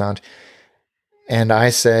Airlines lounge. And I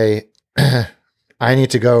say, I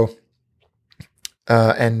need to go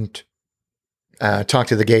and talk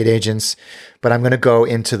to the gate agents, but I'm going to go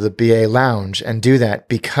into the BA lounge and do that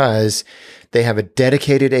because they have a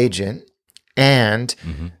dedicated agent and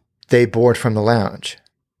they board from the lounge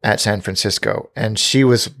at San Francisco. And she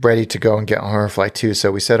was ready to go and get on her flight too.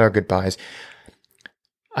 So we said our goodbyes.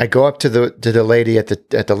 I go up to the lady at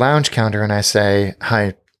the lounge counter and I say,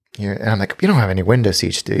 "Hi," and I'm like, "You don't have any window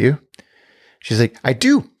seats, do you?" She's like, "I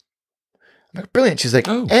do." I'm like, "Brilliant." She's like,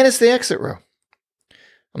 "Oh, and it's the exit row."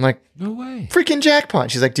 I'm like, "No way." Freaking jackpot.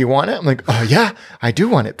 She's like, "Do you want it?" I'm like, "Oh yeah, I do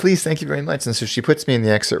want it. Please. Thank you very much." And so she puts me in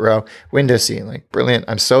the exit row, window seat. I'm like, brilliant.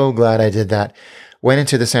 I'm so glad I did that. Went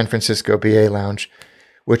into the San Francisco BA lounge,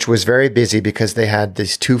 which was very busy because they had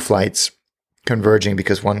these two flights converging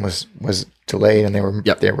because one was delayed and they were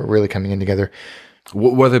really coming in together.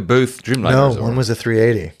 Were they both Dreamliners? No, one was a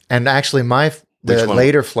 380. And actually the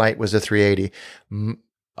later flight was a 380.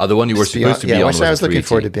 The one you were supposed to be on was I was looking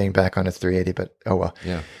forward to being back on a 380, but oh well.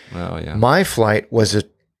 Yeah. Well, yeah. My flight was a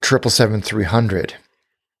 777-300,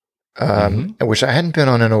 which I hadn't been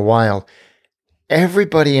on in a while.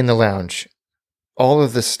 Everybody in the lounge, all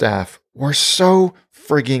of the staff were so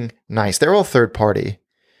frigging nice. They're all third party.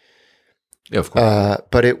 Yeah, of course.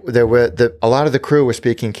 But a lot of the crew were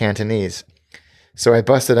speaking Cantonese. So I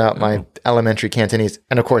busted out my elementary Cantonese.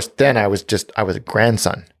 And of course, then I was a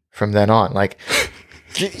grandson from then on. Like,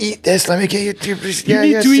 eat this. Let me get you. You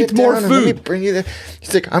need to eat more food. Let me bring you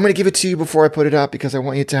He's like, "I'm going to give it to you before I put it out because I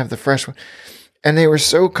want you to have the fresh one." And they were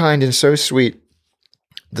so kind and so sweet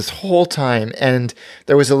this whole time. And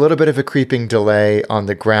there was a little bit of a creeping delay on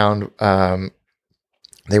the ground.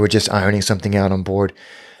 They were just ironing something out on board.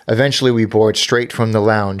 Eventually, we board straight from the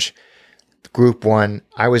lounge. Group 1.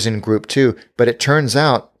 I was in Group 2. But it turns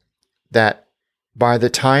out that by the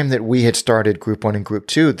time that we had started Group 1 and Group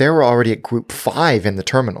 2, they were already at Group 5 in the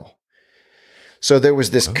terminal. So there was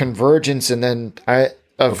this convergence and then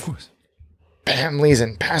of families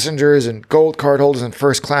and passengers and gold card holders and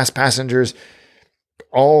first class passengers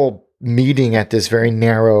all meeting at this very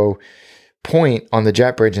narrow point on the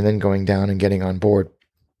jet bridge and then going down and getting on board.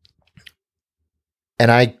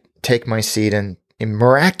 And I take my seat and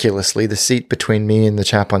miraculously the seat between me and the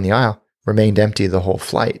chap on the aisle remained empty the whole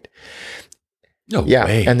flight. No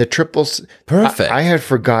way. And the triples. Perfect. I had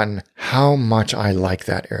forgotten how much I like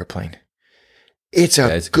that airplane. It's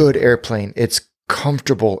a good airplane. It's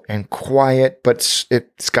comfortable and quiet, but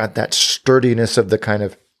it's got that sturdiness of the kind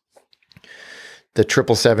of the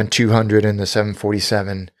 777-200 and the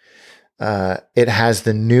 747. It has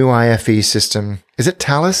the new IFE system. Is it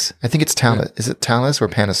Thales? I think it's Thales. Yeah. Is it Thales or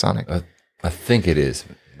Panasonic? I think it is.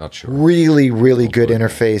 Not sure. Really, really good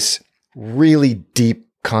interface. Really deep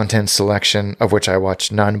content selection, of which I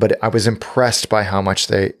watched none, but I was impressed by how much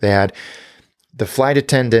they had. The flight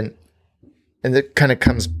attendant, and it kind of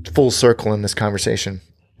comes full circle in this conversation,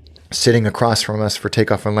 sitting across from us for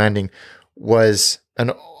takeoff and landing, was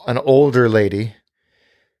an older lady,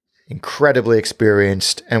 incredibly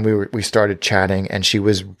experienced, and we started chatting, and she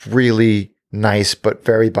was really nice, but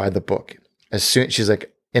very by the book. As soon she's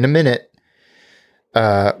like, "In a minute,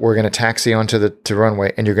 we're going to taxi onto the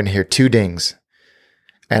runway, and you're going to hear 2 dings,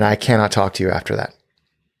 and I cannot talk to you after that."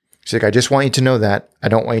 She's like, I just want you to know that. I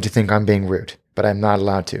don't want you to think I'm being rude, but I'm not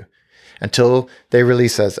allowed to. Until they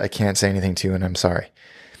release us, I can't say anything to you, and I'm sorry.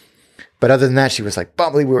 But other than that, she was like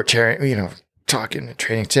bubbly. We were talking and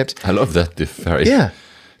trading tips. I love that.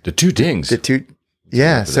 The two dings.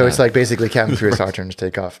 So it's like basically cabin crew, it's our turn to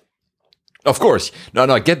take off. Of course. No,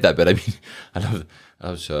 I get that, but I mean, I love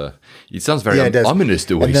it sounds very ominous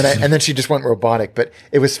the way. And then she just went robotic. But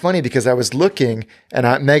it was funny because I was looking,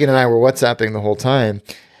 and Megan and I were WhatsApping the whole time.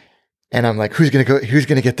 And I'm like, who's gonna go? Who's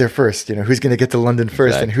gonna get there first? Who's gonna get to London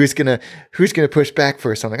first? Exactly. And who's gonna push back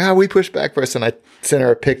first? I'm like, we push back first. And I sent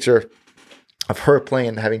her a picture of her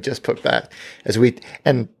plane having just put back.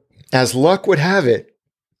 And as luck would have it,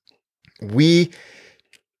 we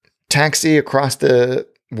taxi across the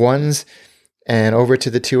ones and over to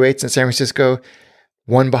the 28s in San Francisco,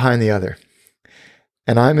 one behind the other.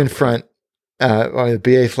 And I'm in front on the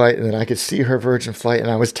BA flight, and then I could see her Virgin flight,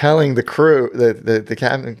 and I was telling the crew, the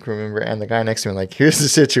cabin crew member and the guy next to me, like, here's the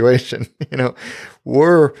situation.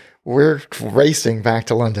 We're racing back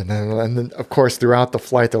to London, and then of course throughout the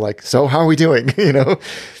flight they're like, so how are we doing?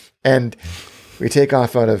 And we take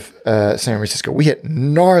off out of San Francisco. We hit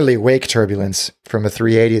gnarly wake turbulence from a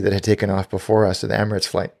 380 that had taken off before us to the Emirates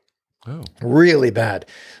flight. Oh, really bad.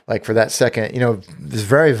 Like for that second, this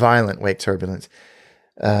very violent wake turbulence.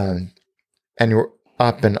 And we're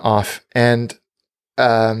up and off. And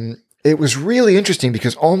it was really interesting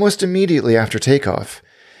because almost immediately after takeoff,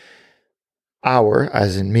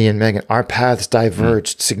 as in me and Megan, our paths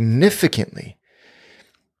diverged significantly.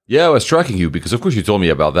 Yeah, I was tracking you because, of course, you told me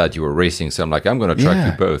about that. You were racing, so I'm like, I'm going to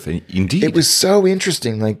track you both. And indeed. It was so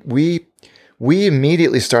interesting. Like we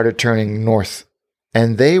immediately started turning north,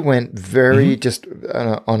 and they went very just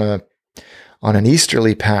on an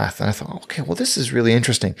easterly path. And I thought, okay, well, this is really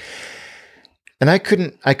interesting. And I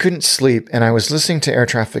couldn't sleep, and I was listening to air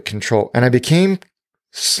traffic control, and I became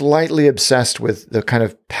slightly obsessed with the kind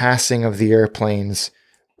of passing of the airplanes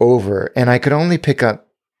over, and I could only pick up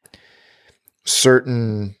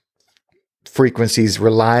certain frequencies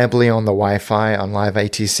reliably on the Wi-Fi on live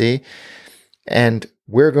ATC. And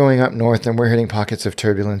we're going up north, and we're hitting pockets of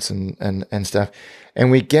turbulence and stuff. And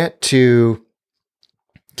we get to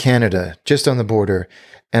Canada, just on the border,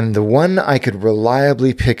 and the one I could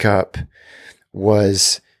reliably pick up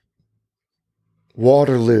was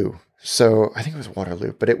Waterloo. So I think it was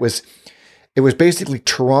Waterloo, but it was basically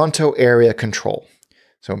Toronto area control.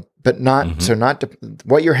 So, but not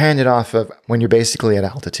what you're handed off of when you're basically at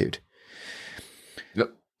altitude.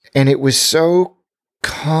 Yep. And it was so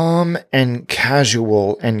calm and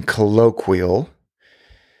casual and colloquial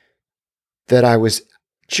that I was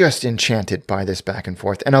just enchanted by this back and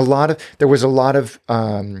forth. And there was a lot of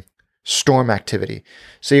storm activity.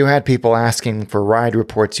 So you had people asking for ride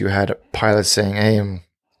reports. You had pilots saying, hey,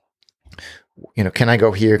 can I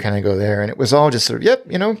go here? Can I go there? And it was all just sort of, yep,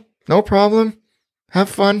 no problem. Have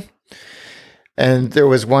fun. And there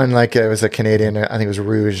was one, like, it was a Canadian, I think it was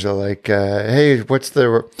Rouge, like, hey, what's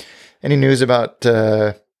any news about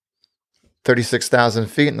 36,000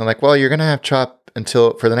 feet? And they're like, well, you're going to have chop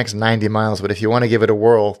for the next 90 miles, but if you want to give it a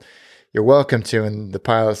whirl, you're welcome to. And the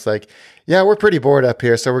pilot's like, yeah, we're pretty bored up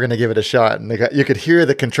here, so we're going to give it a shot. And you could hear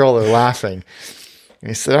the controller laughing. And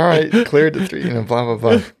he said, all right, cleared the 3, blah, blah,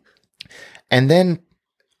 blah. And then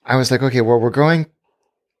I was like, okay, well, we're going.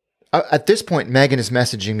 At this point, Megan is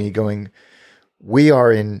messaging me going, we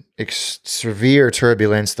are in severe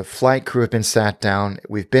turbulence. The flight crew have been sat down.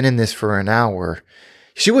 We've been in this for an hour.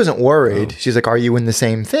 She wasn't worried. Oh. She's like, are you in the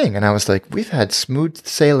same thing? And I was like, we've had smooth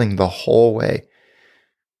sailing the whole way.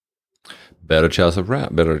 Better chance of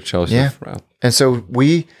route. And so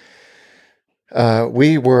we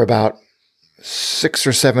were about 600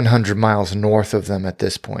 or 700 miles north of them at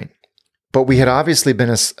this point. But we had obviously been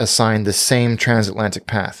assigned the same transatlantic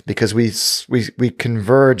path because we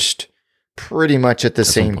converged pretty much at the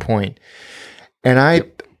same point. And I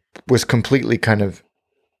was completely kind of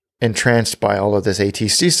entranced by all of this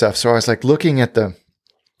ATC stuff. So I was like looking at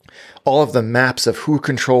all of the maps of who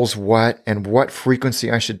controls what and what frequency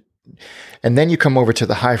I should. And then you come over to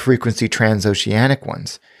the high frequency transoceanic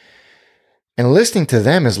ones. And listening to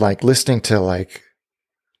them is like listening to like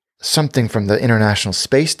something from the International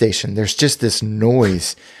Space Station. There's just this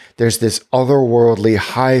noise. There's this otherworldly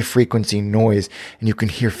high frequency noise, and you can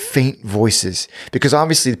hear faint voices because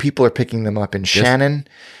obviously the people are picking them up in Shannon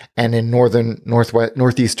and in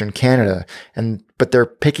northeastern Canada, but they're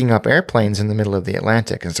picking up airplanes in the middle of the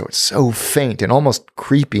Atlantic, and so it's so faint and almost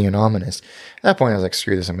creepy and ominous. At that point, I was like,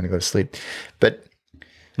 "Screw this! I'm going to go to sleep." But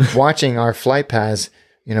watching our flight paths,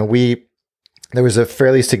 there was a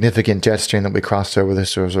fairly significant jet stream that we crossed over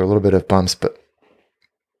this. So there was a little bit of bumps, but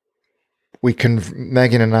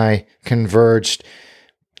Megan and I converged.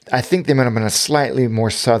 I think they might have been a slightly more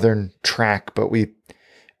southern track, but we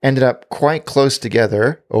ended up quite close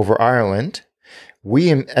together over Ireland.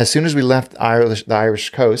 As soon as we left the Irish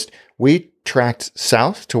coast, we tracked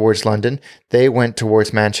south towards London. They went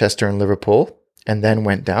towards Manchester and Liverpool, and then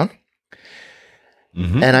went down.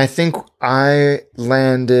 Mm-hmm. And I think I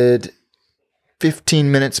landed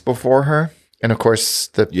 15 minutes before her. And of course,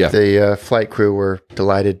 the flight crew were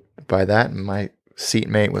delighted by that. And my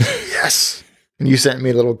seatmate was, yes. And you sent me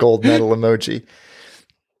a little gold medal emoji.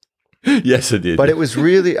 Yes, I did. But it was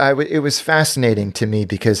really, it was fascinating to me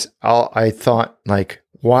because I thought, like,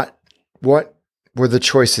 what were the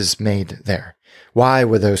choices made there? Why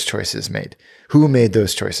were those choices made? Who made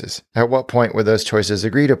those choices? At what point were those choices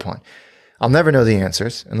agreed upon? I'll never know the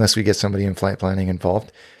answers unless we get somebody in flight planning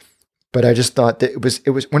involved. But I just thought that it was,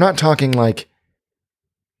 we're not talking like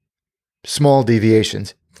small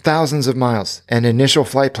deviations, thousands of miles, and initial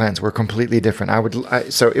flight plans were completely different.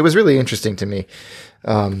 So it was really interesting to me.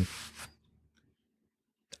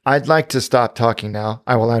 I'd like to stop talking now.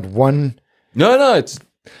 I will add one.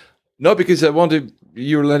 No, because I wanted,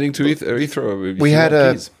 you were landing to Heathrow. We had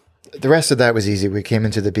the rest of that was easy. We came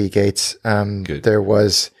into the B gates. Good. There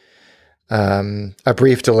was a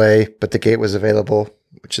brief delay, but the gate was available,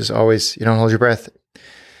 which is always, you don't hold your breath.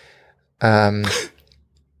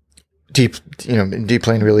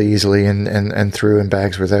 Deplaned really easily and through, and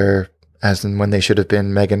bags were there as and when they should have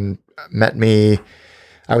been. Megan met me.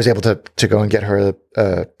 I was able to go and get her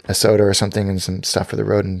a soda or something and some stuff for the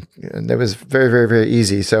road, and it was very, very, very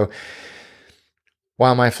easy. So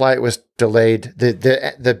while my flight was delayed,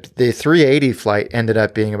 the 380 flight ended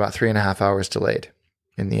up being about 3.5 hours delayed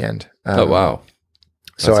in the end. Oh wow!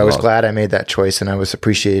 So I was glad I made that choice, and I was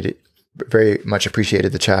very much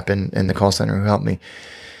appreciated the chap in the call center who helped me.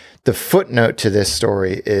 The footnote to this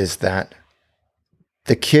story is that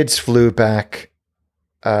the kids flew back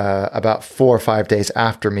about 4 or 5 days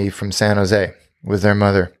after me from San Jose with their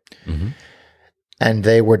mother. Mm-hmm. And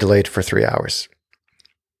they were delayed for 3 hours.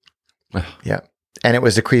 Yeah. And it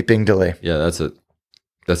was a creeping delay. Yeah, that's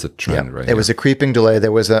a trend, right? It was a creeping delay.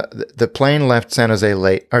 There was the plane left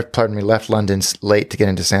left London late to get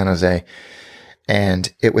into San Jose.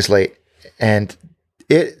 And it was late. And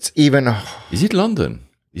it's even... Is it London?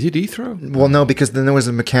 Is it Heathrow? Well, no, because then there was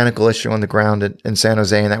a mechanical issue on the ground in San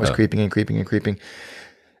Jose, and that was creeping and creeping and creeping.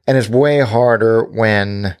 And it's way harder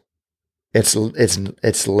when it's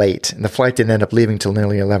late. And the flight didn't end up leaving till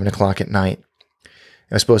nearly 11 o'clock at night.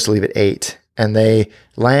 I was supposed to leave at 8. And they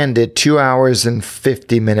landed 2 hours and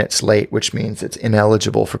 50 minutes late, which means it's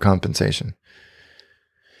ineligible for compensation.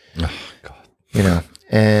 Oh, God.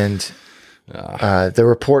 And the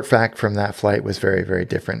report fact from that flight was very, very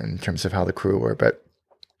different in terms of how the crew were. But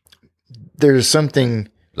there's something...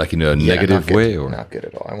 Like in a negative way? Or not good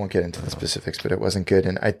at all. I won't get into the specifics, but it wasn't good.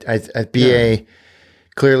 And at BA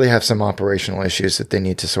clearly have some operational issues that they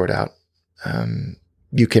need to sort out.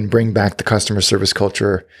 You can bring back the customer service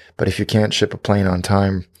culture, but if you can't ship a plane on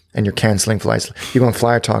time and you're canceling flights, you go on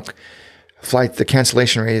Flyer Talk, the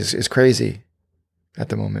cancellation rate is crazy at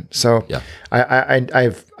the moment. So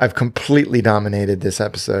I've completely dominated this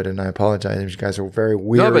episode, and I apologize. You guys are very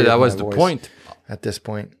weird. No, but that was the point. At this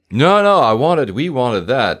point. No, we wanted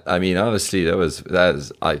that. I mean, honestly,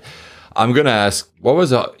 I'm going to ask, what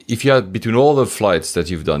was if you had, between all the flights that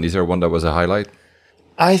you've done, is there one that was a highlight?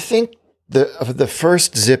 I think the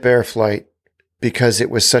first Zipair flight, because it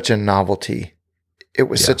was such a novelty. It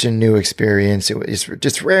was such a new experience. It was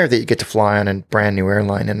just rare that you get to fly on a brand new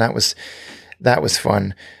airline. And that was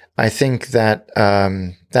fun. I think that,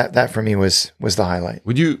 that for me was the highlight.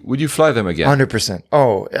 Would you fly them again? 100%.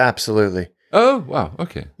 Oh, absolutely. Oh, wow.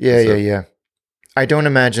 Okay. Yeah. I don't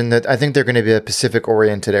imagine that. I think they're going to be a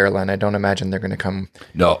Pacific-oriented airline. I don't imagine they're going to come.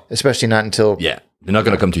 No. Especially not until... Yeah. They're not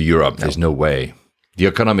going to come to Europe. No. There's no way. The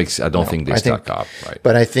economics, I don't think they stuck up. Right.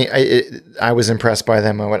 But I think I was impressed by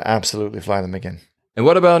them. I would absolutely fly them again. And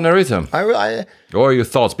what about Narita? What are your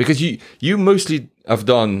thoughts? Because you mostly have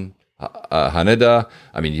done... Haneda.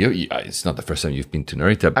 I mean, it's not the first time you've been to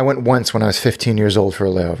Narita. I went once when I was 15 years old for a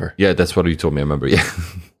layover. Yeah, that's what you told me. I remember. Yeah,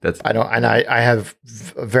 I have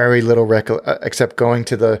very little except going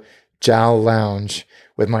to the Jowl Lounge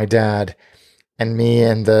with my dad and me,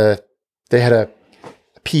 and they had a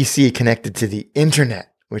PC connected to the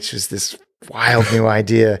internet, which was this wild new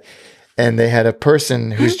idea. And they had a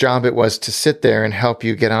person whose job it was to sit there and help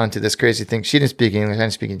you get onto this crazy thing. She didn't speak English, I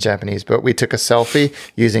didn't speak Japanese, but we took a selfie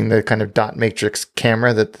using the kind of dot matrix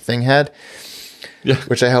camera that the thing had,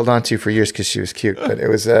 which I held on to for years because she was cute. But it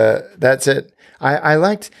was, that's it. I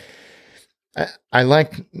liked, I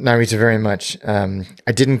like Narita very much.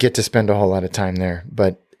 I didn't get to spend a whole lot of time there,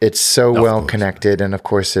 but it's so well connected. And of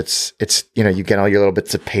course it's, you get all your little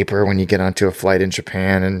bits of paper when you get onto a flight in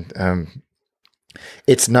Japan, and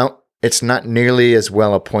it's not nearly as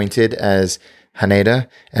well appointed as Haneda,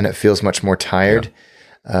 and it feels much more tired.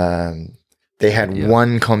 Yeah. They had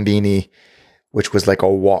one Combini, which was like a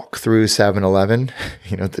walk through 7-Eleven.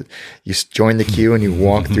 You join the queue and you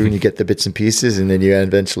walk through and you get the bits and pieces, and then you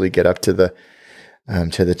eventually get up to the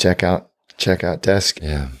checkout desk.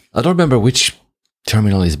 Yeah, I don't remember which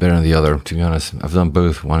terminal is better than the other. To be honest, I've done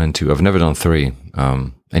both 1 and 2. I've never done 3.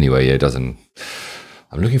 Anyway, it doesn't.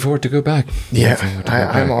 I'm looking forward to go back. Yeah,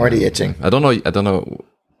 I'm already itching. I don't know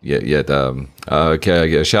yet.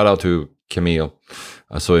 Okay, shout out to Camille.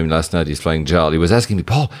 I saw him last night. He's flying JAL. He was asking me,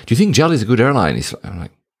 Paul, do you think JAL is a good airline? I'm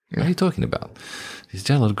like, what are you talking about? Is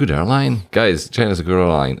JAL a good airline? Guys, China's a good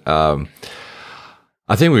airline.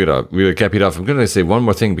 I think we're gonna cap it off. I'm gonna say one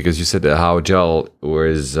more thing, because you said how JAL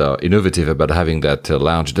was innovative about having that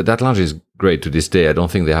lounge. That lounge is great to this day. I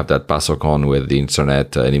don't think they have that pasokon with the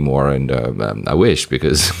internet anymore, and I wish,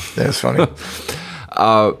 because that's funny.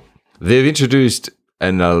 They've introduced,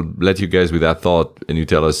 and I'll let you guys with that thought, and you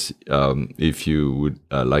tell us if you would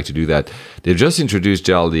like to do that. They've just introduced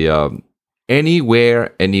JAL the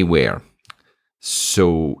anywhere.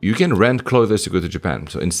 So you can rent clothes to go to Japan.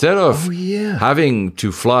 So instead of having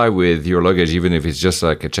to fly with your luggage, even if it's just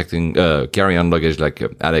like a carry-on luggage like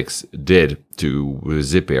Alex did to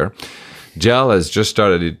Zipair, JAL has just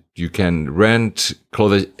started it. You can rent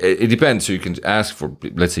clothes. It depends. So you can ask for,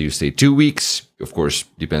 let's say you stay 2 weeks. Of course,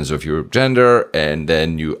 depends of your gender. And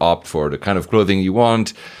then you opt for the kind of clothing you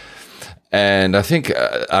want. And I think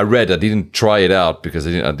I didn't try it out because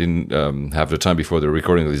I didn't have the time before the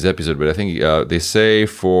recording of this episode. But I think they say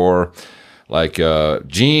for like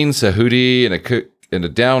jeans, a hoodie, and a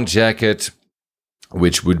down jacket,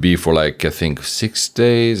 which would be for like, I think 6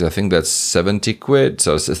 days. I think that's 70 quid.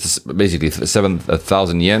 So it's basically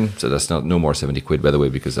 7,000 yen. So that's no more 70 quid, by the way,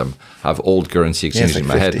 because I have old currency exchange in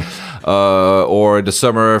my 50. Head. Or the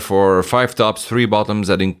summer for 5 tops, 3 bottoms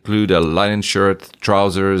that include a linen shirt,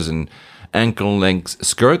 trousers, and ankle-length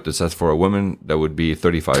skirt. That's for a woman. That would be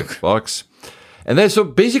 $35. And then, so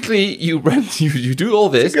basically, you do all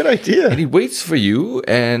this. It's a good idea. And he waits for you,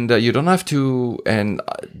 and you don't have to. And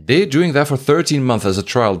they're doing that for 13 months as a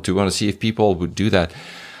trial to want to see if people would do that.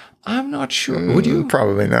 I'm not sure. Would you?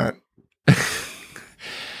 Probably not.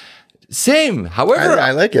 Same. However,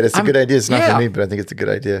 I like it. It's a good idea. It's not for me, but I think it's a good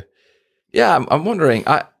idea. Yeah, I'm wondering.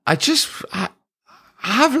 I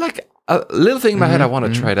have like a little thing in my head. I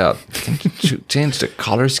want to try it out. Change the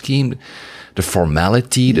color scheme, the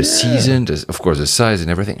formality, the season, of course, the size and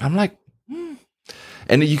everything. I'm like,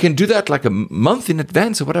 and you can do that like a month in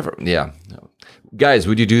advance or whatever. Yeah, guys,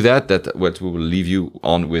 would you do that? That's what we will leave you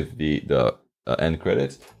on with the end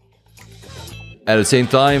credits. At the same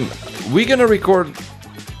time, we're gonna record.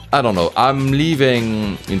 I don't know. I'm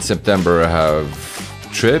leaving in September. I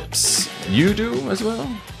have trips. You do as well?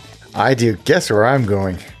 I do. Guess where I'm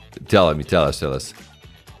going? Tell us.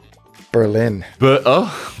 Berlin.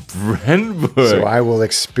 Brandenburg. So I will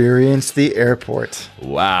experience the airport.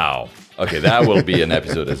 Wow. Okay, that will be an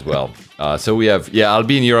episode as well. So we have, I'll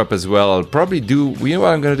be in Europe as well. I'll probably do, you know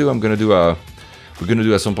what I'm going to do? We're going to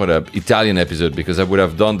do at some point an Italian episode, because I would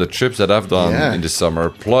have done the trips that I've done in the summer,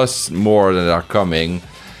 plus more that are coming.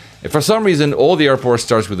 And for some reason, all the airports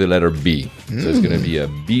starts with the letter B. So it's going to be a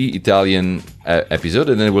B Italian episode,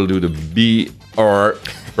 and then we'll do the B or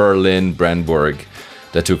Berlin, Brandenburg.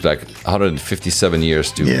 That took like 157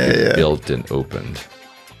 years to get built and opened.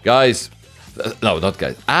 Guys, no, not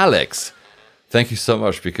guys. Alex, thank you so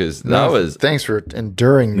much, because that was... Thanks for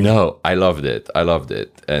enduring me. No, I loved it.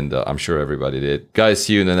 And I'm sure everybody did. Guys,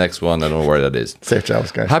 see you in the next one. I don't know where that is. Safe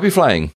travels, guys. Happy flying.